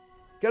house. shitter.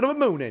 Get another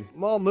moon in.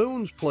 More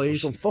moons,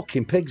 please. Some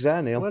fucking pigs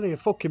there, Neil. Where are your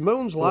fucking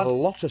moons, There's lad? a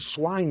lot of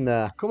swine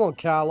there. Come on,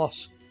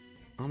 Carlos.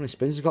 How many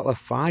spins has got there?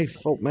 5.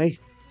 Fuck me.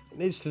 It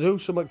needs to do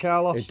something,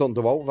 Carlos. It don't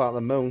do out without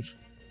the moons.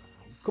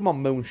 Come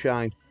on,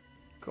 moonshine.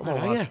 Come Where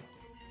on, are lad. you?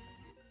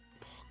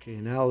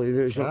 Fucking hell.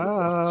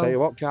 Carl. Tell you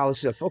what, Carl, this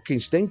is a fucking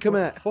stinker,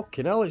 mate.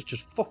 Fucking hell, it's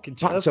just fucking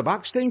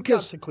Back-to-back stinkers.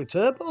 practically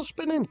turbo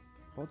spinning.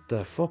 What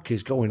the fuck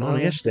is going on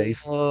here,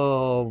 Steve?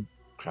 Oh,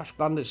 Crash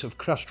Bandits have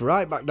crashed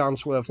right back down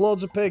to earth.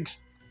 Loads of pigs.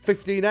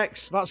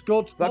 15x. That's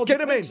good. That Loads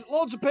get of him pigs. in.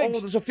 Loads of Oh,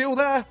 pigs. there's a few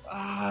there.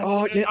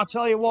 Oh, I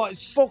tell you what,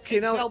 it's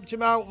Fucking hell. helped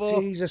him out though.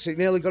 Jesus, it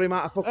nearly got him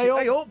out of fucking...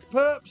 Hey up,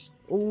 perps.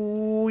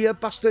 Oh, you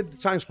bastard.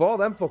 Times 4,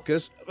 them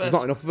fuckers. There's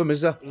not enough of them,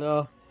 is there?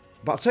 No.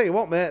 But I'll tell you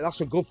what, mate,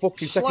 that's a good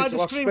fucking second Slide to the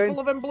last screen spin. full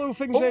of them blue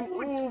things in.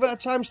 Oh, Ooh, there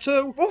times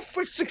 2. Oh,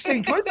 for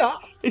 16 quid, that.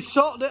 He's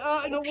sorted it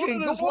out in a Fucking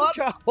wilderness, go on,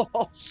 lad.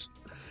 Carlos.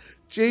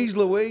 Jeez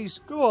Louise.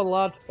 Go on,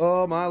 lad.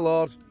 Oh, my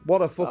lord. What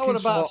a That fucking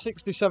was about slot.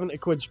 60, 70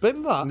 quid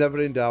spin, that. Never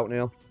in doubt,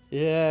 Neil.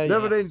 Yeah,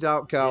 Never in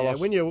doubt, Yeah, Carlos.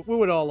 we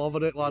were all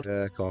over it, lad.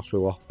 Yeah, of course we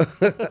were.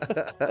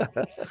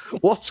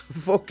 What a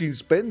fucking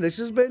spin this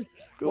has been.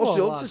 Go What's on,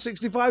 it up lad. to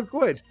 65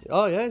 quid?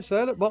 Oh, yeah, it's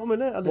there at bottom,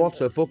 innit? What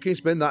a fucking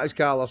spin that is,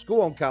 Carlos.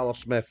 Go on, Carlos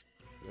Smith.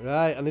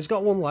 Right, and he's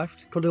got one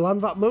left. Could he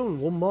land that moon?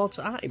 One more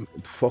time.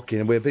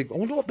 Fucking, we're big. I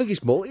wonder what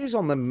biggest multi is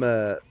on them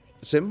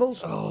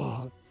symbols.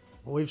 Oh,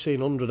 we've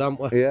seen 100,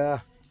 haven't we? Yeah.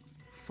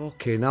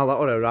 Fucking hell, that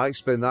was a right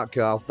spin, that,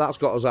 Carl. That's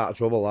got us out of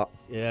trouble, that.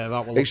 Yeah,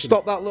 that one. It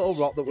stopped that little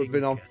rock that we've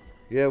been on.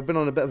 Yeah, we've been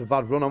on a bit of a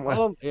bad run, haven't we?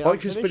 Oh, yeah, You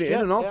can spin it in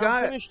and all,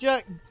 can't you? Finished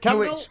yet. No,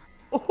 Candle. it's...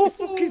 Oh,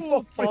 fucking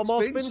four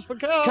more spins for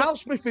Carl. Carl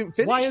Smith didn't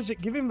finish. Why is it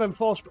giving them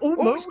 4 spins? Oh,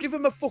 Oh, moon. it's give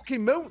him a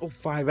fucking moon. Oh,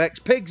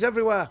 5x. Pigs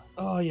everywhere.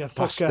 Oh, you fucker.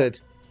 Bastard.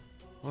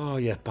 Oh,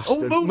 yeah, Oh,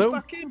 bastard. moon's Moon.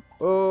 back in.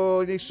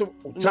 Oh, you need some...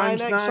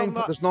 Times 9x 9. on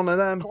that. There's none of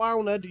them.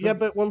 Clown head. Yeah,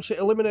 but once it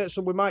eliminates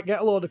them, we might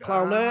get a load of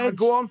clown heads.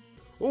 Go on.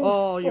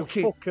 Oh, you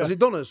fucking... fucker. Has it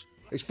done us?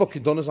 It's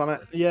fucking done us,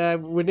 hasn't it? Yeah,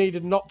 we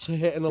needed not to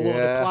hit and a load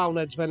Yeah. of clown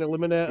heads, then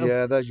eliminate them.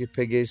 Yeah, there's your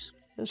piggies.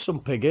 There's some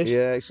piggies.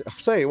 Yeah, I'll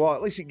tell you what,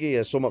 at least it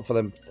gears something for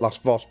them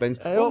last 4 spins.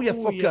 Hey, Oh, you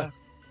fucker. yeah.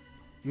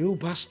 You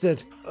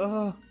bastard.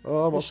 Oh,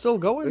 well, it's still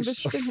going.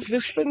 it's-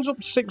 This spins up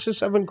to 6 or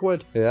 7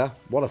 quid. Yeah,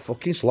 what a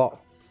fucking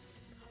slot.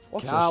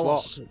 What's a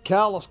slot?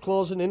 Carlos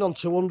closing in on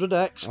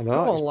 200x. I know,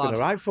 Come on, it's lad. been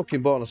a right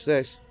fucking bonus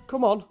this.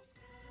 Come on.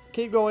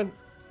 Keep going.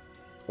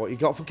 What you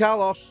got for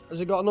Carlos? Has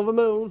he got another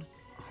moon?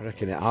 I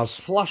reckon it has.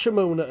 Flash a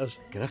moon at us.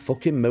 Get a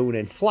fucking moon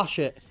in. Flash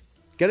it.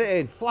 Get it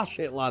in. Flash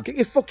it, lad. Get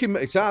your fucking...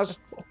 It has.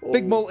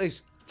 Big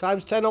multis.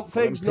 Times 10 on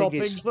pigs. No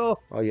pigs, though.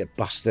 Oh, you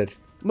bastard.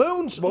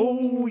 Moons.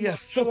 Oh, you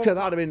fucker.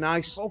 That'd have been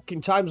nice.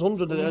 Fucking times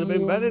 100. It'd have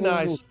been very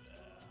nice.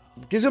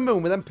 Give us a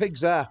moon with them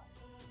pigs there.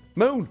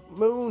 Moon.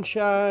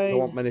 Moonshine. I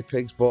want many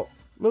pigs, but...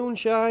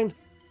 Moonshine.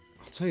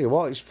 I'll tell you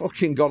what, it's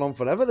fucking gone on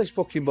forever, this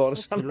fucking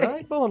bonus.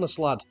 Right, bonus,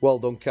 lad. Well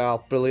done,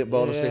 Carl. Brilliant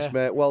bonus this,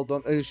 mate. Well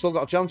done. And you've still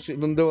got a chance. You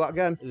can do that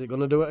again. Is it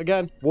going to do it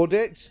again? Would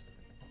it?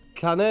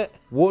 Can it?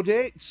 Would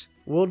it?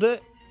 Would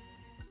it?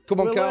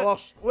 Come on, Will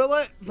Carlos. Will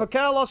it? For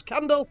Carlos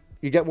Candle.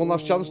 You get one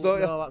last chance, don't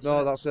you?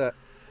 No, that's it.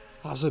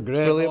 That's a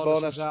great Brilliant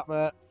bonus, bonus. that,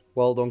 mate.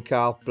 Well done,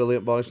 Carl.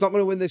 Brilliant bonus. Not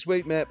going to win this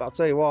week, mate, but I'll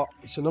tell you what.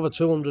 It's another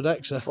 200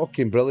 extra.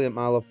 Fucking brilliant,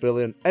 my love.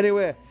 Brilliant.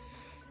 Anyway,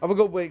 have a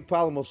good week,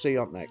 pal, and we'll see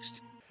you up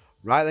next.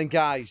 Right then,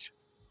 guys.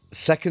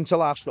 Second to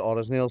last, or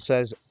as Neil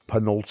says,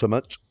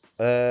 penultimate,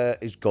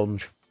 is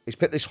Gunge. He's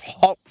picked this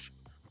hot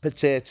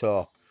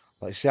potato.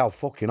 Let's see how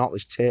fucking hot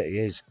this tatty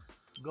is.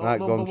 Goal Right,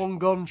 number Gunge. 1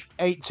 Gunge.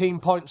 18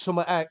 point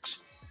summer X.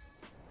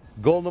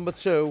 Goal number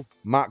 2,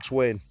 Max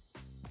win.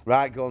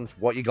 Right, Gunge,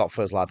 what you got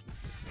for us, lad?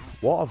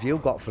 What have you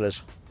got for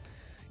us?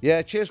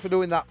 Yeah, cheers for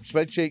doing that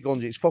spreadsheet,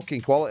 Gunge. It's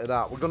fucking quality,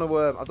 that. We're going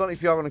to, I don't know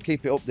if you're going to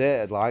keep it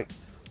updated, like,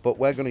 but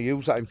we're going to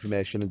use that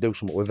information and do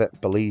something with it,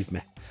 believe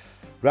me.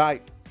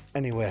 Right,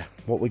 anyway,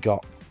 what we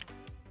got?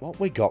 What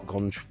we got,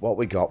 Gunge? What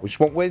we got? We just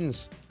want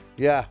wins.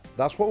 Yeah,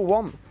 that's what we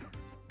want.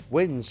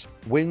 Wins,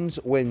 wins,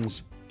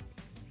 wins.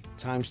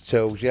 Times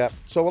 2s, yeah.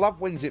 So we'll have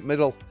wins in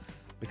middle,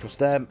 because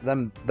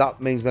that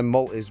means them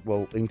multis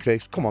will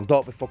increase. Come on,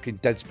 don't be fucking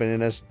dead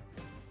spinning us.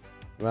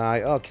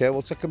 Right, okay,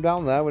 we'll take them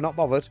down there. We're not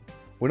bothered.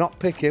 We're not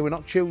picky. We're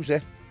not choosy.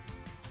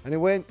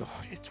 Anyway,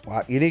 oh, you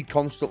twat. You need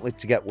constantly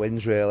to get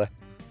wins, really.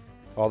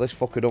 Oh, this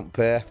fucker don't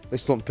pay.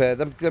 This don't pay.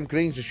 Them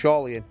greens are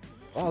surely in.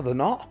 Oh, they're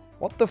not?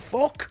 What the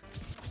fuck?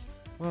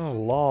 Oh,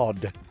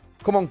 Lord.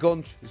 Come on,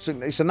 Guns.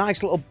 It's a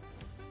nice little...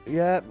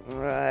 Yeah,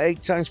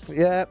 8 times...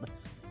 Yeah.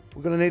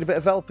 We're going to need a bit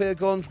of help here,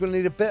 Guns. We're going to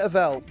need a bit of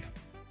help.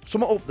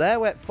 Something up there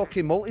where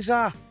fucking multis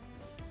are.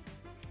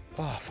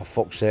 Oh, for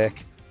fuck's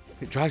sake.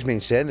 It drives me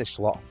insane, this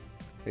slot.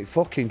 It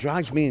fucking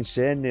drives me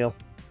insane, Neil.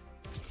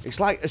 It's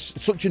like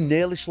such a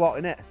nearly slot,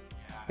 innit?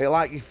 It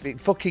like, it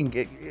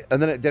fucking...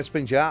 and then it dead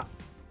spins you out.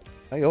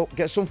 Hey up,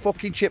 get some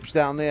fucking chips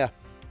down there.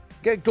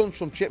 Get Guns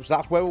some chips,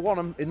 that's where we want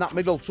them, in that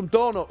middle. Some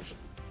donuts.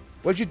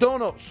 Where's your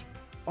donuts?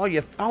 Oh,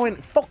 I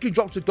went fucking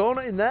dropped a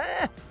donut in there.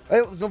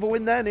 Hey, there's another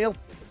win there, Neil.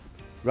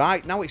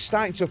 Right, now it's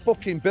starting to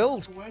fucking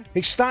build.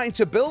 It's starting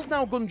to build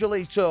now,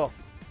 Gunjalito.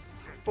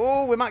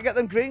 Oh, we might get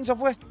them greens,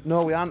 have we?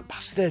 No, we aren't,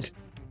 bastard.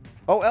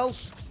 Oh,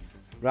 else?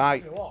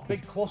 Right. What a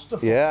big cluster.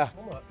 Yeah,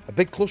 a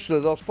big cluster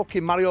of those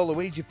fucking Mario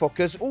Luigi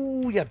fuckers.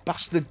 Oh, you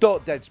bastard,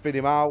 don't dead spin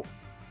him out.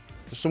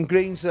 There's some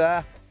greens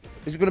there.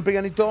 Is it going to bring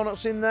any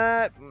donuts in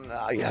there?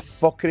 Oh, yeah,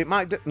 fucker, it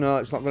might do. No,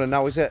 it's not going to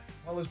now, is it?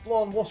 Well, it's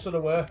blown Worcester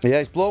away. Yeah,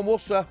 it's blown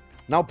Worcester.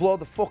 Now blow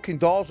the fucking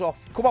doors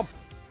off. Come on.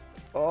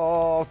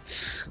 Oh,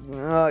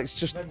 no, it's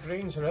just... Them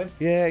greens are in.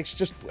 Yeah, it's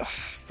just...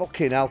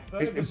 fucking hell.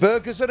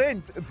 Burgers are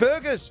in.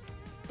 Burgers.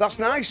 That's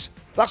nice.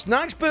 That's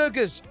nice,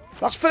 burgers.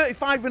 That's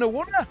 35 in a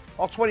winner.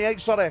 Or 28,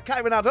 sorry. I can't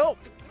even add up.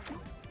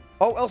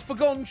 Oh, else for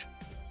Gunge.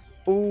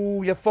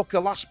 Oh, you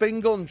fucker. Last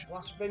spin, Gunge.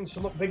 Last spin,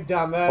 something big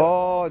down there.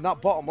 Oh, in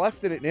that bottom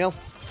left, in it, Neil?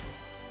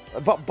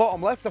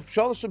 Bottom left, I'm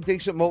sure there's some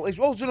decent multis.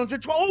 Oh, there's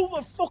 112. Oh,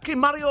 the fucking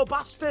Mario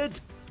bastard.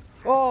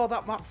 Oh,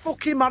 that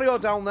fucking Mario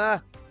down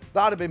there.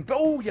 That'd have been...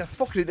 Oh, you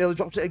fucking it nearly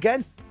dropped it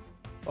again.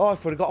 Oh,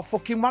 if we'd have got a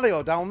fucking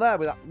Mario down there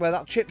with where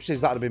that chips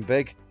is, that'd have been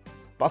big.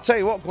 But I'll tell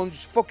you what, Gunge,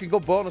 it's a fucking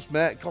good bonus,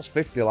 mate. It cost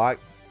 50, like.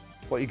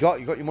 What you got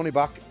your money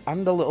back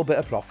and a little bit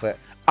of profit.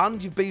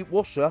 And you've beat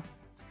Worcester.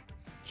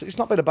 So it's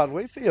not been a bad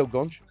week for you,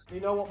 Gunge. You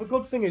know what the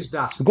good thing is,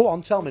 Dad? Go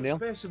on, tell me, Neil. In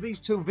the space of these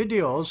 2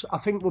 videos, I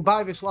think we'll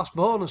buy this last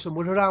bonus and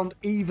we're around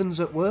evens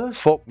at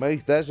worst. Fuck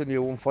me, there's a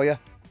new one for you.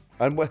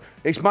 And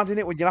it's mad,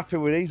 innit, when you're happy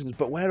with evens,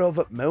 but we're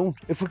over at moon.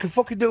 If we could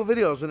fucking do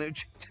videos and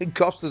it didn't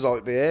cost us all,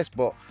 it'd be ace,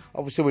 but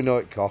obviously we know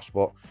it costs,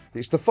 but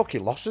it's the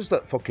fucking losses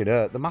that fucking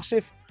hurt. They're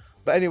massive.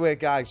 But anyway,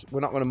 guys,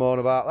 we're not going to moan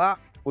about that.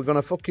 We're going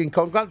to fucking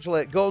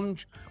congratulate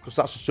Gunge, because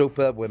that's a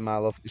superb win, my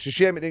love. It's a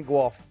shame it didn't go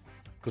off,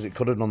 because it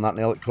could have done that,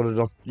 Neil. It could have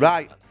done.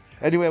 Right.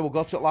 Anyway, we'll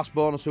go to the last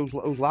bonus. Who's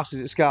last? Is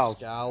it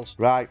Scals? Scals.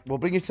 Right. We'll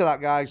bring you to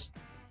that, guys.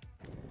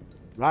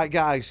 Right,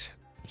 guys.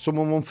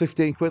 Someone won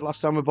 15 quid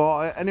last time we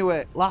bought it.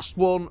 Anyway, last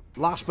one.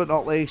 Last but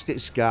not least,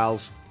 it's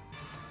Scals.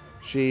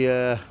 She's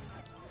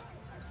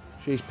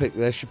picked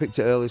this. She picked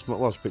it early.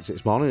 Well, she picked it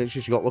this morning.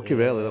 She got lucky,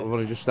 really, that we've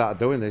only just started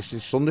doing this.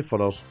 It's Sunday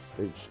for us.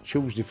 It's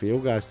Tuesday for you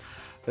guys.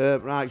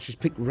 Right, she's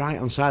picked right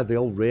on side the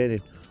old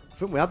raining. I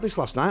think we had this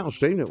last night on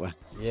stream, didn't we?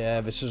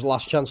 Yeah, this is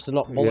last chance to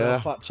knock Bully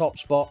off that top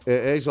spot. It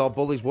is, or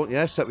Bullies won't.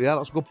 Yeah, that's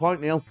a good point,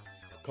 Neil.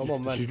 Come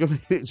on, She's then. going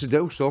to need to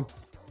do some.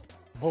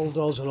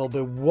 Bulldozer will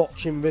be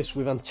watching this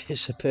with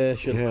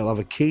anticipation. Yeah, I'll have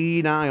a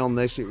keen eye on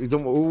this. If you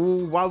don't,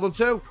 ooh, well done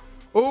too.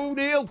 Oh,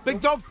 Neil, big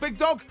dog, big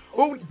dog.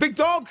 Oh, big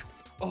dog.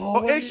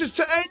 Oh, aces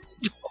to end.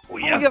 Oh,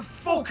 you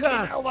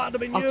fucker. Hell, that'd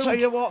have been I'll huge. tell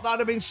you what, that'd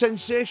have been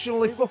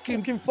sensationally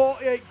fucking...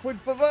 48 quid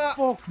for that.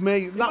 Fuck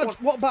me. That was...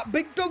 What about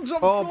big dogs on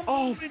Oh, front?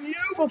 oh, That'd have been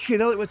huge. fucking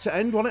hell, it was to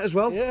end, wasn't it, as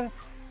well? Yeah.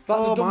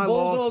 Oh, That'd have my done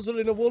lord. Bulldozer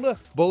in a winner.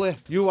 Bully,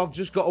 you have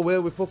just got away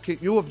with fucking...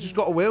 You have just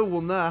got away with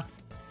one there.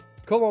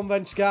 Come on,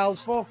 then, Scals.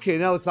 Fucking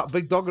hell, if that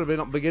big dog had been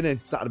at the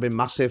beginning, that'd have been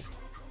massive.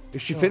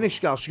 If she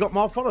finished, Gal, she got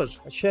more for us.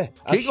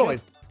 Keep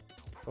going.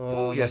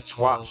 Oh, yeah,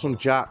 twat, some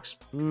jacks.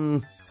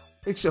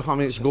 It's a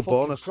good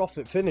bonus.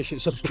 Profit finish.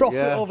 It's a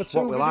profit over two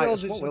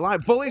videos. It's what we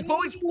like. Bullies.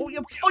 Oh,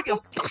 you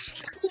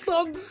bastard.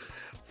 Bulldogs.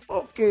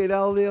 Fucking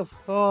hell, Neil.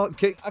 Oh,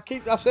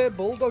 I say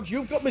Bulldogs.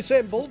 You've got me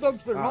saying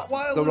Bulldogs for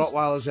Rottweilers. The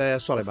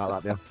Rottweilers, sorry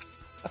about that, Neil.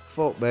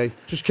 Fuck me.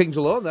 Just Kings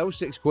alone, though,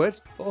 6 quid.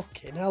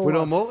 Fucking hell. With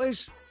no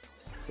multis.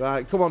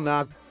 Right, come on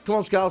now. Come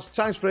on, Scals.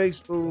 Times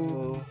freeze.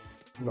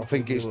 I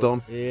think it's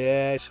done.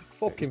 Yeah, it's a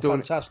fucking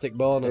fantastic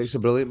bonus. It's a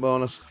brilliant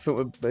bonus.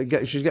 I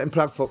think she's getting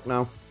prag fucked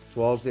now,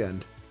 towards the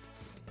end.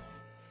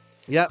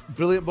 Yep,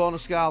 brilliant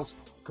bonus, Scals.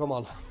 Come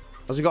on.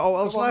 Has he got all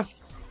else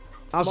left?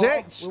 Has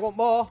it? We want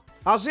more.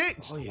 Has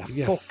it? Oh, yeah,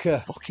 you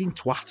fucker. Fucking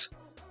twat.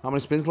 How many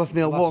spins left,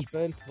 Neil? Last One.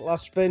 spin.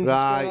 Last spin.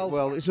 Right, Scales.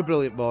 well, it's a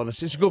brilliant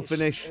bonus. It's a good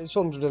finish. It's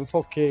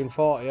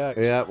 148.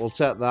 Yeah, we'll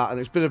take that. And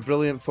it's been a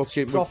brilliant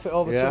fucking... Profit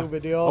over 2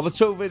 videos. Over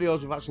 2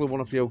 videos, we've actually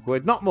won a few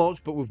quid. Not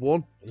much, but we've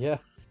won. Yeah.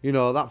 You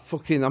know, that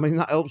fucking... I mean,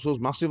 that helps us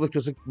massively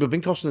because they've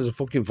been costing us a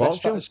fucking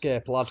fortune.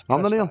 Escape, lad.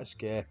 Haven't they, Neil?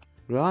 Escape.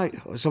 Right,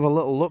 let's have a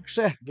little look,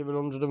 see. Give it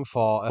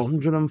 140.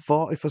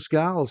 140 for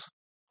Scales.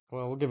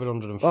 Well, we'll give it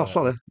 140. Oh,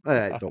 sorry.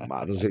 It don't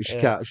matter, does it? She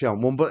can't, she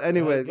hasn't won. But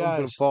anyway,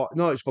 140.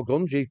 No, it's for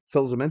guns. He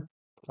fills them in.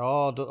 He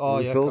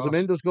He fills them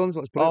in, does guns.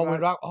 Let's put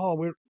it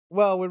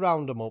right. We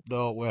round them up,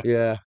 don't we?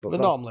 Yeah. But We're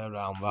normally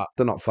around that.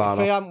 they're not far If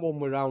they off. haven't won,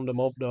 we round them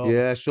up, don't we?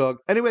 Yeah, so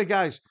anyway,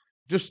 guys,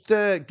 just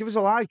give us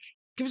a like.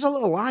 Give us a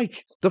little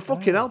like. They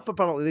fucking help,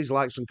 apparently, these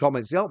likes and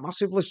comments. They help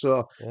massively,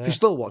 so if you're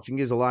still watching,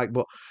 give us a like.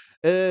 But,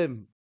 right,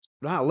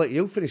 I'll let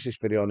you finish this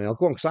video, Neil.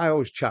 Go on, because I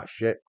always chat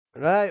shit.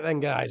 Right then,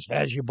 guys,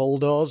 there's your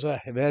Bulldozer.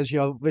 There's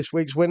your this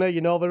week's winner.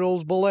 You know the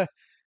rules, bully.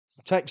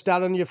 Text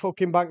Darren your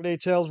fucking bank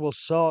details. We'll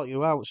sort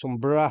you out some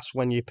brass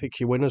when you pick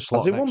your winner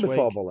slot. Has he won next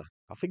before, week. Bully?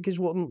 I think he's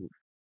won.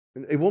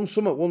 He won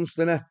some at once,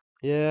 didn't he?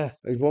 Yeah.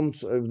 He's won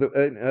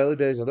in early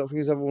days. I don't think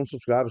he's ever won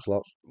subscriber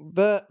slots.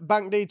 But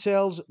bank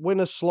details,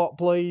 winner slot,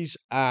 please,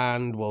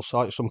 and we'll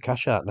sort you some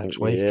cash out next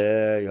week.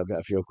 Yeah, you'll get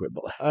a few quid,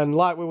 Bully. And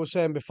like we were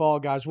saying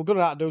before, guys, we're going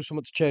to have to do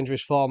something to change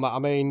this format. I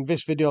mean,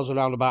 this video's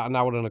around about an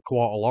hour and a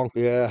quarter long.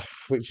 Yeah,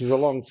 which is a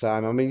long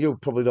time. I mean, you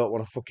probably don't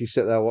want to fucking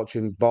sit there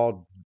watching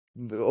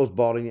us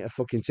boring you to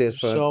fucking tears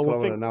for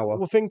an hour.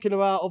 We're thinking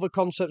about other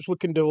concepts we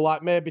can do,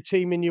 like maybe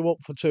teaming you up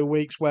for 2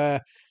 weeks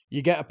where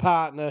you get a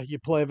partner, you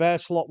play their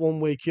slot 1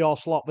 week, your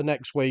slot the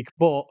next week,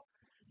 but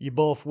you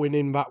both win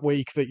in that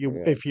week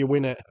if you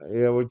win it.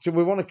 Yeah,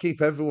 we want to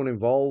keep everyone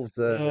involved.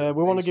 We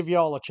want to give you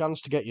all a chance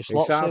to get your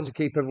slots It's hard in. to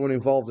keep everyone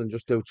involved and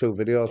just do 2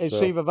 videos.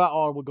 It's either that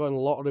or we're going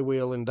lottery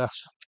wheeling, Des.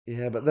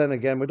 Yeah, but then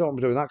again, we don't want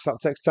to be doing that because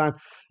that takes time.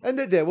 End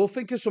of the day, we'll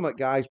think of something,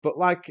 guys. But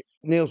like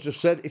Neil's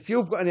just said, if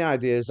you've got any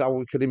ideas how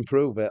we could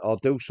improve it or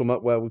do something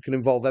where we can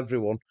involve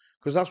everyone,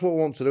 because that's what we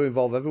want to do,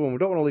 involve everyone. We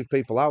don't want to leave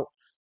people out.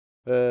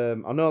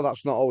 I know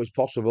that's not always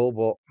possible,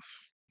 but,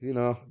 you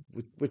know,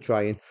 we're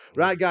trying.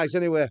 Right, guys,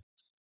 anyway,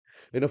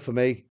 enough for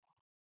me.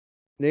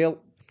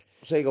 Neil,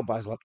 say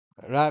goodbyes, lad.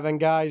 Right then,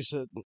 guys,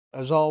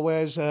 as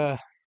always,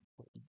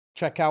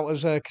 check out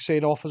us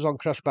casino offers on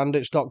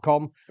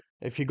crashbandits.com.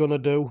 If you're going to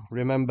do,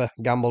 remember,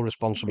 gamble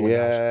responsibly, guys.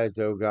 Yeah,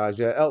 do, guys.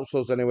 Yeah, it helps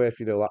us anyway if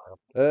you do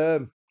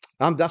that.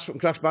 I'm Dash from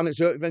Crash Bandits.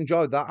 Hope you've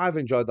enjoyed that. I've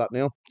enjoyed that,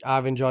 Neil.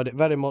 I've enjoyed it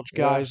very much,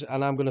 guys,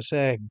 and I'm going to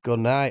say good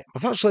night.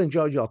 I've actually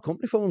enjoyed your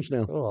company for once,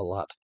 Neil. Oh,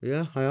 lad.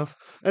 Yeah, I have.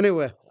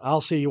 Anyway.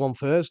 I'll see you on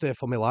Thursday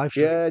for my live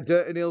stream. Yeah,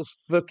 Dirty Neil's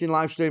fucking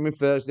live streaming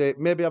Thursday.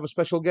 Maybe have a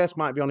special guest,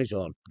 might be on his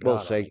own. We'll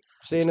see.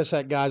 See you in a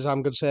sec, guys.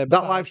 I'm going to say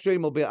that live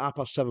stream will be at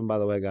 7:30, by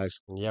the way, guys.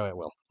 Yeah, it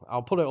will.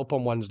 I'll put it up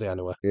on Wednesday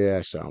anyway.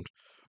 Yeah, sound.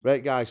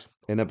 Right, guys,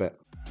 in a bit.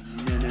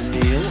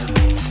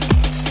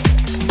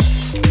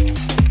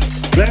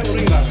 Right, we'll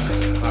ring back.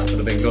 That could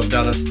have been good,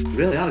 Darren.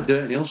 Really had a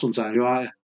dirty Neil sometimes, you are.